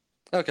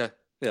 Okay.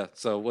 Yeah.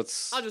 So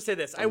I'll just say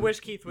this. I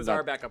wish Keith was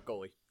our backup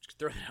goalie. Just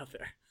throw that out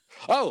there.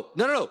 Oh,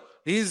 no.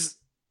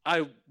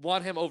 I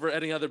want him over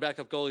any other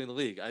backup goalie in the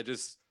league. I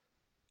didn't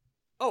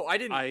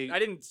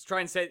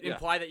try and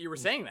imply that you were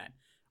saying that.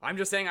 I'm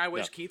just saying I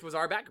wish Keith was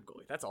our backup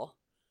goalie. That's all.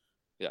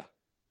 Yeah.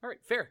 All right,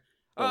 fair.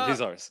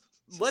 He's ours.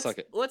 So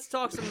let's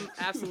talk some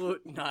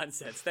absolute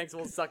nonsense. Thanks,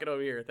 we'll suck it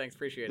over here. Thanks,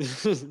 appreciate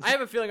it. I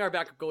have a feeling our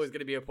backup goalie is going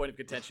to be a point of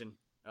contention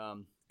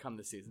come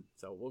this season.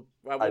 So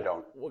I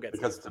don't. We'll get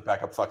because it's a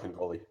backup fucking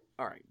goalie.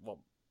 All right. Well,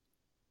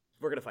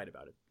 we're gonna fight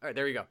about it. All right,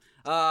 there you go.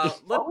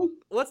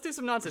 Let's do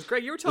some nonsense.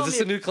 Greg, you were telling me. Is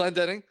this a new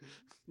Clendenning?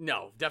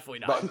 No, definitely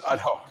not. But, I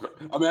know.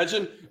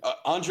 Imagine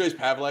Andres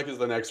Pavlak is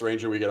the next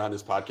Ranger we get on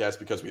this podcast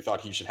because we thought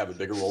he should have a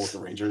bigger role with the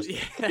Rangers.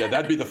 Yeah,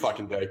 that'd be the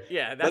fucking day.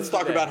 Yeah, let's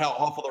talk about how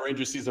awful the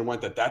Rangers season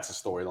went. That's a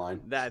storyline.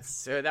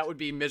 That would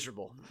be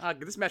miserable.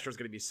 This Metro is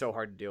going to be so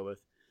hard to deal with.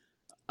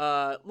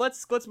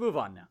 Let's move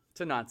on now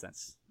to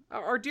nonsense.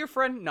 Our dear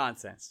friend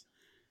Nonsense.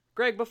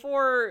 Greg,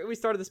 before we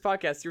started this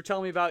podcast, you were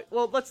telling me about.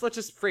 Well, let's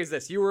just phrase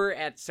this. You were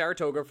at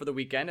Saratoga for the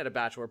weekend at a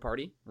bachelor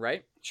party,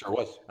 right? Sure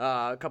was.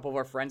 A couple of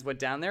our friends went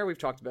down there. We've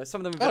talked about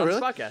some of them have been on this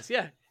podcast.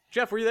 Yeah,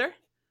 Jeff, were you there?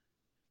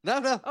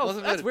 No. Oh,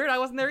 that's weird. I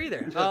wasn't there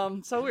either.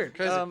 So weird.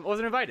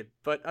 Wasn't invited,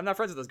 but I'm not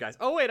friends with those guys.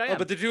 Oh wait, I am. Oh,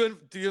 but do you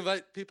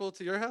invite people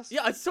to your house?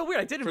 Yeah, it's so weird.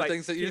 I did invite for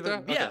things that you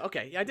do. Yeah,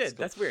 okay, I did.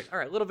 That's weird. All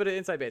right, a little bit of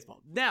inside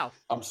baseball. Now,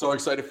 I'm so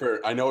excited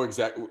for. I know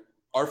exactly.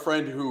 Our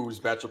friend whose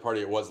bachelor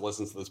party it was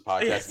listens to this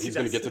podcast. Yes, and he's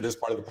going to get to this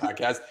part of the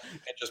podcast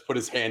and just put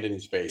his hand in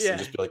his face and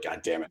just be like,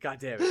 God damn it. God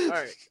damn it.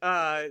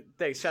 All right.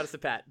 Thanks. Shout out to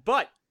Pat.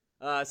 But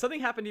something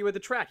happened to you at the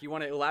track. You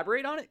want to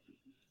elaborate on it?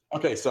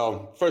 Okay,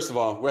 so first of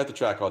all, we're at the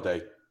track all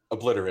day.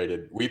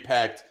 Obliterated. We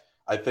packed,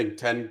 I think,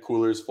 10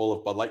 coolers full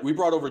of Bud Light. We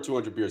brought over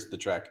 200 beers to the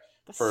track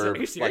for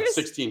like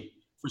 16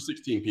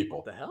 people.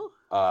 What the hell?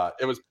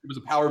 It was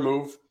a power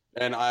move,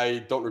 and I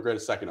don't regret a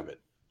second of it.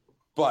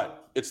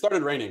 But it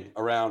started raining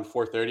around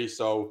 4:30,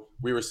 so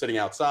we were sitting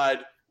outside.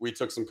 We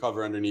took some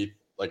cover underneath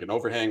like an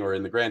overhang or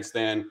in the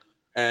grandstand,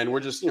 and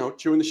we're just,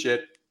 chewing the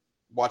shit,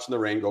 watching the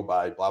rain go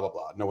by, blah, blah,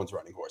 blah. No one's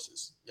running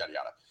horses, yada,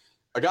 yada.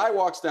 A guy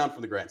walks down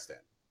from the grandstand,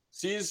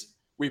 sees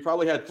we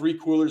probably had 3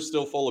 coolers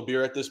still full of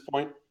beer at this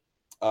point,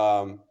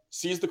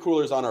 sees the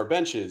coolers on our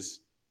benches,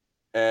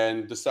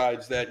 and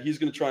decides that he's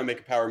going to try and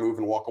make a power move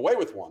and walk away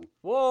with one.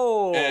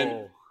 Whoa.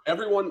 And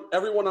everyone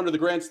under the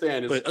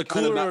grandstand is a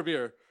cooler or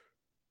beer?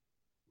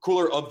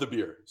 Cooler of the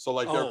beer. So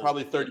there are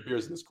probably 30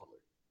 beers in this cooler.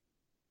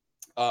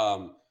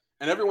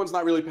 And everyone's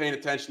not really paying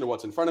attention to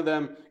what's in front of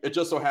them. It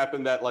just so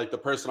happened that the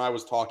person I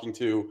was talking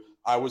to,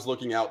 I was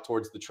looking out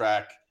towards the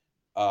track.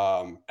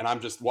 And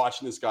I'm just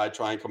watching this guy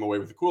try and come away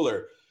with the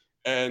cooler.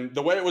 And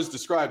the way it was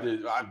described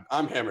is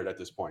I'm hammered at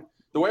this point.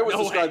 The way it was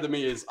described to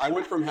me is I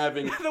went from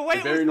having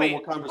a very normal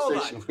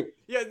conversation.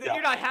 Yeah,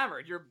 you're not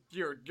hammered. You're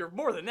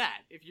more than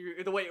that.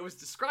 The way it was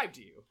described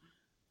to you.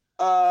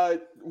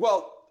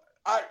 Well,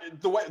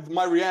 the way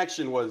my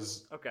reaction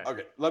was okay.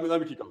 Let me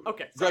keep going.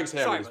 Okay, Greg's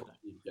hammered.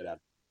 Get out.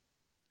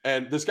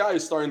 And this guy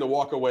is starting to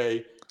walk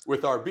away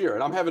with our beer,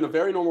 and I'm having a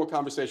very normal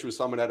conversation with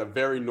someone at a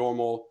very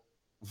normal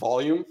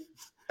volume,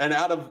 and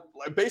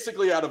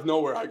basically out of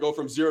nowhere, I go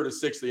from 0 to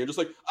 60, and just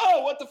like,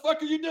 oh, what the fuck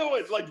are you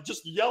doing?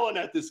 Just yelling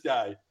at this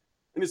guy,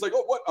 and he's like,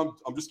 oh, what?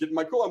 I'm just getting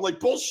my cooler. I'm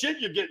like, bullshit,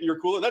 you're getting your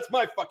cooler. That's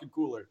my fucking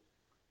cooler.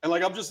 And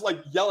I'm just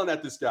yelling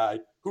at this guy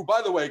who,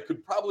 by the way,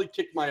 could probably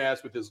kick my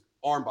ass with his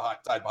arm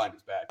tied behind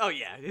his back. Oh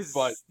yeah,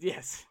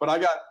 yes. But I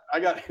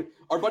got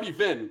our buddy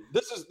Vin.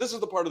 This is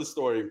the part of the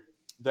story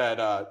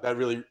that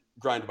really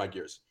grinded my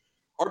gears.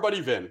 Our buddy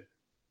Vin,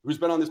 who's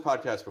been on this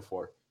podcast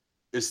before,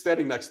 is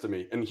standing next to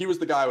me, and he was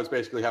the guy I was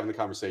basically having the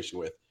conversation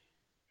with.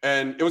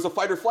 And it was a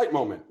fight or flight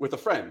moment with a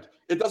friend.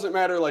 It doesn't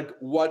matter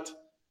what.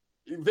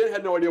 Vin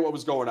had no idea what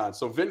was going on.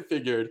 So Vin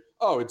figured,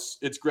 oh, it's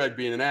Greg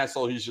being an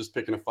asshole. He's just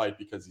picking a fight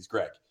because he's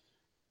Greg.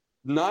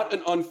 Not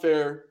an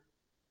unfair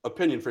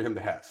opinion for him to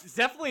have. It's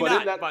definitely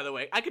not, by the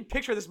way. I could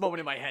picture this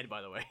moment in my head,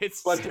 by the way.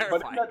 It's terrifying.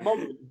 But in that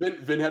moment,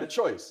 Vin had a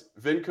choice.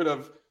 Vin could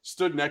have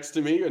stood next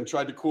to me and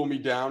tried to cool me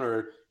down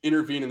or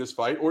intervene in this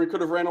fight, or he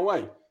could have ran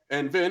away.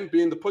 And Vin,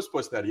 being the puss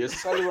that he is,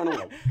 decided to run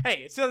away.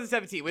 Hey, it's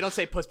 2017. We don't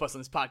say puss on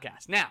this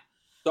podcast. Now,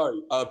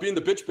 sorry, being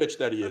the bitch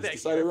that he is,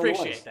 decided to run away.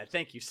 Appreciate that.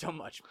 Thank you so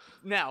much.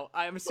 Now,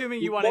 I'm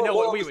assuming you want to know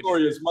what we would do. The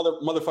story is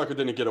motherfucker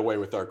didn't get away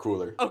with our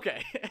cooler.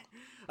 Okay.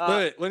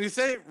 Wait, when you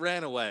say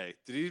ran away,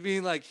 did you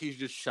mean he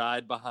just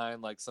shied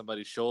behind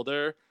somebody's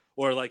shoulder,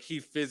 or he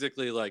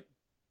physically ran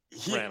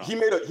off?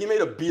 He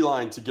made a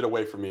beeline to get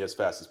away from me as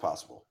fast as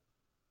possible.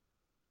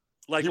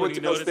 When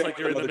you notice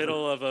you're in the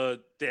middle of a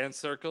dance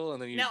circle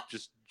and then you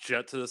just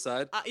jet to the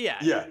side?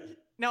 Yeah.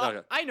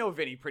 Now, I know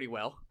Vinny pretty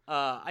well.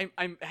 I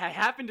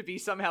happen to be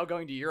somehow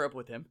going to Europe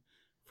with him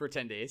for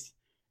 10 days,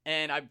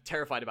 and I'm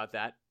terrified about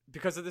that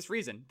because of this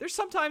reason. There's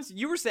sometimes,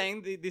 you were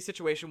saying the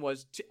situation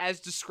was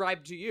as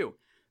described to you.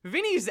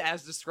 Vinny's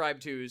as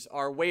described to's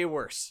are way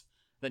worse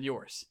than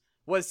yours.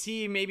 Was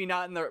he maybe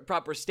not in the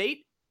proper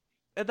state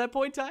at that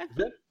point in time?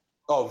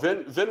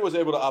 Vin was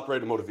able to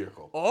operate a motor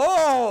vehicle.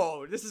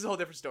 Oh, this is a whole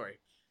different story.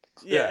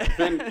 Yeah,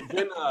 Vin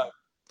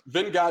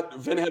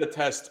had a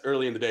test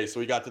early in the day, so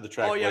he got to the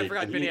track late. I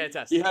forgot Vin had a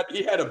test.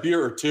 He had a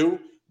beer or two,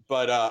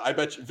 But I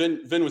bet you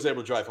Vin was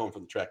able to drive home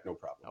from the track, no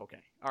problem.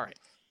 Okay. All right.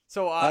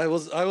 So I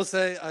will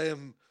say I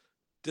am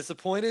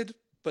disappointed,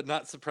 but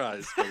not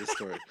surprised by the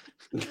story.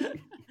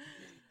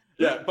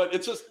 Yeah, but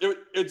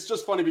it's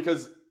just funny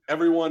because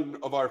every one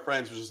of our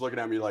friends was just looking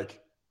at me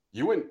like,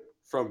 you went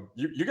from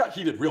you got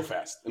heated real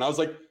fast, and I was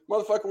like,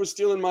 motherfucker was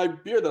stealing my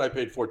beer that I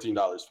paid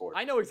 $14 for.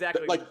 I know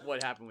exactly like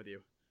what happened with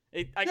you.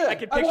 I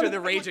can picture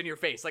the rage in your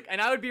face, like, and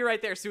I would be right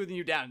there soothing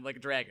you down like a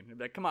dragon. I'd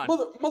be like, come on,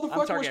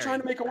 motherfucker was trying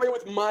to make away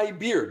with my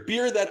beer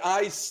that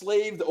I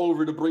slaved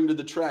over to bring to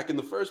the track in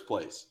the first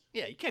place.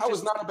 Yeah, you can't. I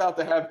was not about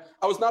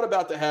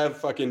to have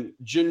fucking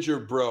ginger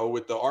bro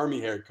with the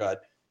army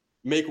haircut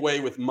make way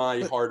with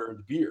my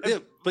hard-earned beer. Yeah,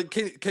 but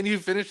can you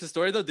finish the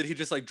story though? Did he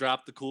just like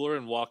drop the cooler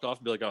and walk off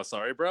and be like, "Oh,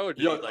 sorry, bro"? Or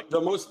did he, like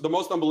the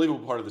most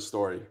unbelievable part of the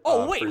story?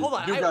 Oh wait, hold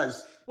on. You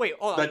guys. Wait,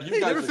 hold on. You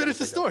never finished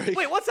the story.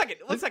 Wait, 1 second.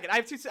 1 second.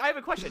 I have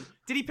a question.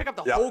 Did he pick up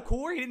the whole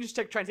cooler? He didn't just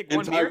try and take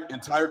one beer?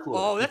 Entire cooler.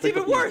 Oh, that's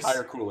even worse.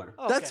 Entire cooler.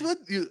 Okay.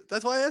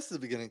 That's why I asked at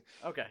the beginning.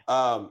 Okay.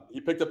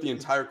 He picked up the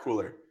entire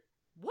cooler.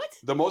 What?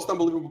 The most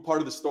unbelievable part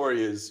of the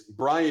story is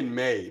Brian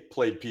May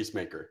played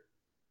Peacemaker.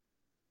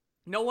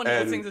 No one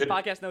listening to this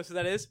podcast knows who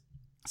that is.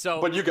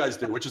 So, but you guys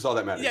do, which is all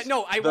that matters. Yeah,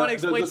 no, I want to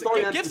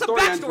explain. Give some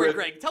backstory,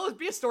 Greg. Tell us,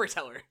 be a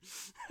storyteller.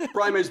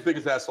 Brian May's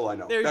biggest asshole I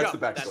know. There you that's go.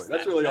 the backstory.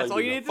 That's really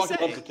all you need to say.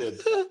 Fucking love the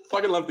kid.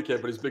 Fucking love the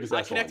kid, but his biggest asshole.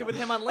 I connected with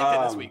him on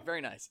LinkedIn this week.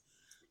 Very nice.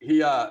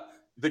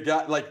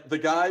 The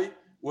guy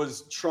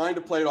was trying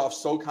to play it off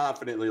so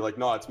confidently, like,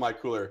 no, it's my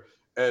cooler.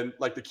 And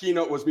like the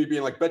keynote was me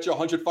being like, bet you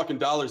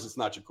 $100 it's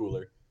not your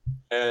cooler.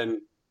 And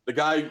the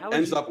guy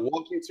ends up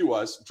walking to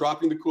us,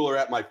 dropping the cooler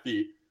at my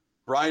feet.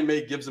 Brian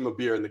May gives him a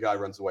beer and the guy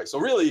runs away. So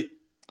really,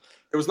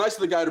 it was nice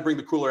of the guy to bring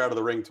the cooler out of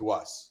the ring to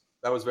us.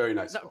 That was very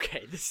nice.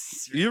 Okay,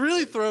 you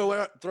really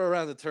throw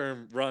around the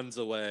term "runs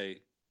away"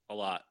 a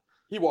lot.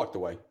 He walked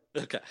away.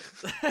 Okay.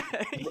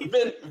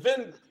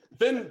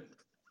 Vin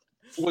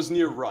was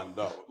near run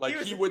though.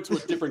 Like he went to a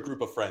different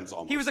group of friends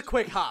almost. He was a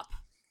quick hop.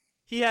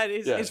 He had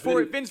Vin's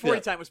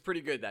 40 time was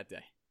pretty good that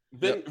day.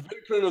 Vin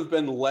couldn't have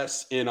been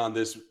less in on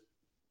this.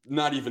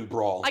 Not even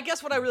brawl. I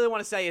guess what I really want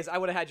to say is I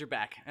would have had your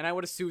back, and I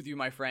would have soothed you,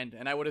 my friend,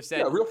 and I would have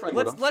said, real friend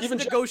let's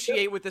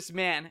negotiate with this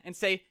man and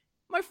say,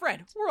 my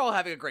friend, we're all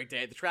having a great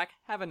day at the track.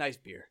 Have a nice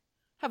beer.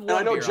 Have one. And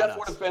I know Jeff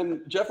would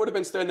have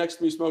been standing next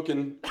to me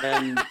smoking,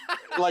 and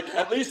like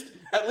at least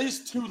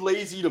too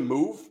lazy to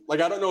move. Like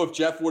I don't know if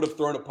Jeff would have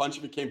thrown a punch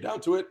if it came down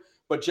to it,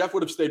 but Jeff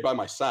would have stayed by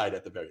my side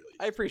at the very least.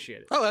 I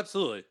appreciate it. Oh,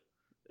 absolutely.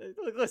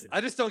 Listen,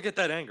 I just don't get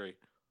that angry.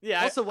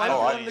 Yeah. Also, why do you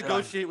want to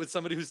negotiate with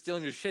somebody who's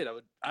stealing your shit?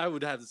 I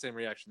would have the same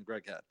reaction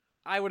Greg had.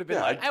 I would have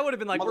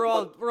been like, we're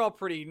all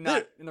pretty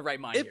not in the right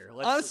mind here.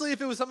 Honestly,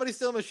 if it was somebody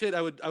stealing my shit,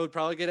 I would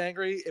probably get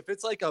angry. If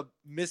it's like a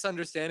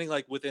misunderstanding,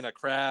 like within a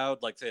crowd,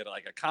 like say at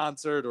like a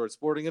concert or a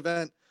sporting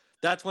event,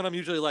 that's when I'm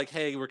usually like,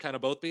 hey, we're kind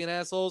of both being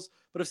assholes.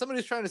 But if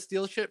somebody's trying to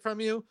steal shit from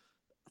you,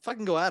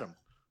 fucking go at them.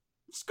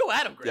 Just go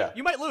at them, Greg. Yeah.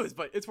 You might lose,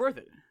 but it's worth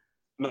it.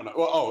 No.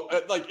 Well,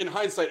 like in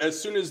hindsight, as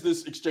soon as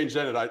this exchange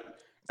ended,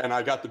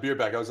 I got the beer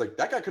back, I was like,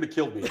 that guy could have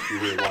killed me if he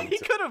really wanted to. He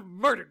could have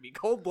murdered me,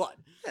 cold blood.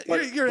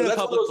 You're in a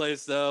public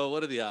place, though.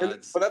 What are the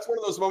odds? But that's one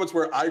of those moments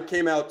where I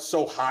came out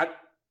so hot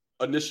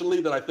initially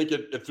that I think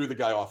it threw the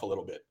guy off a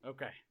little bit.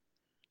 Okay.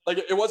 Like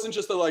it wasn't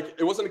just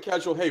it wasn't a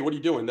casual, hey, what are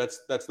you doing?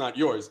 That's not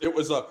yours. It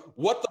was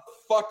what the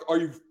fuck are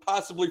you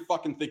possibly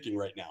fucking thinking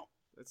right now?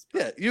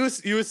 Yeah,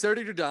 you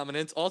asserted your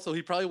dominance. Also,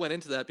 he probably went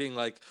into that being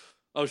like,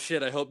 oh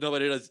shit, I hope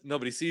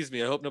nobody sees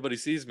me. I hope nobody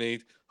sees me.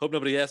 Hope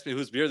nobody asks me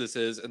whose beer this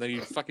is. And then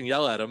you fucking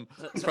yell at him.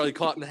 He's probably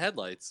caught in the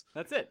headlights.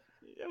 That's it.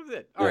 That was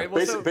it. All right.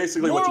 Well,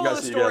 basically what you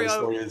guys need to get out of the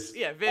story is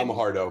Vin, I'm a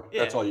hardo.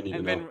 That's all you need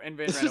to know. And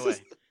Vin ran away.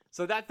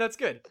 So that's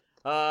good.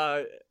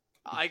 I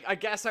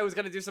guess I was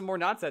going to do some more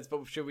nonsense,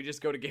 but should we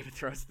just go to Game of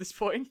Thrones at this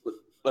point?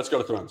 Let's go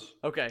to Thrones.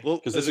 Okay. Well,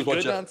 because this is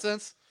what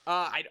nonsense?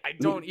 I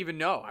don't even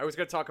know. I was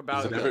going to talk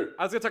about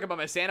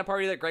my Santa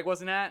party that Greg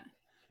wasn't at.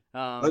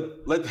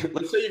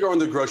 Let's say you go in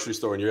the grocery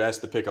store and you're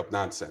asked to pick up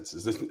nonsense.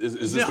 Is this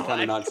the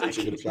kind of nonsense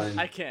you're going to try and...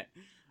 I can't.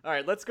 All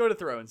right, let's go to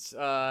Thrones.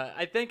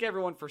 I thank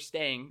everyone for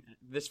staying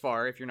this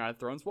far if you're not a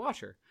Thrones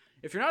watcher.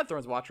 If you're not a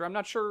Thrones watcher, I'm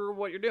not sure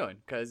what you're doing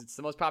because it's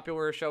the most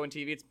popular show on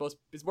TV.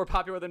 It's more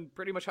popular than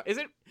pretty much... Is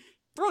it?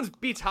 Thrones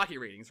beats hockey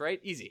ratings, right?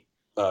 Easy.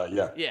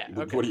 Yeah. Yeah.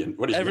 Okay. What do you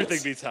Everything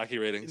beats hockey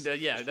ratings.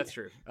 Yeah, that's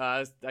true.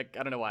 I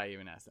don't know why I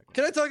even asked that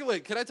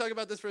question. Can I talk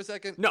about this for a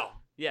second? No.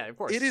 Yeah, of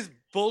course. It is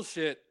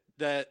bullshit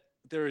that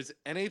there's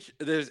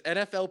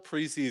NFL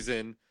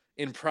preseason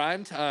in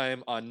prime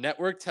time on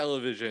network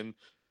television,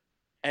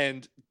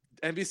 and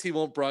NBC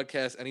won't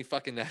broadcast any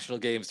fucking national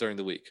games during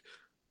the week.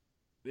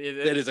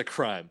 That is a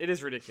crime. It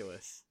is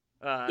ridiculous.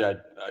 I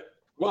get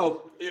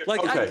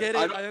it.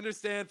 I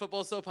understand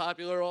football's so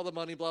popular, all the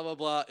money, blah, blah,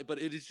 blah.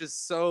 But it is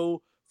just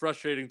so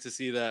frustrating to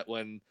see that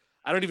when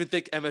I don't even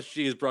think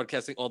MSG is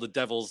broadcasting all the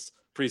Devils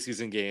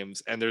preseason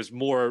games, and there's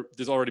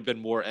already been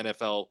more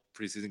NFL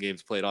preseason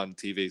games played on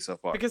TV so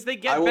far. Because they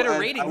get better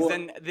ratings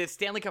than the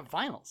Stanley Cup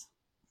Finals.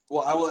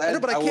 Well, I will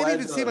add. But I can't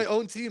even see my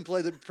own team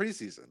play the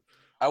preseason.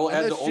 I will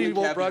add the MSG only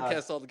won't caveat.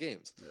 broadcast all the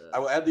games. I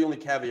will add the only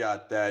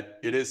caveat that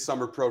it is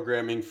summer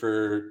programming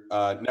for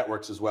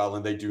networks as well,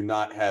 and they do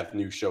not have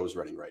new shows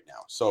running right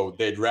now. So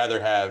they'd rather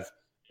have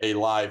a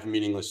live,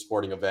 meaningless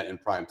sporting event in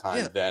prime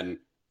time than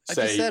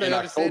say in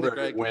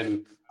October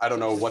when I don't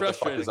know what the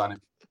fuck is on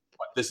it.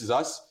 This Is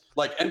Us.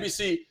 Like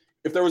NBC,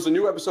 if there was a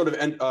new episode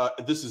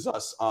of This Is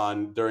Us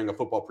on during a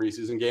football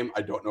preseason game,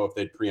 I don't know if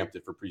they'd preempt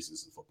it for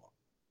preseason football.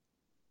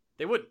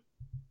 They wouldn't.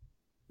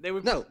 They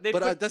would. No,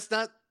 but that's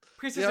not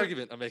preseason, the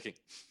argument I'm making.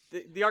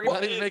 The argument.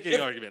 I'm not even making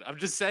an argument. I'm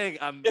just saying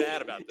I'm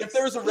mad about this. If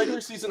there was a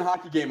regular season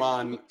hockey game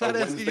on a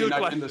Wednesday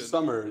night in the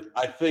summer,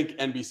 I think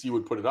NBC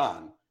would put it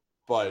on.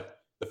 But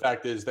the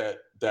fact is that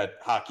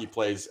hockey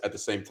plays at the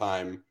same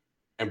time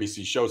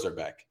NBC shows are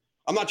back.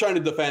 I'm not trying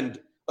to defend.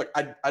 Like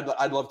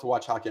I'd love to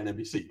watch hockey on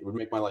NBC. It would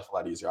make my life a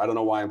lot easier. I don't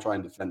know why I'm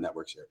trying to defend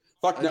networks here.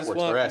 Fuck I networks. Just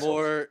want they're assholes.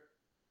 more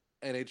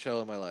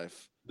NHL in my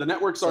life. The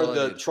networks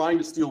are trying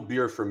to steal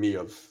beer from me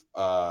of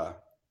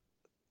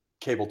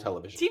cable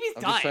television. TV's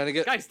dying.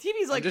 Guys,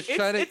 TV's like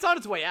it's on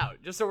its way out.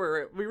 Just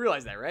so we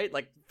realize that, right?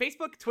 Like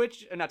Facebook,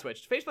 Twitch, not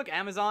Twitch, Facebook,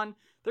 Amazon,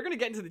 they're gonna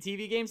get into the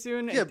TV game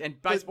soon and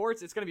buy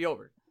sports. It's gonna be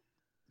over.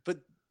 But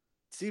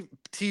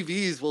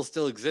TVs will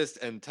still exist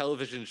and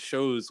television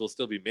shows will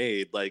still be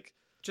made. Like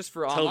just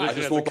for online.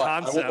 Television as a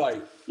concept.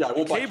 I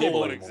won't buy cable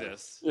won't anymore.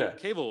 exist. Yeah,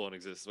 cable won't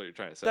exist. Is what you're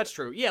trying to say? That's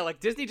true. Yeah, like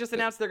Disney just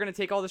announced they're gonna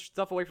take all this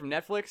stuff away from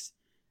Netflix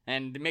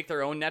and make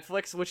their own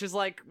Netflix, which is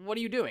like, what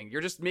are you doing?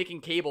 You're just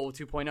making cable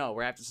 2.0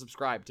 where I have to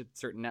subscribe to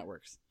certain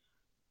networks.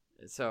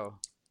 So,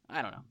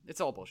 I don't know. It's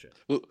all bullshit.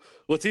 Well,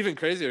 what's even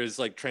crazier is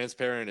like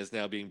Transparent is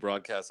now being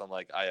broadcast on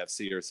like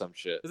IFC or some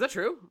shit. Is that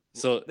true?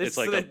 So it's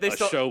like a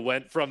show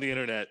went from the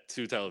internet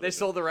to television. They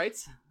sold the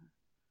rights?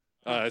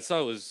 I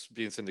saw it was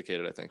being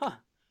syndicated, I think. Huh.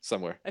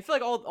 Somewhere. I feel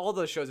like all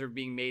those shows are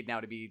being made now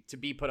to be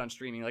put on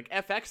streaming. Like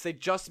FX, they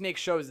just make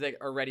shows that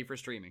are ready for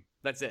streaming.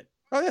 That's it.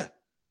 Oh yeah.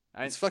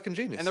 It's fucking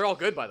genius. And they're all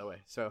good, by the way.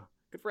 So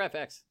good for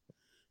FX.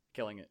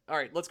 Killing it. All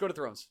right, let's go to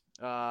Thrones.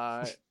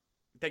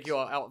 Thank you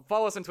all.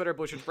 Follow us on Twitter,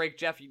 Blue Shirts Break.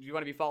 Jeff, do you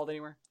want to be followed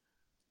anywhere?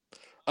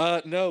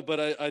 No,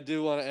 but I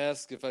do want to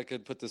ask if I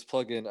could put this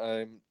plug in.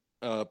 I'm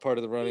part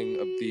of the running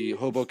of the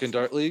Hoboken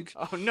Dart League.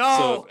 Oh, no!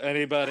 So if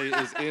anybody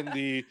is in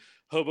the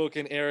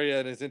Hoboken area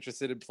and is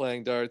interested in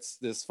playing darts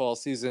this fall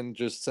season,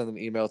 just send an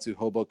email to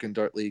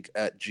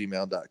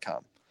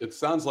hobokendartleague@gmail.com. It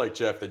sounds like,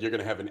 Jeff, that you're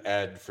going to have an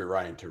ad for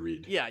Ryan to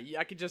read. Yeah,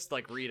 I could just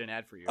like read an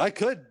ad for you. I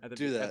could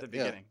do that at the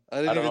beginning.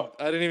 Yeah.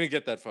 I didn't even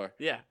get that far.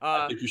 Yeah.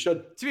 I think you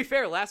should. To be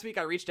fair, last week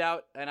I reached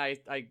out and I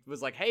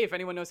was like, hey, if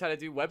anyone knows how to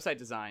do website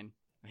design,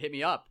 hit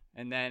me up.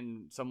 And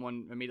then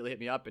someone immediately hit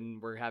me up and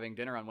we're having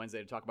dinner on Wednesday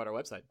to talk about our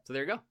website. So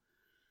there you go.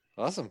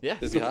 Awesome. Yeah.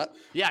 Is he hot?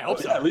 Yeah, I hope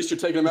so. Yeah, at least you're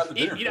taking him out to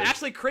dinner.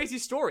 Actually, crazy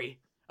story.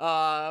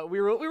 We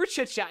were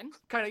chit chatting,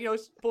 kind of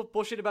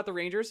bullshit about the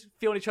Rangers,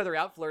 feeling each other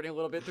out, flirting a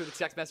little bit through the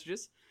text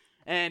messages.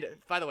 And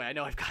by the way, I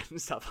know I've gotten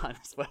stuff on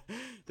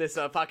this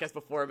podcast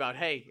before about,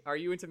 hey, are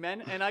you into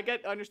men? And I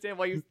understand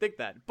why you think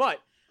that, but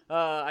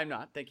I'm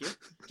not. Thank you.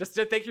 Just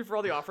thank you for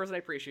all the offers, and I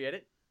appreciate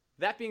it.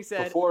 That being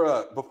said,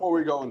 before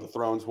we go into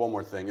Thrones, one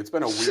more thing. It's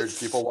been a weird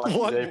people watch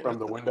today from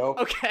the window.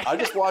 Okay. I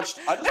just watched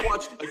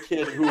a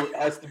kid who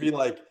has to be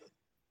like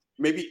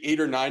maybe 8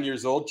 or 9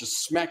 years old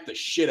just smack the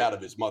shit out of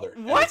his mother.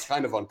 What? It's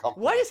kind of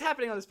uncomfortable. What is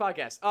happening on this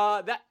podcast?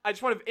 That I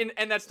just want to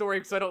end that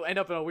story so I don't end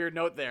up in a weird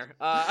note there.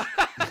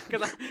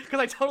 Because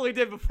I totally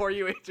did before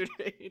you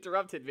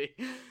interrupted me.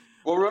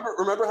 Well,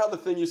 remember how the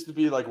thing used to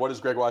be like, what is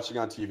Greg watching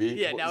on TV?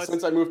 Yeah, now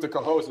since I moved to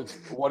co-host, it's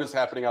what is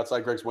happening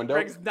outside Greg's window.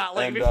 Greg's not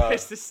letting me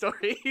finish this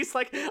story. He's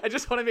like, I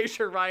just want to make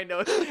sure Ryan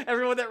knows.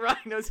 Everyone that Ryan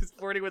knows is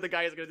flirting with the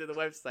guy who's going to do the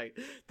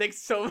website. Thanks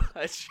so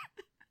much.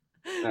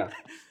 Yeah.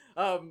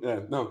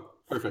 No,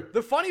 perfect.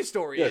 The funny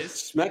story is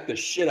smack the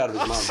shit out of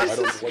his mom. I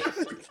don't know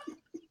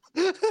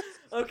what.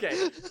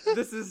 Okay,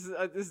 this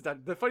is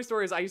done. The funny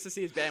story is I used to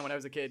see his band when I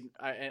was a kid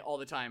all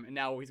the time, and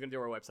now he's going to do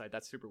our website.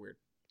 That's super weird.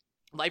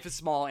 Life is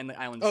small and the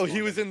island is small. Oh,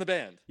 he was in the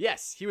band?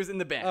 Yes, he was in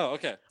the band. Oh,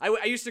 okay.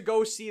 I used to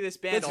go see this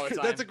band all the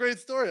time. That's a great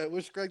story. I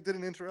wish Greg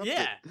didn't interrupt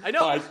Yeah, it. I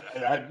know.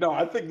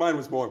 I think mine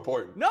was more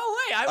important. No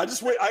way. I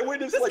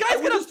witnessed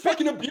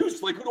fucking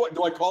abuse. Like, who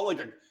do I call?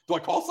 Do I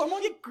call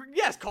someone?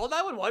 Yes, call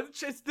 911.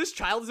 This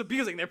child is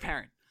abusing their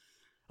parent.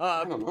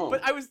 I don't know.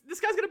 But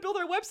this guy's going to build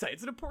our website.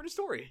 It's an important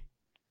story.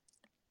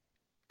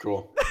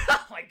 Cool.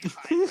 Oh my god.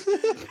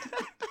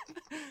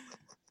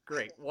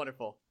 Great.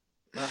 Wonderful.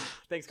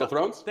 Thanks,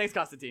 Thrones? Thanks,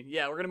 Constantine.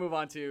 Yeah, we're going to move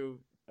on to...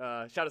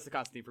 shout out to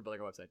Constantine for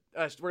building our website.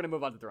 We're going to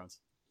move on to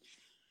Thrones.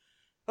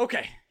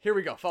 Okay, here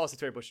we go. Follow us at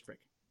Twitter, Bush Break.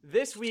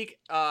 This week,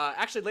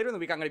 actually later in the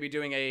week, I'm going to be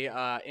doing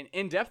an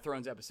in-depth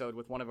Thrones episode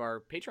with one of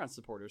our Patreon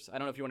supporters. I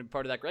don't know if you want to be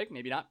part of that, Greg.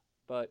 Maybe not,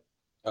 but...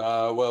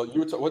 Well,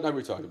 what night are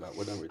we talking about?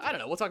 I don't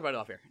know. We'll talk about it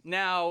off here.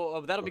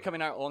 Now, that'll be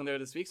coming out along there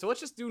this week. So let's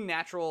just do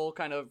natural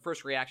kind of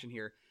first reaction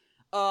here.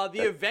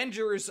 The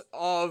Avengers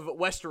of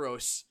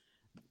Westeros,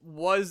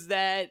 was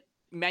that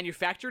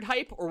manufactured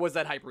hype or was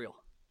that hype real?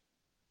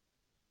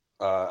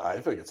 I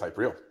think it's hype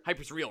real. Hype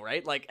is real,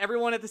 right? Like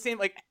everyone at the same,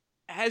 like,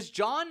 has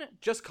Jon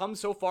just come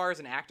so far as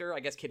an actor?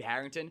 I guess Kit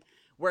Harington,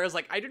 Whereas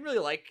like I didn't really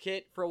like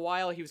Kit for a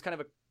while. He was kind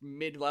of a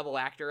mid-level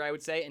actor, I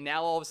would say, and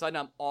now all of a sudden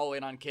I'm all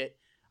in on Kit.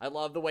 I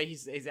love the way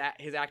his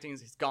acting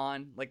is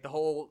gone. Like the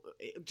whole,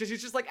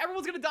 he's just like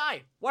everyone's gonna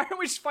die. Why aren't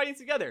we just fighting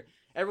together?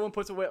 Everyone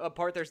puts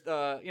apart their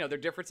their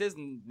differences,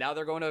 and now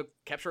they're going to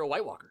capture a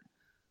White Walker.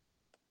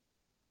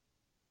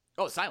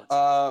 Oh, silence.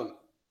 Well,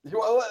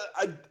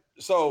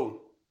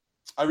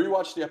 I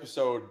rewatched the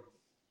episode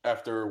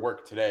after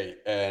work today,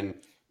 and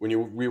when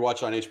you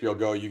rewatch on HBO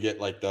Go, you get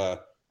like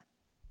the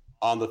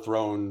On the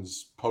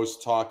Thrones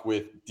post talk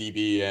with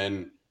DB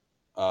and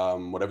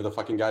whatever the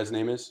fucking guy's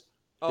name is.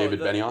 David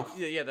Benioff?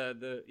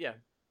 Yeah,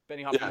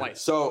 Benioff and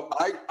Weiss. So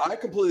I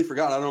completely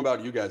forgot. I don't know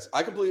about you guys.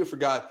 I completely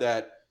forgot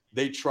that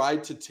they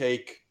tried to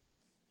take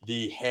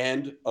the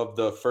hand of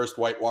the first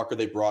White Walker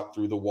they brought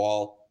through the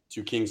wall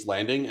to King's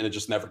Landing, and it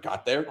just never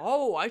got there.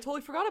 Oh, I totally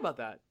forgot about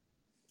that.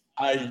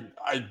 I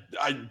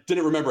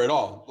didn't remember at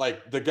all.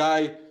 Like the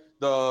guy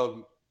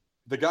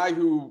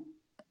who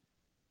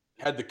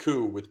had the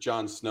coup with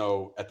Jon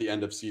Snow at the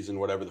end of season,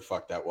 whatever the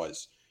fuck that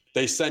was.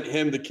 They sent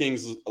him to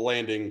King's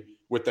Landing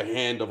with the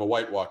hand of a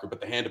White Walker,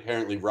 but the hand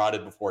apparently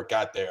rotted before it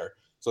got there,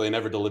 so they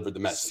never delivered the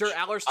message. Sir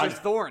Alistair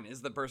Thorne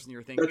is the person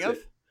you're thinking of?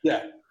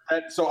 Yeah.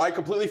 And so I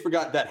completely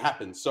forgot that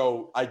happened.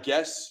 So I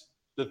guess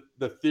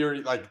the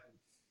theory, like,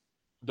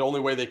 the only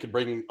way they could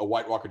bring a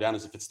White Walker down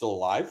is if it's still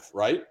alive,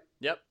 right?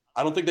 Yep.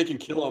 I don't think they can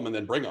kill him and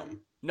then bring him.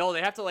 No,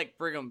 they have to, like,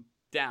 bring him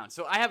down.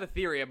 So I have a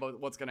theory about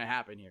what's going to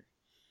happen here.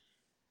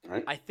 All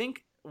right. I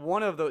think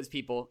one of those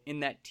people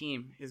in that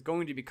team is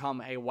going to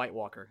become a White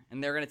Walker,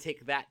 and they're going to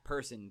take that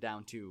person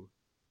down to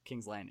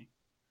King's Landing.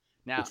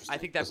 Now, I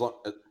think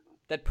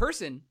that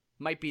person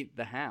might be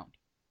the Hound.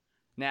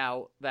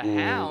 Now, the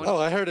Hound... Oh,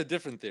 I heard a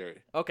different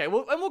theory. Okay,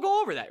 well, and we'll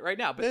go over that right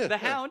now. But the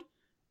Hound,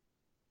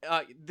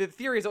 the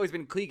theory has always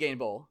been Clegane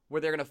Bowl, where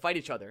they're going to fight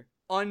each other.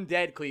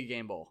 Undead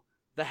Clegane Bowl.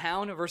 The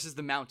Hound versus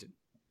the Mountain.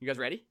 You guys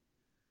ready?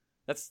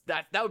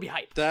 That would be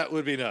hype. That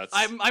would be nuts.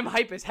 I'm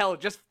hype as hell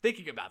just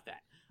thinking about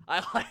that.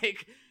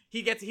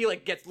 He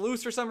gets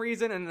loose for some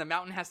reason, and the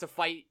Mountain has to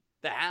fight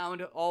the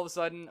Hound all of a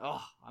sudden.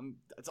 Oh,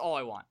 that's all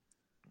I want.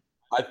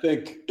 I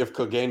think if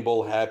Clegane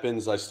Bowl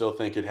happens, I still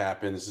think it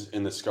happens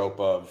in the scope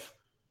of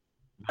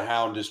the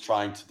Hound is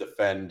trying to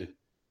defend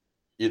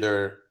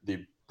either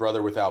the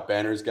Brother Without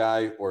Banners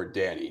guy or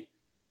Dany.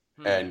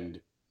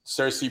 And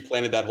Cersei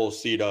planted that whole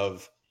seed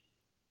of,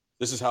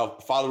 this is how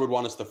Father would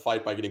want us to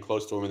fight, by getting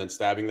close to him and then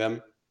stabbing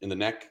them in the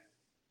neck.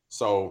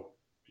 So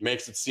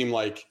makes it seem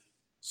like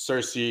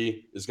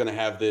Cersei is going to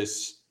have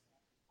this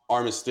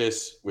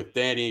armistice with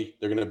Dany.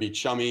 They're going to be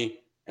chummy.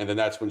 And then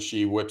that's when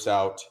she whips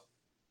out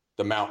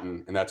the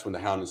Mountain. And that's when the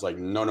Hound is like,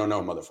 no,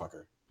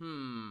 motherfucker.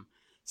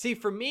 See,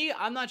 for me,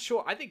 I'm not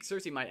sure. I think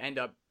Cersei might end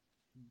up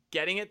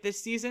getting it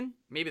this season.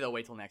 Maybe they'll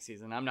wait till next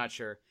season. I'm not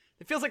sure.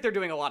 It feels like they're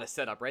doing a lot of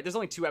setup, right? There's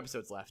only 2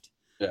 episodes left.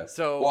 Yeah.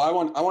 So,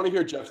 well, I want to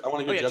hear Jeff's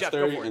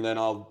theory, and then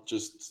I'll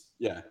just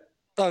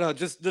Oh no,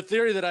 just the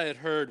theory that I had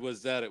heard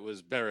was that it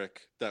was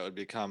Beric that would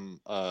become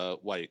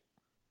White,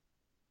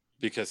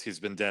 because he's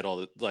been dead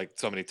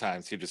so many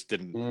times. He just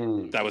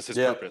didn't. That was his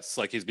purpose.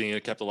 Like, he's being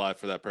kept alive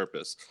for that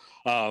purpose.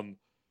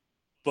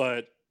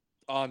 But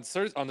on the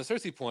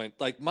Cersei point,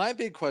 like, my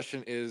big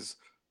question is,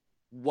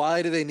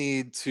 why do they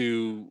need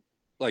to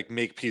like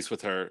make peace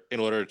with her in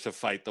order to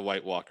fight the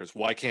White Walkers?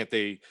 Why can't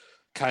they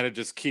kind of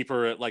just keep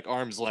her at like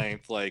arm's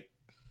length, like,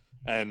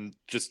 and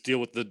just deal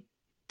with the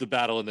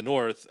battle in the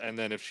north, and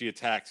then if she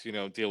attacks,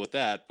 deal with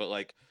that? But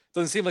like, it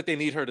doesn't seem like they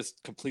need her to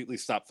completely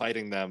stop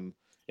fighting them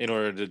in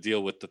order to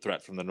deal with the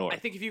threat from the north. I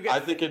think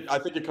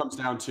it comes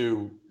down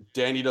to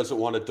Dany doesn't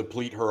want to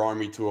deplete her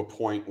army to a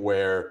point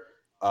where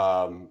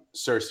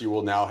Cersei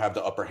will now have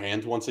the upper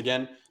hand once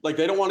again. Like,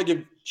 she doesn't want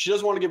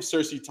to give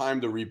Cersei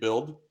time to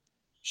rebuild.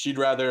 She'd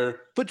rather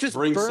just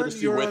bring burn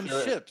Cersei Euron with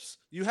her. ships.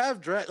 You have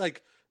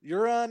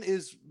Euron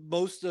is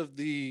most of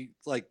the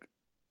like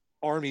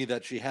army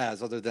that she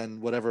has, other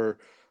than whatever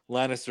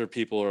Lannister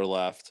people are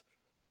left,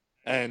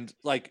 and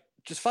like,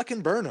 just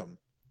fucking burn them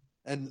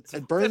and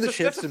burn the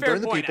ships and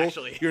burn the people.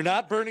 Actually. You're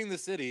not burning the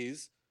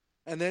cities,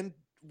 and then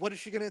what is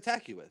she going to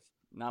attack you with?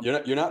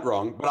 You're not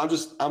wrong, but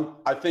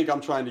I think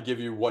I'm trying to give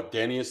you what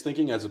Dany is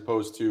thinking as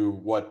opposed to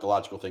what the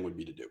logical thing would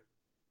be to do.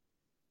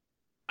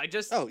 I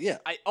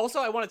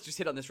want to just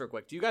hit on this real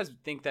quick. Do you guys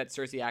think that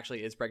Cersei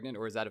actually is pregnant,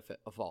 or is that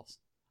a false?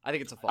 I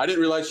think it's a false. I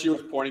didn't realize she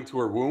was pointing to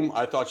her womb.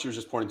 I thought she was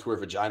just pointing to her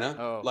vagina.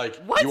 Oh. Like,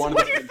 what? You wanted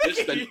What to are you defend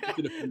this, then thinking? you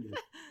could defend it.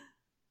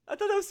 I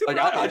thought that was super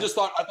like, I obvious.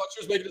 thought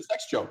she was making a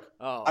sex joke.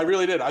 Oh. I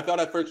really did. I thought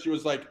at first she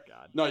was like,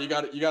 God. no, you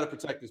got to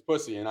protect this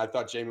pussy, and I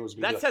thought Jaime was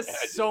going to. That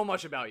says so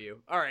much about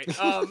you. All right.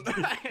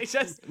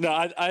 No,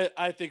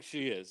 I think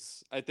she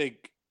is. I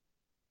think,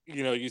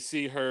 you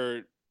see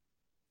her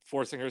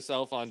forcing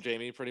herself on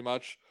Jaime pretty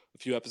much a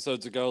few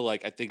episodes ago.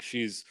 Like, I think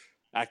she's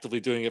actively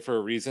doing it for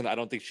a reason. I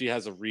don't think she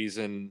has a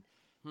reason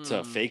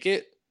to fake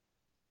it.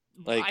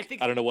 Like,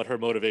 I don't know what her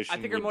motivation.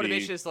 I think her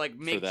motivation is to like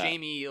make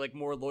Jaime like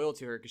more loyal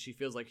to her, because she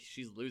feels like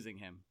she's losing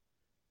him.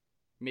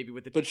 Maybe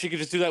with the. But she could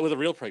just do that with a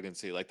real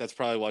pregnancy. Like, that's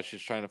probably why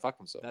she's trying to fuck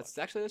him so. That's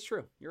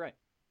true. You're right.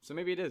 So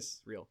maybe it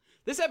is real.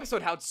 This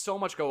episode had so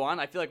much go on.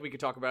 I feel like we could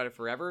talk about it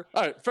forever.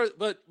 All right, first,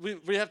 but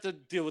we have to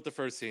deal with the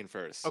first scene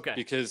first. Okay.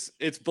 Because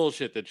it's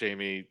bullshit that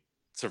Jamie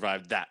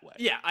survived that way.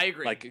 Yeah, I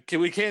agree. Like,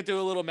 we can't do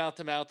a little mouth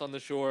to mouth on the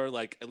shore.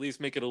 Like, at least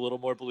make it a little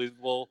more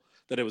believable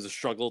that it was a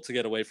struggle to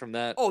get away from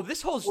that. Oh,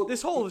 this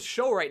whole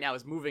show right now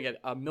is moving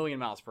at 1,000,000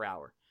 miles per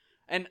hour,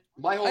 and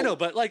I know,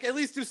 but like, at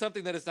least do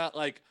something that is not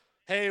like,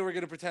 hey, we're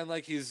gonna pretend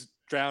like he's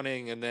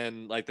drowning, and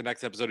then like the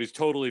next episode he's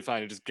totally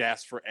fine and just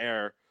gasps for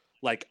air,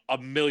 like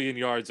 1,000,000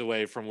 yards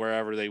away from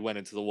wherever they went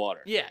into the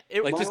water. Yeah,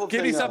 like just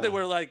give me something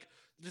where like,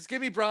 just give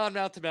me Braun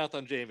mouth to mouth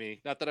on Jamie.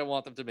 Not that I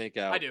want them to make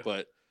out, I do,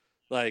 but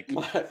like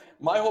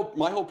my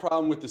whole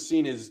problem with the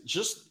scene is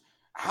just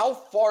how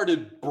far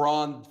did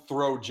Braun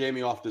throw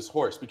Jamie off this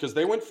horse? Because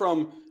they went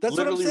from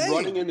literally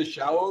running in the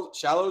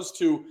shallows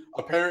to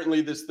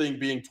apparently this thing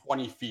being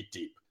 20 feet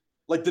deep.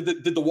 Like, did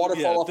the water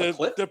fall off a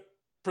cliff? The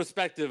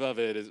perspective of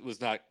it was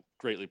not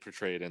greatly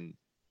portrayed in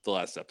the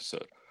last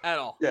episode at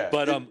all. Yeah.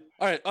 But all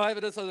right, I have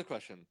this other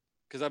question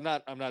because I'm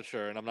not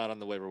sure, and I'm not on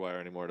the waiver wire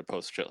anymore to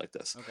post shit like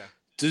this. Okay.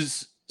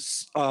 Does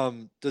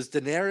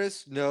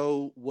Daenerys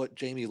know what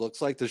Jamie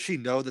looks like? Does she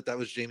know that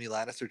was Jamie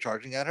Lannister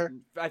charging at her?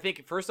 I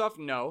think first off,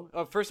 no.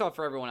 First off,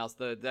 for everyone else,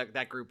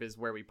 that group is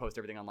where we post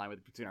everything online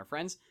between our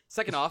friends.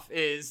 Second off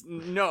is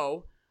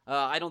no.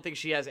 I don't think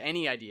she has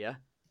any idea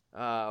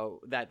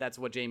that's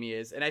what Jamie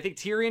is, and I think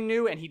Tyrion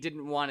knew, and he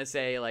didn't want to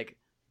say like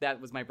that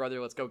was my brother.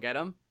 Let's go get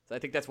him. So I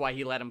think that's why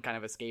he let him kind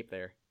of escape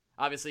there.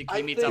 Obviously,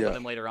 he meets up with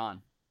him later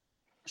on.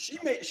 She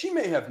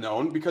may have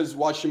known, because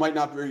while she might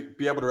not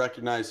be able to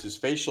recognize his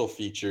facial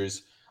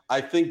features, I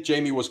think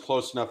Jamie was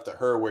close enough to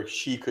her where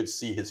she could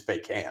see his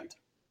fake hand.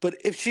 But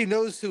if she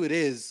knows who it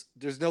is,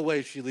 there's no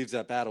way she leaves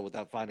that battle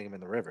without finding him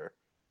in the river.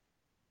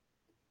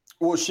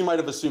 Well, she might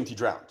have assumed he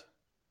drowned.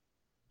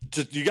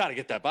 Just, you got to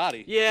get that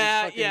body.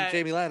 Yeah, yeah.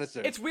 Jamie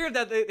Lannister. It's weird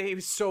that he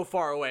was so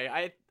far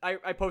away.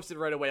 I posted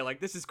right away, like,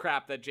 this is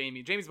crap that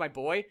Jamie's my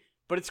boy,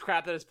 but it's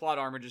crap that his plot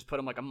armor just put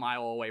him like a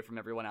mile away from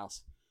everyone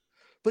else.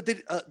 But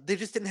they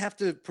just didn't have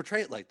to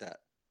portray it like that.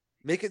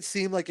 Make it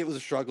seem like it was a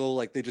struggle,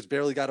 like they just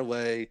barely got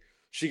away.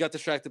 She got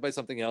distracted by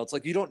something else.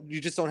 Like, you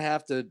just don't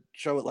have to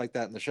show it like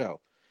that in the show.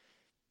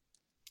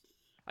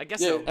 I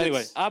guess so.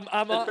 Anyway, I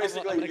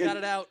got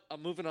it out.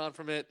 I'm moving on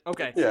from it.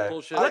 Okay. Yeah.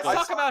 Bullshit. Let's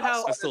talk about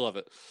how I still love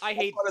it. I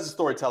hate it as a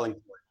storytelling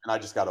point, and I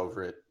just got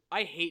over it.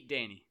 I hate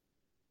Dany.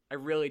 I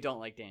really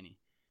don't like Dany.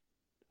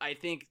 I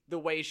think the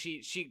way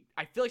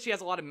I feel like she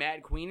has a lot of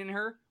Mad Queen in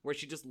her, where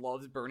she just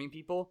loves burning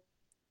people.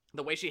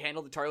 The way she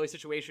handled the Tarly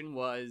situation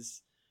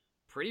was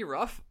pretty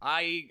rough.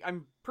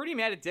 I'm pretty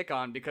mad at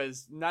Dickon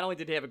because not only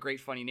did he have a great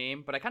funny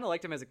name, but I kind of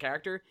liked him as a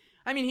character.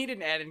 I mean, he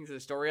didn't add anything to the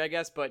story, I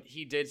guess, but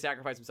he did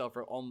sacrifice himself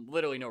for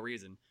literally no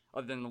reason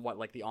other than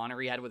the honor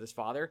he had with his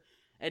father.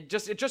 It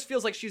just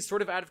feels like she's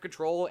sort of out of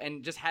control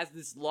and just has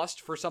this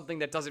lust for something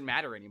that doesn't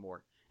matter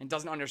anymore and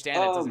doesn't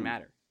understand that it doesn't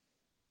matter.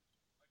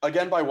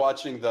 Again, by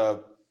watching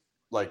the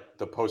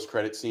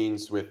post-credit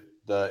scenes with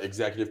the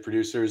executive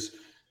producers,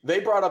 they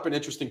brought up an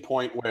interesting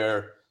point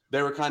where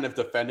they were kind of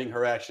defending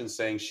her actions,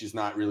 saying she's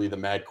not really the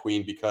Mad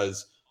Queen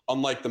because,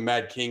 unlike the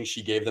Mad King,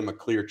 she gave them a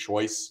clear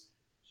choice.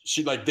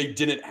 They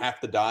didn't have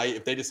to die.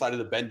 If they decided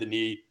to bend the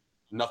knee,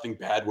 nothing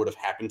bad would have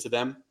happened to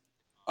them.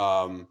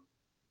 And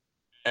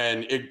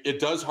it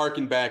does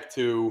harken back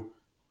to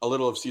a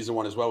little of season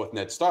 1 as well with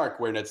Ned Stark,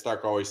 where Ned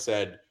Stark always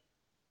said,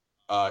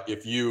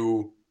 if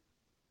you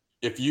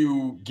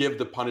give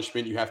the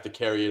punishment, you have to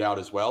carry it out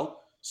as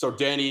well. So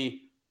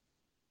Dany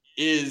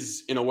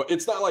is, in a way,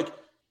 it's not like,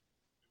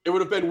 it would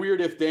have been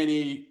weird if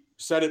Dany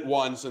said it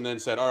once and then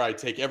said, all right,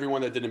 take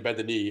everyone that didn't bend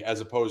the knee,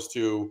 as opposed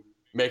to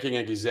making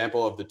an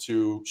example of the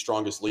 2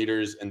 strongest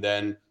leaders and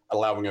then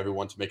allowing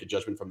everyone to make a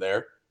judgment from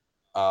there.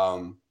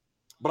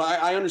 But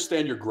I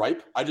understand your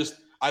gripe.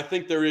 I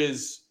think there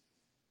is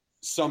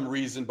some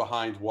reason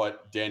behind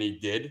what Dany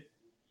did.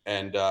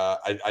 And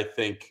I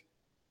think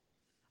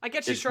I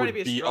guess she's trying to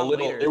be a strong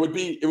leader. It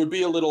would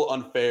be a little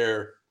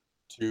unfair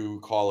to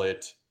call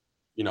it,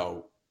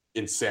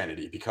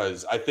 insanity,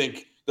 because I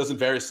think, doesn't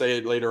Varys say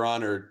it later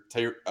on, or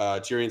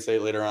Tyrion say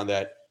it later on,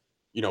 that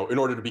in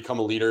order to become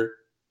a leader,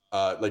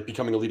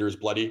 becoming a leader is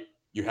bloody.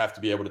 You have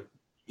to be able to,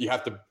 you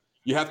have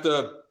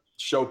to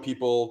show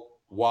people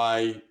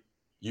why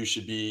you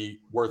should be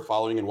worth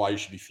following and why you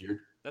should be feared.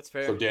 That's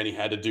fair. So Dany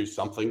had to do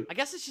something. I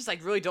guess it's just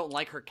really don't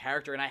like her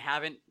character, and I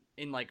haven't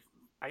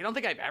I don't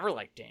think I've ever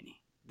liked Dany.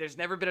 There's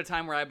never been a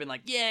time where I've been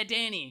like, yeah,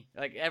 Dany,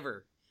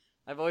 ever.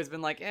 I've always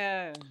been like,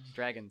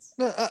 dragons.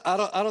 No, I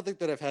don't think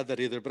that I've had that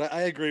either, but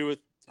I agree with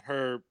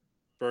her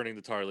burning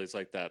the Tarlys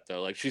like that,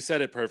 though. Like, she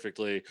said it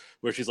perfectly,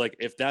 where she's like,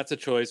 if that's a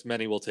choice,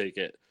 many will take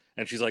it.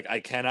 And she's like,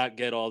 I cannot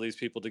get all these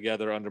people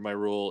together under my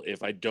rule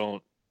if I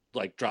don't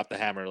drop the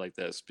hammer like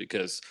this,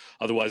 because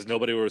otherwise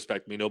nobody will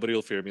respect me, nobody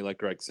will fear me, like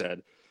Greg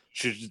said.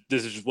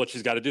 This is just what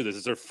she's got to do. This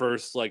is her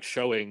first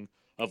showing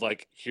of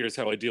here's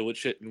how I deal with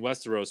shit in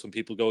Westeros when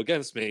people go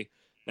against me,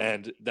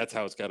 and that's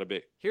how it's got to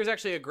be. Here's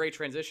actually a great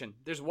transition.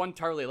 There's one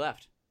Tarly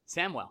left,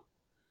 Samwell,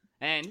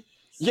 and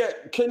yeah,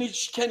 can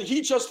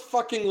he just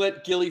fucking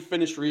let Gilly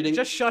finish reading?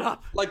 Just shut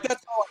up.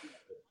 That's all.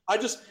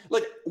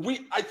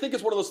 I think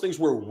it's one of those things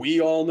where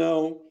we all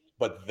know,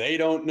 but they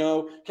don't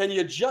know. Can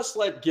you just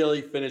let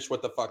Gilly finish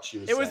what the fuck she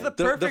was saying? It was the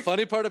perfect. The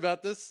funny part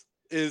about this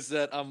is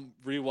that I'm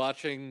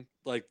rewatching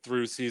like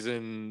through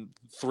season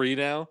 3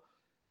 now,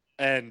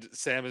 and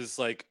Sam is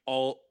like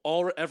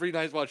every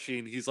night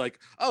watching. He's like,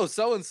 "Oh,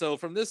 so and so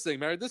from this thing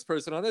married this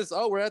person on this.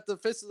 Oh, we're at the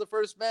Fist of the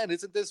First Man.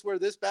 Isn't this where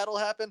this battle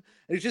happened?"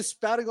 And he's just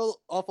spouting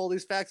off all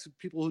these facts to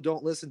people who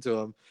don't listen to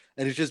him,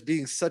 and he's just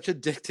being such a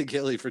dick to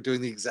Gilly for doing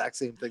the exact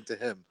same thing to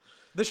him.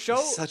 The show,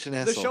 such an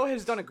asshole. The show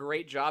has done a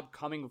great job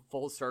coming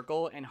full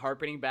circle and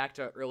harkening back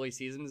to early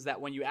seasons that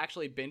when you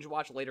actually binge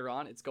watch later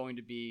on, it's going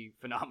to be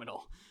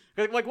phenomenal.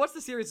 Like, once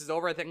the series is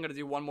over, I think I'm going to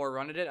do one more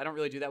run at it. I don't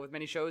really do that with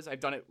many shows. I've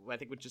done it, I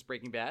think, with just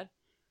Breaking Bad,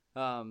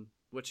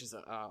 which is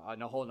a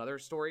whole another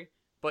story.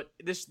 But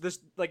this,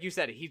 like you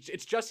said,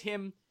 it's just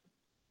him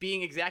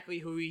being exactly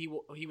who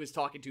he was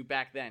talking to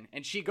back then.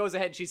 And she goes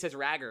ahead and she says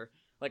Rhaegar,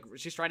 like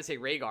she's trying to say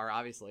Rhaegar,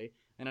 obviously.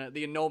 And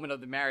the annulment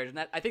of the marriage,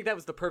 and I think that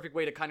was the perfect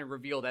way to kind of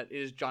reveal that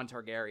it is Jon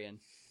Targaryen,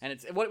 and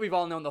it's what we've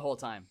all known the whole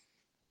time.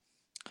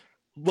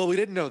 Well, we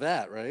didn't know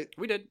that, right?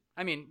 We did.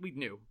 I mean, we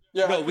knew.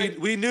 Yeah, no,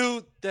 we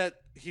knew that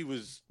he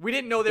was. We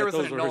didn't know there was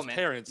an those were annulment. his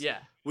parents. Yeah.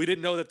 We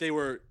didn't know that they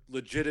were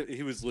legit.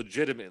 He was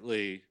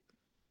legitimately.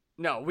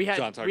 No, we had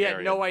Jon Targaryen, we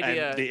had no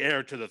idea. And the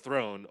heir to the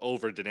throne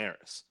over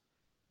Daenerys.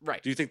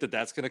 Right. Do you think that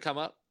that's going to come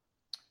up?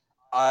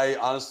 I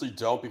honestly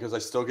don't, because I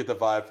still get the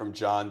vibe from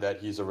Jon that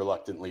he's a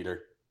reluctant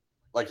leader.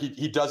 Like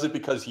he does it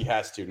because he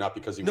has to, not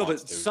because he wants to.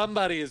 No, but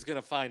somebody is going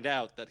to find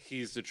out that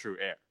he's the true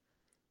heir.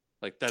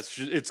 Like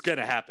it's going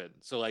to happen.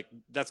 So like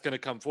that's going to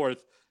come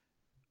forth.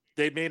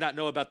 They may not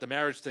know about the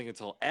marriage thing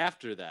until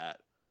after that,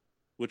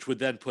 which would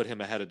then put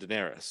him ahead of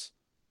Daenerys.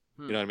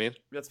 You know what I mean?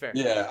 That's fair.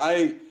 Yeah,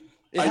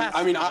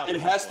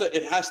 it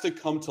has to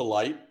come to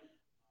light.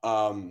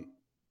 I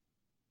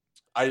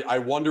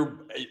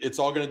wonder. It's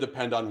all going to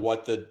depend on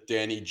what the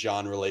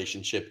Dany-Jon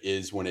relationship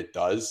is when it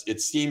does.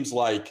 It seems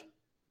like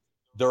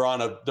they're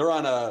on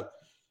a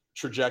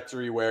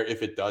trajectory where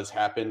if it does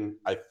happen,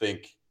 I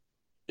think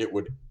it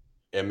would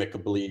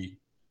amicably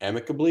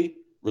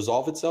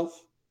resolve itself.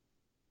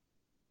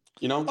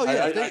 You know? Oh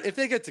yeah, if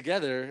they get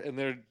together and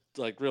they're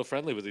like real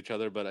friendly with each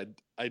other, but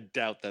I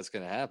doubt that's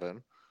going to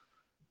happen.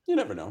 You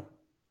never know.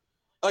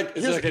 Like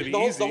It's not gonna be the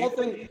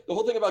easy.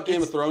 whole thing about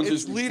Game of Thrones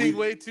it's is leading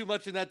way too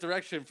much in that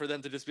direction for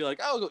them to just be like,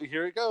 oh,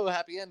 here we go,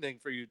 happy ending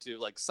for you two.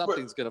 Like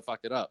something's gonna fuck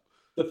it up.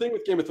 The thing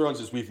with Game of Thrones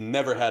is we've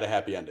never had a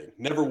happy ending,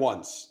 never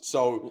once.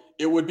 So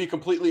it would be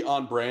completely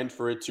on brand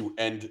for it to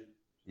end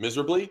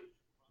miserably.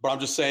 But I'm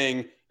just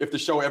saying, if the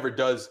show ever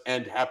does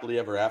end happily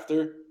ever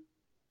after,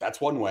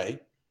 that's one way.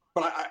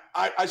 But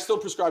I still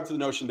prescribe to the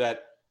notion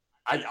that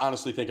I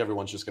honestly think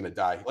everyone's just gonna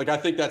die. Like I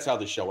think that's how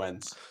the show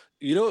ends.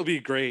 You know, it would be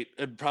great,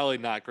 and probably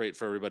not great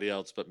for everybody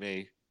else but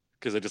me,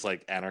 because I just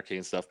like anarchy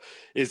and stuff,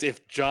 is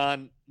if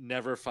Jon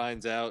never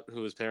finds out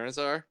who his parents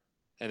are,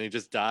 and he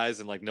just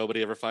dies, and like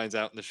nobody ever finds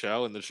out in the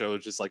show, and the show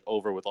is just like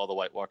over with all the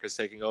White Walkers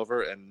taking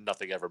over, and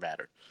nothing ever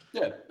mattered.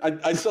 Yeah,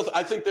 I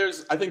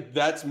think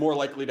that's more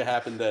likely to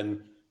happen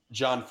than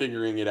Jon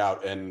figuring it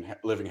out and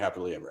living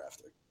happily ever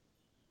after.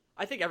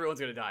 I think everyone's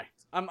gonna die.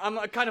 I'm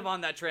kind of on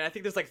that train. I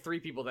think there's like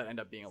 3 people that end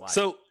up being alive.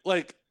 So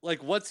like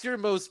what's your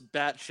most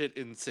batshit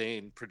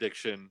insane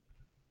prediction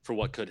for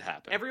what could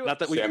happen? Not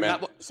that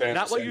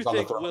not what you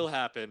think will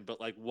happen, but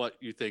like what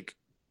you think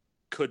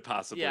could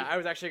possibly. Yeah, I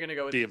was actually gonna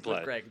go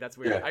with Greg. That's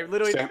weird. Yeah. I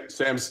literally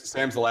Sam's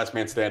the last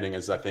man standing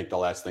is I think the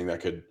last thing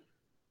that could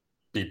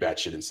be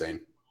batshit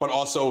insane, but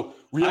also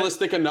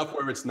realistic enough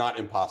where it's not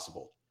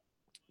impossible.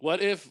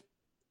 What if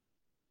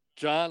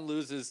Jon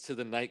loses to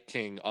the Night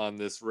King on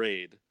this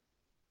raid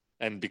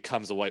and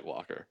becomes a White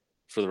Walker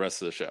for the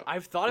rest of the show?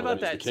 I've thought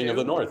about that the King too. of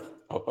the North.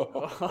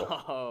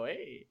 Oh,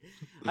 hey.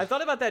 I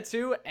thought about that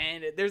too,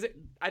 and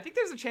I think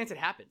there's a chance it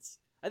happens.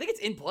 I think it's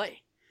in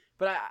play.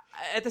 But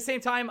at the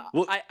same time,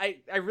 I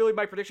really,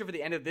 my prediction for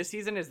the end of this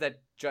season is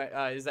that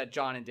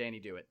Jon and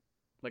Dany do it,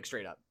 like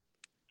straight up.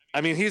 I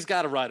mean, he's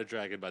got to ride a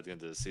dragon by the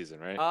end of the season,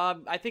 right?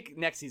 I think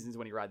next season is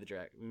when he rides the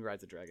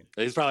dragon.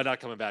 He's probably not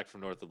coming back from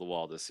north of the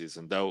wall this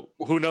season, though.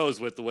 Who knows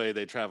with the way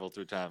they travel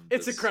through time?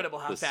 It's incredible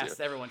how fast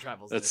everyone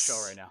travels in this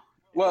show right now.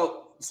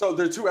 Well, so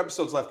there are 2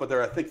 episodes left, but there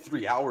are, I think,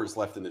 3 hours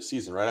left in this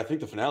season, right? I think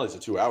the finale is a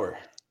 2-hour.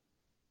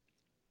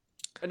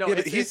 No, yeah,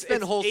 it's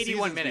whole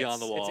 81 minutes.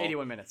 Beyond the Wall. It's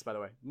 81 minutes, by the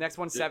way. Next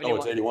one's 71.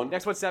 Oh, it's 81?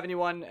 Next one's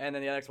 71, and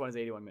then the next one is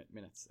 81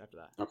 minutes after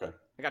that. Okay.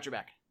 I got your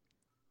back.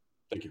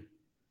 Thank you.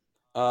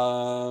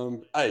 Yeah,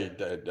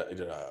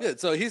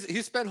 so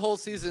he's spent whole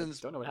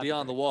seasons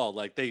Beyond the Wall.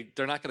 Like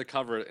they're not going to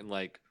cover it in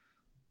like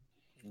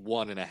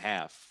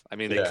 1.5. I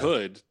mean, they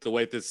could the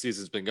way this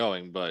season's been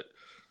going, but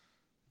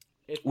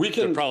they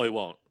probably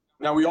won't.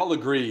 Now we all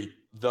agree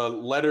the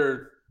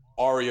letter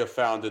Arya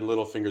found in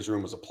Littlefinger's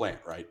room was a plant,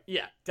 right?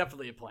 Yeah,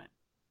 definitely a plant.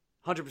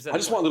 100%. I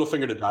just want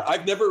Littlefinger to die.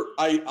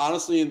 I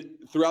honestly,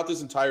 throughout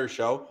this entire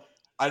show,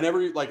 I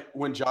never, like,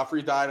 when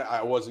Joffrey died,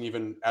 I wasn't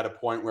even at a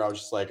point where I was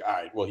just like, all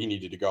right, well, he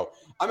needed to go.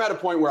 I'm at a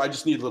point where I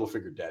just need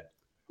Littlefinger dead.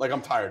 Like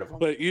I'm tired of them.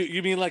 But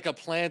you mean like a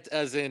plant,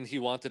 as in he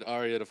wanted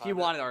Arya to find He it?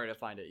 wanted Arya to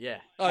find it. Yeah.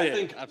 Oh I yeah,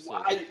 think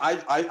absolutely.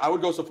 I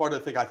would go so far to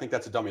think I think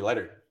that's a dummy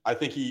letter. I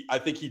think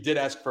he did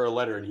ask for a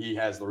letter and he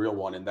has the real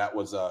one, and that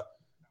was a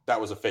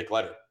fake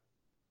letter.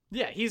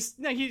 Yeah. He's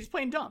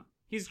playing dumb.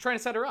 He's trying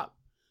to set her up,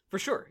 for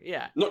sure.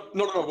 Yeah. No.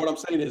 What I'm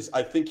saying is,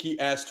 I think he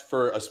asked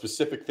for a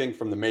specific thing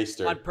from the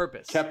Maester On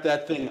purpose. kept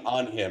that thing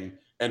on him,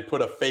 and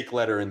put a fake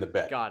letter in the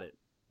bed. Got it.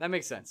 That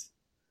makes sense.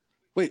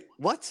 Wait,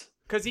 what?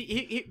 Because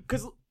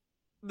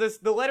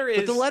the letter is.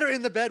 But the letter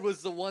in the bed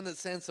was the one that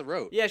Sansa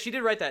wrote. Yeah, she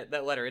did write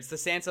that letter. It's the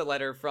Sansa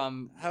letter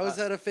from. How is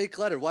that a fake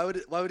letter? Why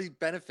would he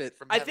benefit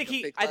from? I having think a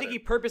he fake I think letter? he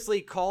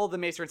purposely called the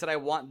Maester and said, "I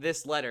want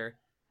this letter,"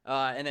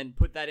 and then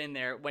put that in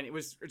there when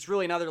it's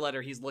really another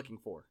letter he's looking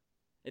for.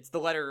 It's the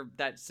letter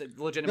that's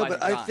legitimizing. No,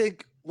 but I Jon.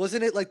 think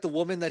wasn't it like the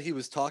woman that he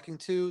was talking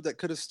to that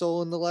could have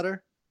stolen the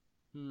letter?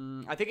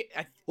 I think.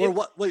 Or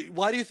what? Wait,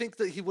 why do you think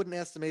that he wouldn't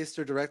ask the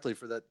Maester directly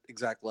for that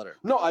exact letter?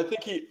 No, I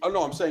think he. Oh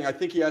no, I'm saying I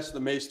think he asked the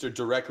Maester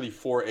directly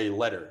for a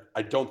letter.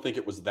 I don't think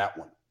it was that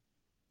one.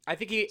 I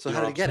think he. So You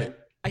how know did he what get I'm it?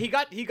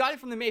 saying? He got it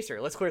from the Maester.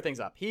 Let's clear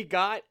things up. He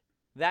got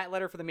that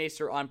letter for the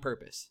Maester on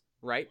purpose,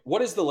 right?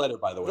 What is the letter,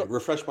 by the way?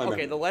 Refresh my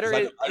memory. the letter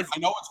 'Cause is. I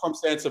know it's from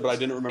Sansa, but I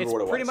didn't remember It's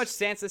what it was. pretty much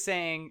Sansa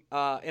saying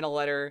in a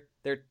letter,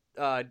 their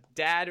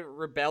dad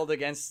rebelled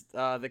against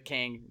the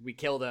king. We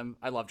killed him.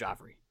 I love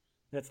Joffrey.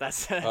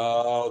 That's.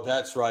 Oh,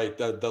 that's right.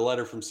 The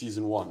letter from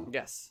season 1.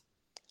 Yes.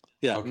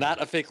 Yeah, Okay.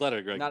 not a fake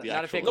letter, Greg. Not the a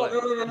actual fake No,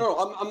 letter.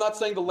 no. I'm not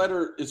saying the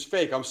letter is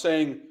fake. I'm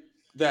saying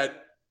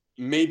that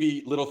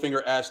maybe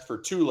Littlefinger asked for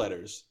 2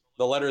 letters: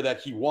 the letter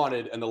that he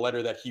wanted and the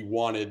letter that he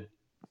wanted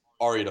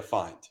Arya to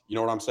find. You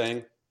know what I'm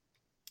saying?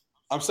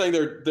 I'm saying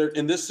there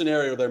in this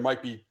scenario there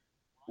might be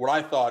what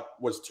I thought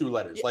was 2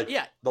 letters. Like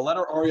yeah. the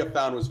letter Arya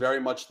found was very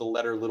much the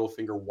letter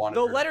Littlefinger wanted.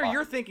 The her to letter find.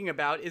 you're thinking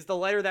about is the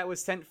letter that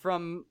was sent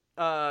from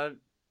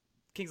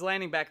King's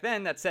Landing back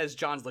then that says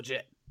John's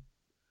legit.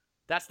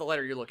 That's the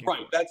letter you're looking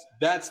Right. for.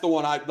 That's the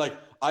one I like.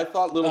 I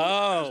thought Littlefinger.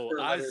 asked Oh, for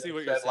a I letter see that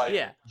what you're said, like, saying.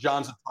 Yeah.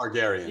 John's a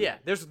Targaryen. Yeah,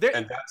 And that's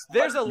the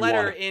there's a letter he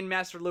letter wanted. in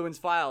Master Lewin's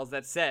files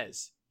that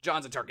says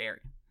John's a Targaryen.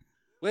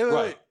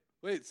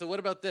 Wait. So what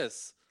about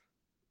this?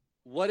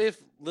 What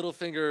if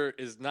Littlefinger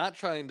is not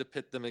trying to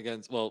pit them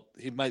against? Well,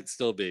 he might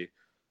still be,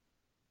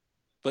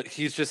 but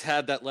he's just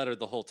had that letter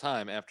the whole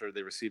time after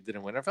they received it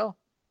in Winterfell.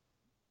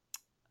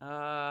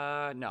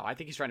 No, I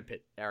think he's trying to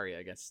pit Arya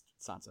against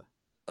Sansa.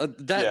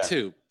 That Yeah.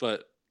 too,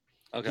 but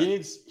okay.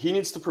 He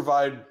needs to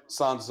provide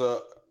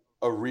Sansa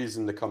a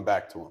reason to come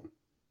back to him.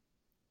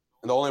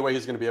 And the only way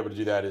he's going to be able to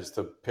do that is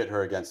to pit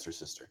her against her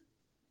sister.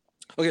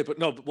 Okay, but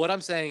no, but what I'm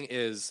saying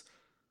is,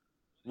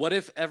 what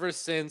if ever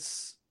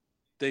since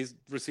they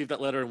received that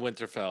letter in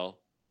Winterfell,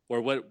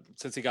 or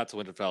since he got to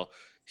Winterfell,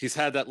 he's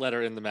had that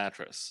letter in the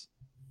mattress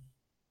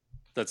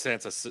that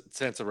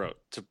Sansa wrote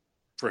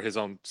for his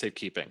own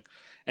safekeeping,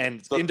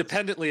 and So-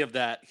 independently of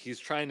that, he's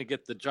trying to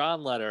get the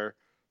John letter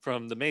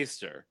from the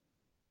Maester,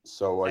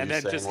 So are and you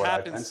then saying just what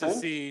I've happens been to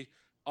saying? see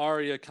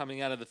Arya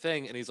coming out of the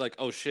thing, and he's like,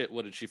 "Oh shit,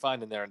 what did she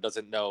find in there?" and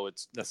doesn't know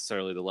it's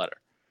necessarily the letter.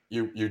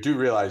 You do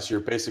realize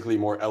you're basically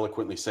more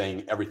eloquently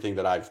saying everything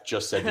that I've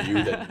just said to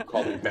you that you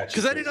called me batshit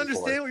Because I didn't crazy for.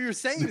 understand what you were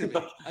saying to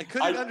me. I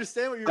couldn't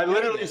understand what you were I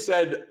literally getting at.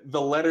 said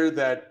the letter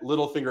that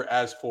Littlefinger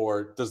asked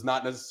for does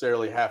not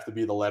necessarily have to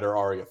be the letter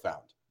Arya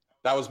found.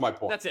 That was my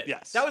point. That's it.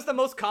 Yes. That was the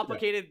most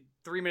complicated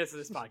 3 minutes of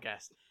this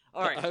podcast.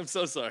 All right. I'm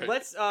so sorry.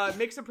 Let's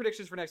make some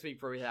predictions for next week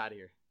before we head out of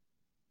here.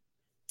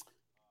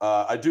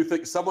 I do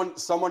think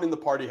someone in the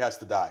party has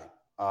to die.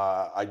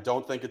 I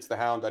don't think it's the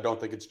Hound. I don't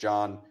think it's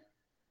John.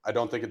 I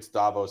don't think it's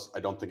Davos. I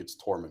don't think it's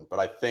Tormund. But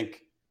I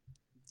think,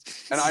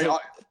 and So-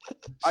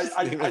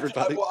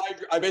 everybody.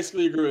 I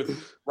basically agree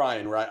with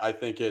Ryan. Right? I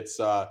think it's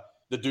the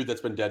dude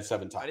that's been dead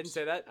 7 times. I didn't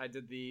say that. I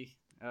did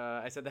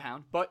I said the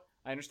Hound, but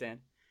I understand.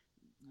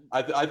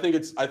 I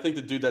think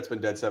the dude that's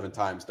been dead 7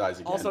 times dies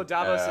again. Also,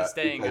 Davos is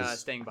because-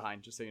 staying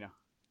behind, just so you know.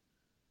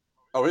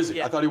 Oh, is he?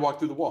 Yeah. I thought he walked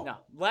through the wall. No,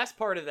 last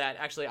part of that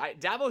actually,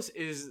 Davos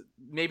is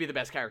maybe the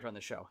best character on the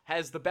show.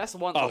 Has the best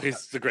one. Oh,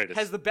 he's the greatest.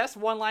 Has the best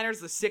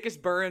one-liners, the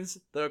sickest burns,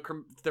 the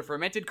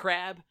fermented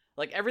crab.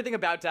 Like everything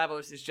about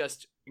Davos is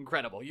just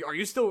incredible. Are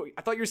you still?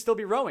 I thought you'd still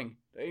be rowing.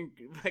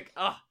 Like,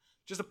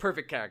 just a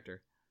perfect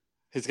character.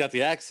 He's got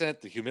the accent,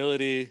 the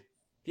humility.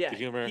 Yeah, The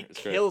humor he is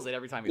great. kills it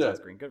every time he's Yeah. on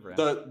screen. Good for him.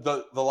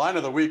 The line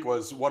of the week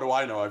was, "What do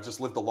I know? I've just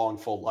lived a long,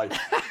 full life."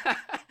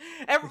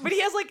 But he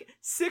has like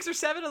 6 or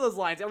 7 of those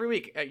lines every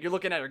week. You're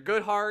looking at her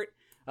good heart,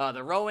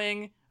 the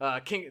rowing,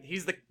 king.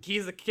 He's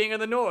the king of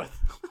the north.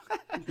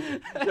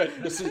 Yeah,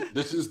 this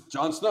is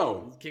Jon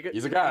Snow.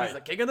 He's a guy. He's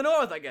the king of the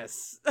north, I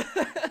guess.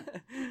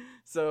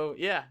 So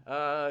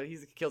yeah, he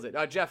kills it.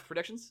 Jeff,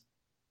 predictions?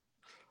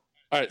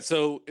 All right,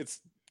 so it's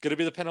gonna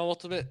be the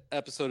penultimate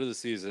episode of the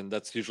season.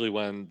 That's usually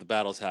when the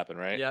battles happen,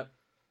 right? Yep.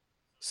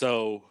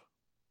 So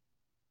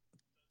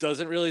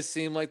doesn't really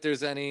seem like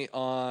there's any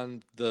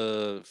on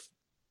the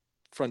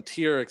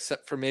frontier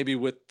except for maybe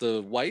with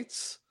the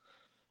whites,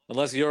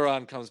 unless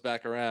Euron comes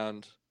back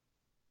around.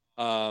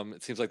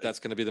 It seems like that's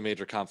going to be the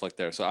major conflict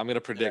there. So I'm going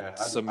to predict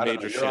some I don't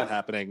major know. shit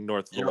happening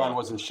north of the Euron wall.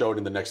 wasn't showed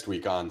in the next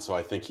week on, so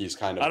I think he's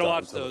kind of. I don't done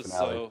watch until the those,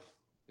 finale.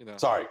 so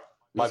Sorry,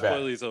 my bad.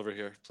 Spoilies over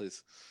here,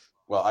 please.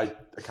 Well, I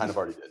kind of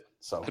already did.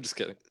 So I'm just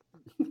kidding.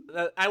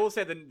 I will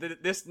say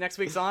that this next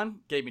week's on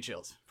gave me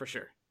chills for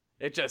sure.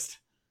 I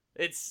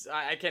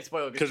can't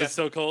spoil it Because it's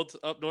so cold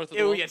up north of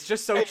the Oh wall? yeah, it's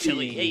just so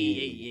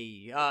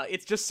chilly.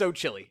 It's just so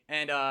chilly,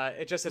 and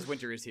it just says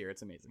winter is here.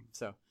 It's amazing.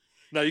 So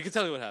No, you can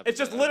tell me what happened. it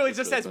just literally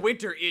just says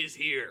winter is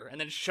here, and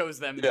then it shows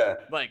them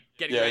like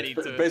getting ready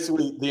to.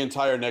 Basically, the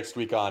entire next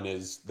week on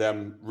is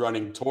them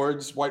running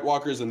towards White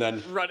Walkers and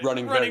then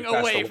running very fast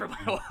away from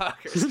White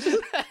Walkers.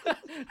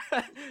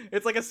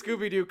 It's like a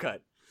Scooby-Doo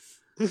cut.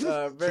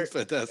 Very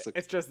fantastic.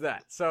 It's just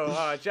that.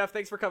 So, Jeff,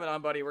 thanks for coming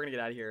on, buddy. We're gonna get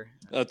out of here.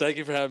 Thank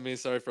you for having me.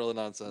 Sorry for all the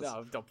nonsense.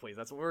 No, don't please.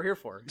 That's what we're here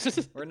for.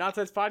 We're a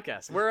nonsense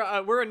podcast.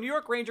 We're a New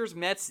York Rangers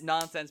Mets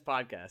nonsense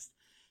podcast.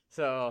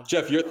 So,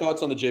 Jeff, your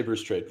thoughts on the Jay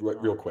Bruce trade,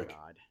 real quick.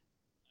 God.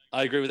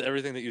 I agree with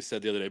everything that you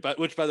said the other day, but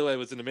which, by the way,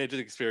 was an amazing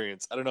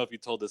experience. I don't know if you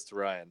told this to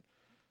Ryan,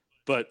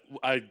 but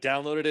I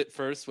downloaded it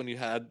first when you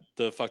had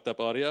the fucked up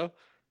audio.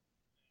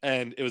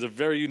 And it was a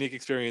very unique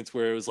experience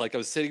where it was like I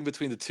was sitting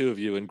between the two of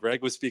you, and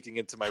Greg was speaking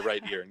into my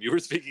right ear, and you were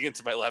speaking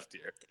into my left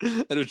ear,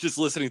 and it was just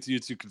listening to you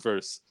two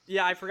converse.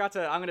 Yeah, I forgot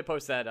to. I'm going to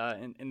post that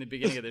in the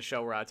beginning of the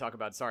show where I talk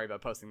about. Sorry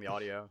about posting the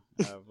audio.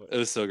 It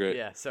was so great.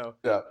 Yeah. So.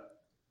 Yeah,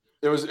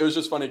 it was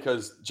just funny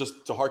because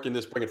just to harken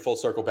this, bring it full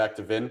circle back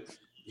to Vin.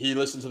 He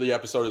listened to the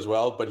episode as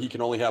well, but he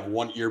can only have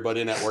one earbud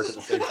in at work at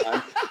the same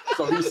time.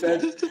 So he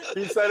said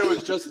it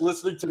was just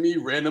listening to me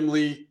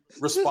randomly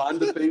respond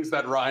to things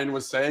that Ryan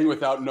was saying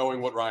without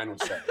knowing what Ryan was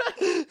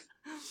saying.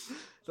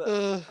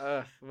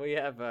 We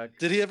have.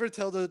 Did he ever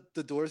tell the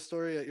door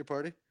story at your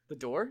party? The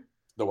door?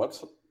 The what?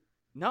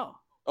 No.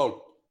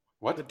 Oh,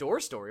 what? The door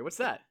story. What's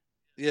that?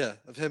 Yeah,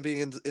 of him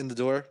being in the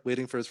door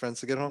waiting for his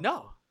friends to get home.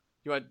 No.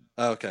 You want?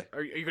 Oh, okay.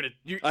 Are you gonna?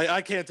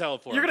 I can't tell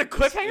it for You're him. gonna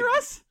cliffhanger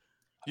us?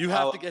 You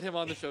have to get him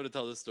on the show to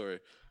tell this story.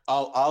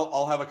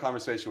 I'll have a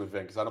conversation with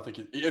Vin because I don't think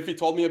if he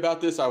told me about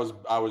this, I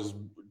was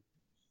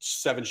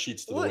 7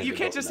 sheets to the wind. You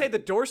can't just say the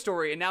door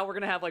story, and now we're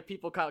gonna have like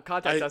people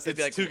contact us and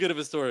be like, "It's too good of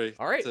a story."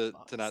 All right, to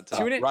not tell.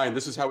 Tune in. Ryan,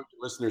 this is how we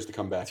get listeners to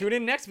come back. Tune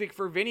in next week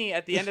for Vinny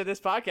at the end of this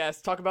podcast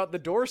to talk about the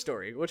door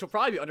story, which will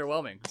probably be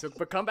underwhelming. So,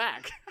 but come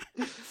back.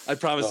 I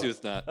promise you,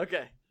 it's not.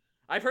 Okay,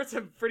 I've heard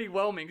some pretty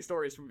whelming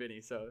stories from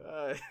Vinny,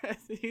 so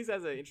he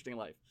has an interesting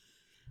life.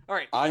 All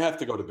right. I have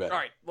to go to bed. All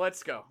right,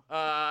 let's go.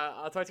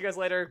 I'll talk to you guys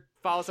later.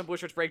 Follow us on Blue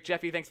Shirts Break.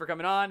 Jeffy, thanks for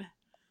coming on.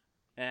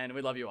 And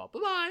we love you all.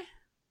 Bye-bye.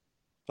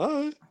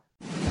 Bye.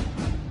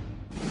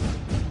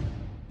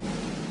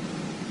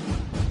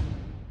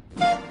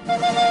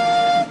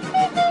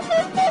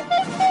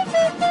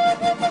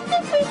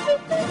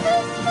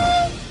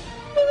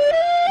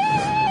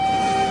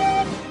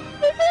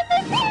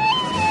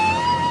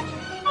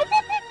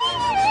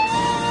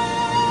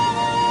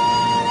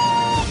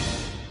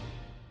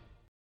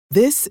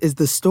 This is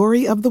the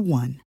story of the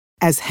one.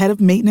 As head of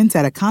maintenance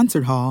at a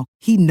concert hall,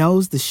 he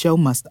knows the show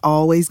must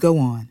always go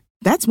on.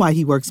 That's why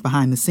he works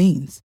behind the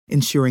scenes,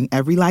 ensuring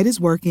every light is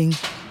working,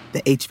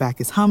 the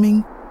HVAC is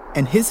humming,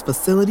 and his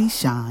facility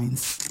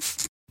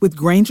shines. With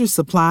Grainger's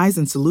supplies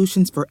and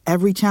solutions for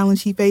every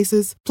challenge he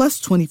faces, plus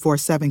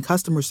 24/7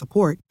 customer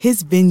support,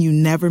 his venue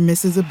never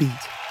misses a beat.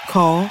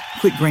 Call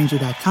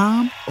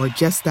quickgrainger.com or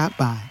just stop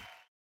by.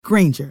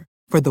 Grainger,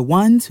 for the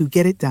ones who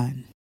get it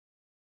done.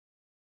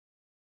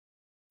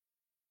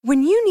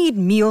 When you need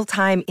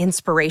mealtime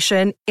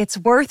inspiration, it's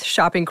worth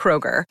shopping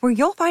Kroger, where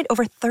you'll find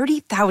over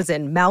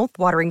 30,000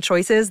 mouth-watering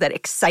choices that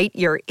excite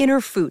your inner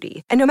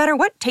foodie. And no matter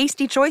what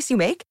tasty choice you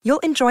make, you'll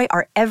enjoy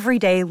our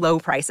everyday low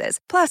prices,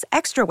 plus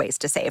extra ways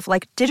to save,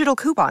 like digital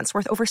coupons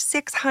worth over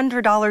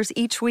 $600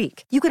 each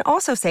week. You can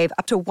also save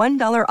up to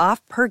 $1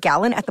 off per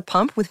gallon at the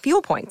pump with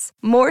fuel points.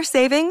 More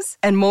savings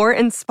and more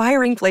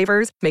inspiring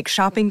flavors make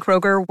shopping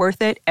Kroger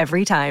worth it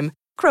every time.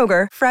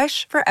 Kroger,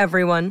 fresh for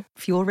everyone.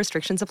 Fuel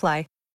restrictions apply.